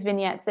put these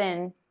vignettes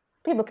in.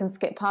 People can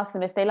skip past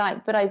them if they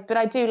like, but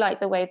I do like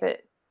the way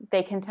that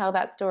they can tell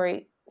that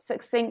story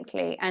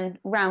succinctly and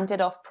round it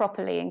off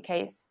properly in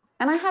case.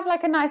 And I have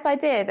like a nice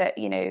idea that,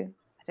 you know,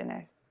 I don't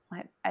know,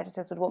 my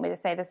editors would want me to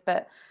say this,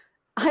 but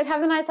I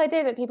have a nice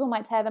idea that people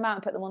might tear them out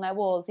and put them on their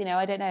walls, you know,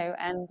 I don't know.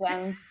 And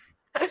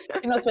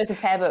you're not supposed to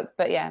tear books,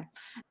 but yeah.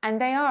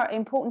 And they are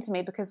important to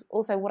me because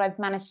also what I've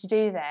managed to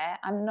do there,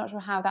 I'm not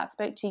sure how that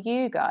spoke to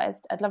you guys.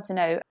 I'd love to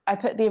know. I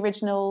put the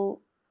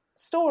original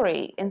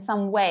story in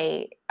some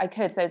way I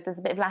could. So there's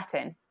a bit of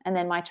Latin and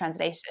then my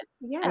translation,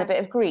 and a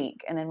bit of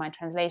Greek and then my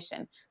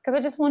translation. Because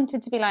I just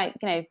wanted to be like,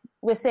 you know,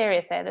 we're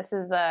serious here.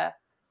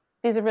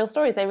 These are real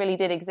stories. They really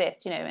did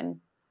exist, you know, and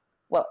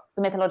well,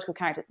 the mythological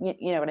characters,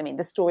 you know what I mean?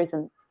 The stories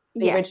and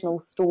the original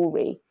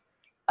story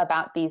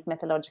about these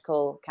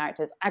mythological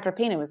characters.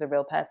 Agrippina was a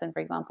real person, for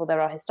example. There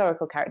are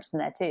historical characters in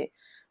there too.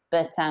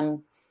 But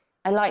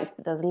I liked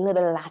that there was a little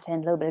bit of Latin, a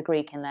little bit of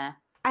Greek in there.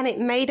 And it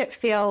made it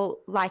feel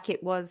like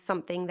it was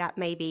something that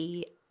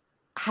maybe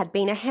had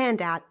been a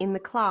handout in the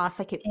class.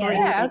 Like it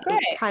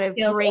kind of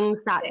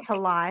brings that to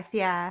life.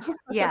 Yeah.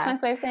 That's a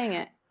nice way of saying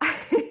it.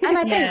 And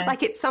I think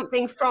like it's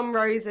something from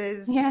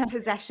Rose's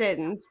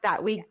possessions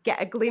that we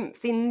get a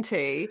glimpse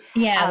into.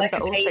 Yeah, like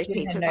but also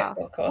teaches us.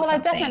 Well,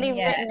 I've definitely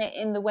written it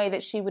in the way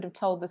that she would have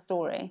told the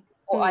story,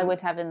 or I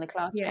would have in the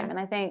classroom. Yeah. And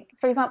I think,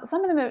 for example,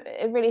 some of them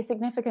are really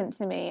significant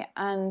to me.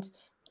 And,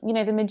 you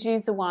know, the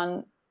Medusa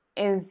one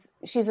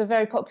she's a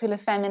very popular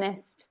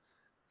feminist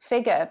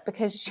figure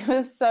because she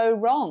was so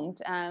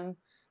wronged,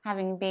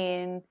 having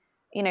been,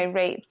 you know,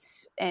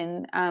 raped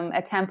in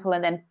a temple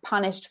and then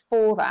punished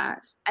for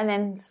that and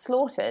then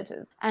slaughtered.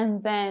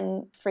 And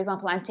then, for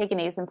example,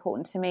 Antigone is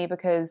important to me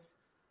because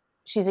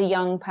she's a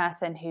young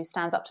person who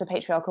stands up to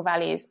patriarchal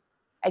values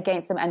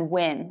against them and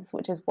wins,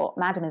 which is what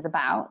Madame is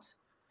about.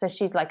 So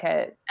she's like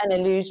an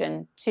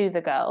illusion to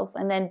the girls.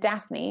 And then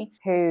Daphne,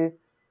 who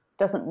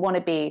doesn't want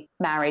to be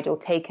married or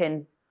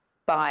taken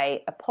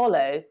by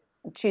Apollo,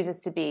 chooses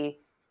to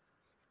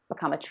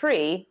become a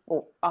tree,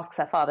 or asks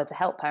her father to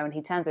help her and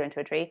he turns her into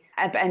a tree,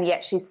 and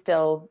yet she's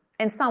still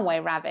in some way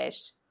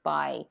ravished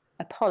by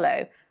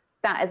Apollo.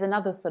 That is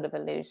another sort of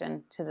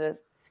allusion to the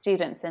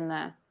students in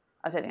the,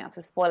 I don't think that's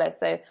a spoiler.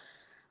 So,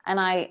 and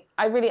I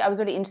was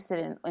really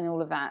interested in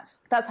all of that.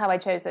 That's how I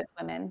chose those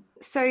women.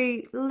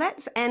 So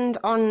let's end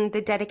on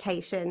the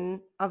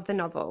dedication of the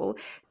novel.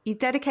 You've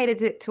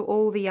dedicated it to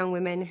all the young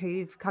women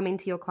who've come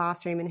into your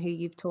classroom and who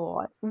you've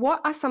taught.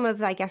 What are some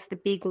of, I guess, the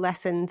big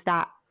lessons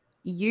that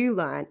you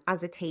learned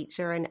as a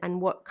teacher,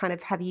 and what kind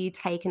of have you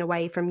taken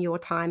away from your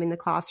time in the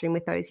classroom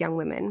with those young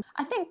women?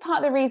 I think part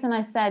of the reason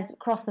I said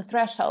cross the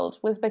threshold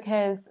was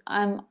because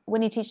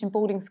when you teach in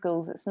boarding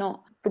schools, it's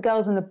not the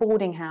girls in the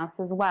boarding house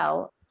as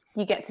well.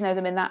 You get to know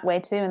them in that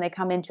way too, and they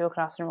come into your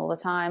classroom all the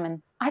time.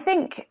 And I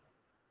think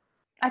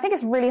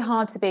it's really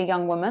hard to be a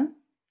young woman.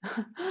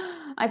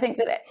 I think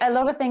that a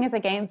lot of things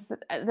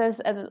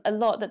there's a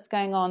lot that's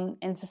going on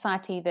in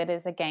society that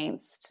is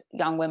against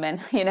young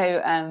women, you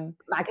know,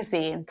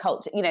 magazine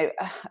culture, you know,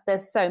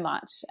 there's so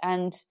much.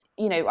 And,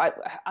 you know,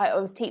 I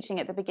was teaching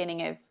at the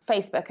beginning of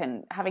Facebook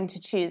and having to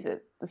choose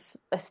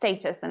a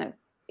status and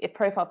a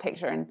profile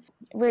picture, and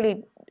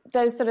really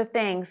those sort of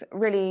things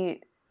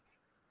really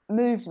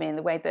moved me in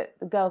the way that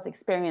the girls'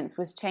 experience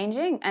was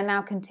changing and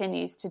now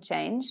continues to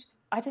change.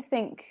 I just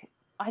think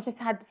I just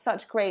had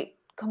such great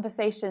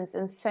conversations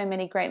and so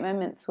many great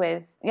moments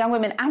with young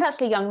women and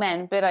actually young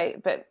men,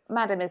 but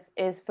Madame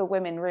is for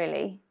women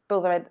really.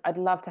 Although I'd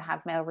love to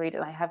have male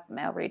readers. I have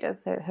male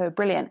readers who are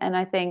brilliant. And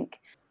I think,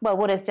 well,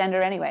 what is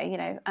gender anyway, you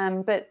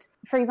know? But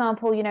for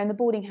example, you know, in the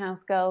boarding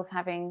house, girls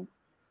having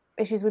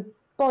issues with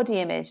body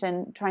image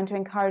and trying to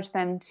encourage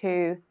them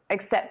to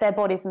accept their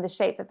bodies in the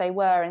shape that they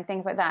were and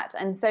things like that.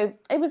 And so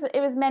it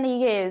was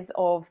many years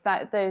of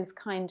those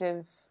kind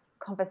of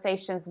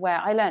conversations where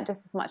I learned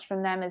just as much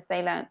from them as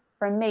they learned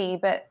from me.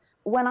 But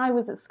when I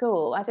was at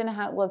school, I don't know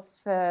how it was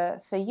for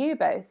you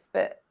both,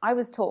 but I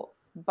was taught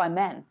by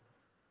men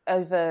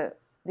over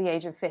the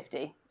age of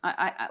 50.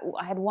 I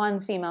had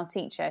one female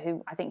teacher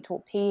who I think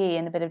taught PE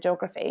and a bit of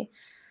geography,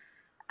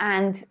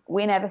 and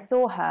we never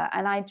saw her.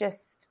 And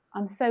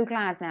I'm so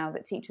glad now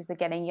that teachers are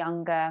getting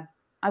younger.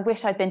 I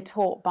wish I'd been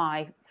taught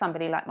by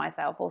somebody like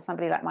myself or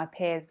somebody like my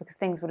peers, because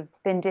things would have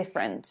been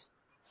different.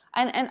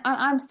 And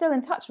I'm still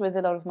in touch with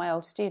a lot of my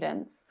old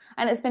students.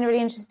 And it's been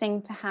really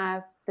interesting to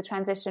have the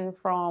transition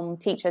from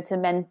teacher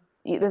to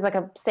there's like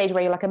a stage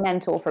where you're like a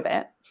mentor for a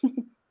bit.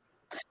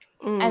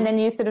 And then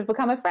you sort of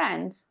become a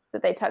friend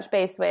that they touch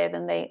base with,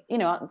 and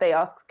they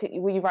ask,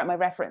 will you write my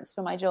reference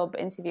for my job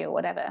interview or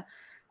whatever?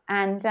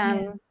 And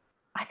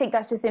I think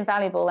that's just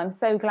invaluable. I'm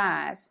so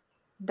glad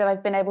that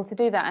I've been able to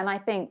do that. And I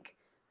think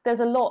there's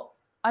a lot.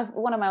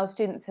 One of my old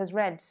students has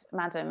read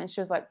Madam, and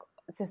she was like,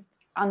 it's just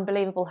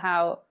unbelievable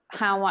how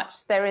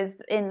much there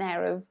is in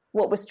there of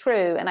what was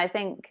true. And I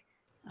think,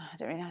 I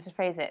don't really know how to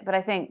phrase it, but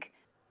I think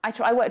I've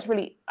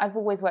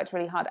always worked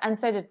really hard. And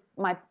so did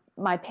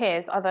my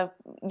peers, other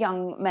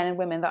young men and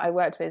women that I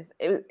worked with,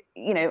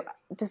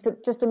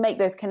 just to make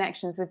those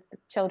connections with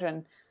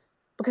children,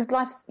 because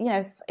life's,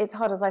 it's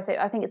hard, as I say.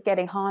 I think it's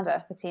getting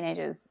harder for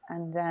teenagers,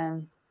 and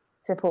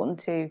it's important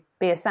to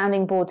be a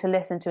sounding board, to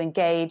listen, to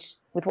engage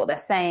with what they're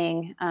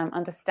saying,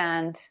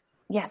 understand.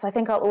 Yes, I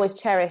think I'll always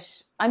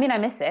cherish. I mean, I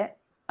miss it.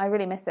 I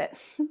really miss it.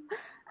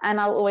 And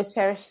I'll always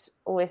cherish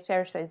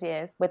those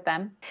years with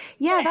them.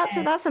 Yeah,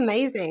 that's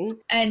amazing.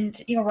 And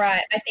you're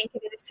right. I think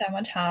it is so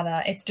much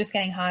harder. It's just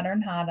getting harder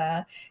and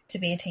harder to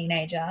be a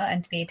teenager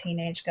and to be a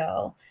teenage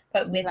girl.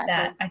 But with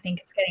that, I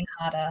think it's getting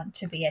harder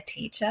to be a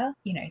teacher,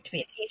 to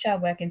be a teacher,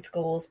 work in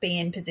schools, be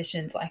in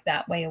positions like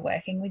that where you're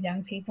working with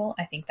young people.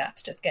 I think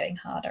that's just getting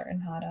harder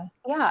and harder.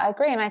 Yeah, I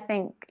agree. And I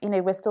think,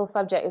 we're still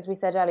subject, as we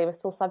said earlier, we're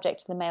still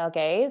subject to the male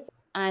gaze.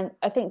 And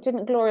I think,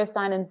 didn't Gloria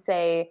Steinem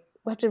say,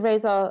 we have to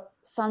raise our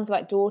sons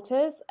like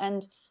daughters?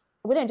 And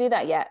we don't do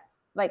that yet.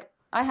 Like,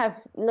 I have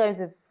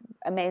loads of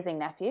amazing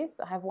nephews.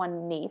 I have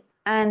one niece.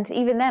 And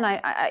even then,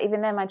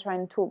 I try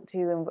and talk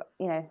to,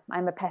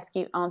 I'm a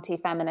pesky auntie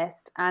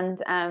feminist.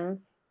 And,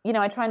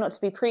 I try not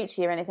to be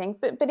preachy or anything.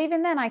 But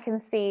even then I can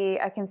see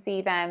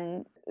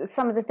them,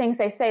 some of the things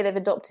they say they've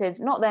adopted,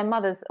 not their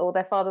mother's or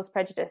their father's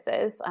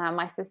prejudices,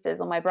 my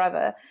sisters or my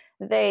brother.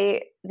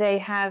 They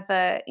have,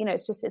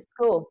 it's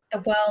cool. The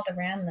world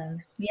around them.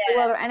 Yeah. The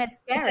world, and it's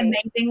scary. It's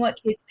amazing what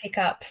kids pick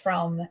up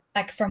from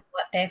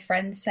what their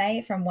friends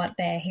say, from what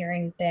they're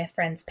hearing their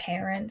friends'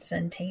 parents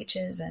and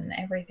teachers and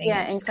everything.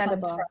 Yeah, it just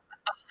incredible. Comes from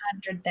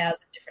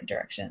 100,000 different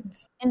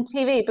directions. In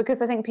TV,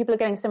 because I think people are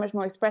getting so much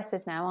more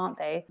expressive now, aren't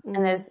they?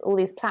 And there's all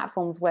these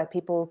platforms where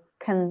people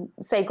can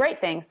say great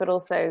things, but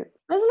also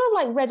there's a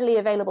lot of readily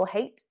available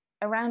hate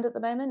around at the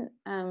moment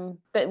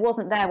that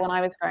wasn't there when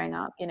I was growing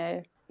up,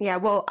 Yeah,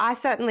 well, I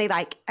certainly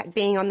like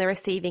being on the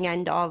receiving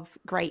end of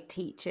great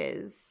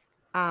teachers.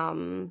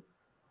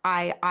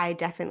 I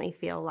definitely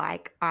feel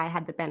like I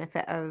had the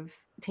benefit of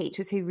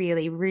teachers who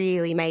really,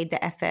 really made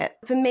the effort.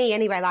 For me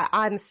anyway,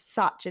 I'm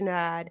such a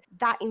nerd.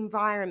 That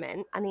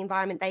environment and the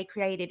environment they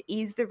created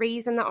is the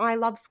reason that I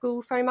love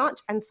school so much.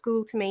 And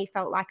school to me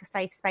felt like a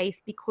safe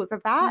space because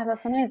of that. Yeah,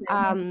 that's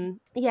amazing.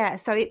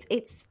 So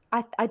it's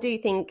I do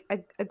think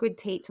a good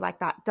teacher like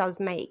that does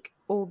make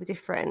all the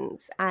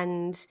difference.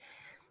 And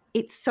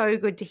it's so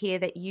good to hear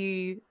that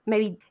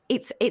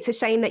it's a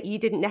shame that you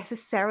didn't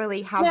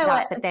necessarily have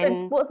that, but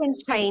then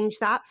change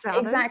that for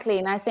others. Exactly.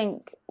 And I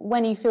think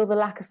when you feel the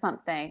lack of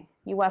something,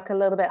 you work a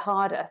little bit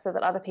harder so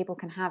that other people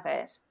can have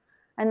it.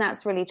 And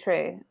that's really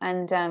true.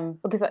 And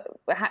because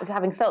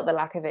having felt the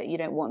lack of it, you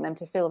don't want them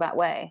to feel that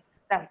way.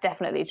 That's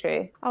definitely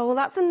true. Oh, well,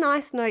 that's a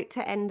nice note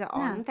to end it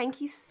on. Yeah. Thank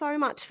you so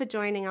much for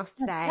joining us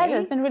today. It's a pleasure.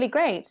 It's been really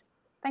great.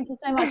 Thank you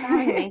so much for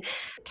having me.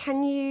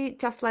 Can you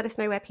just let us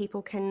know where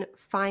people can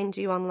find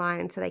you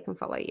online so they can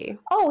follow you?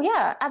 Oh,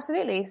 yeah,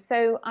 absolutely.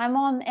 So I'm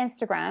on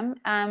Instagram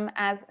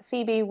as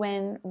Phoebe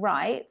Wynne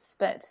Writes,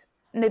 but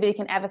nobody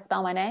can ever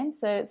spell my name.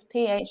 So it's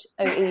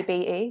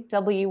PhoebeWynne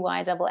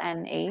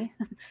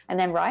and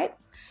then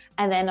Writes.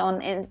 And then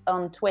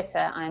on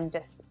Twitter, I'm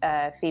just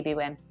Phoebe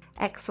Wynne.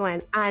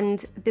 Excellent.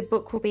 And the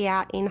book will be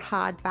out in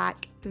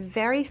hardback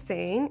very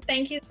soon.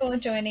 Thank you for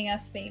joining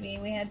us, Phoebe.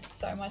 We had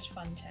so much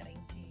fun chatting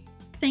to you.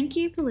 Thank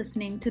you for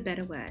listening to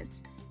Better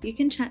Words. You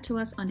can chat to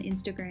us on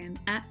Instagram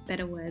at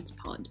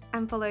BetterWordsPod.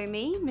 And follow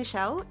me,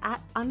 Michelle,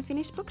 at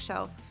Unfinished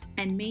Bookshelf.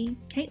 And me,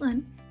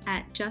 Caitlin,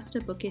 at Just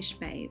a Bookish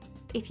Babe.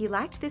 If you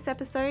liked this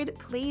episode,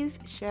 please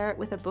share it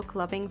with a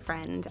book-loving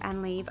friend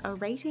and leave a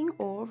rating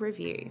or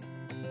review.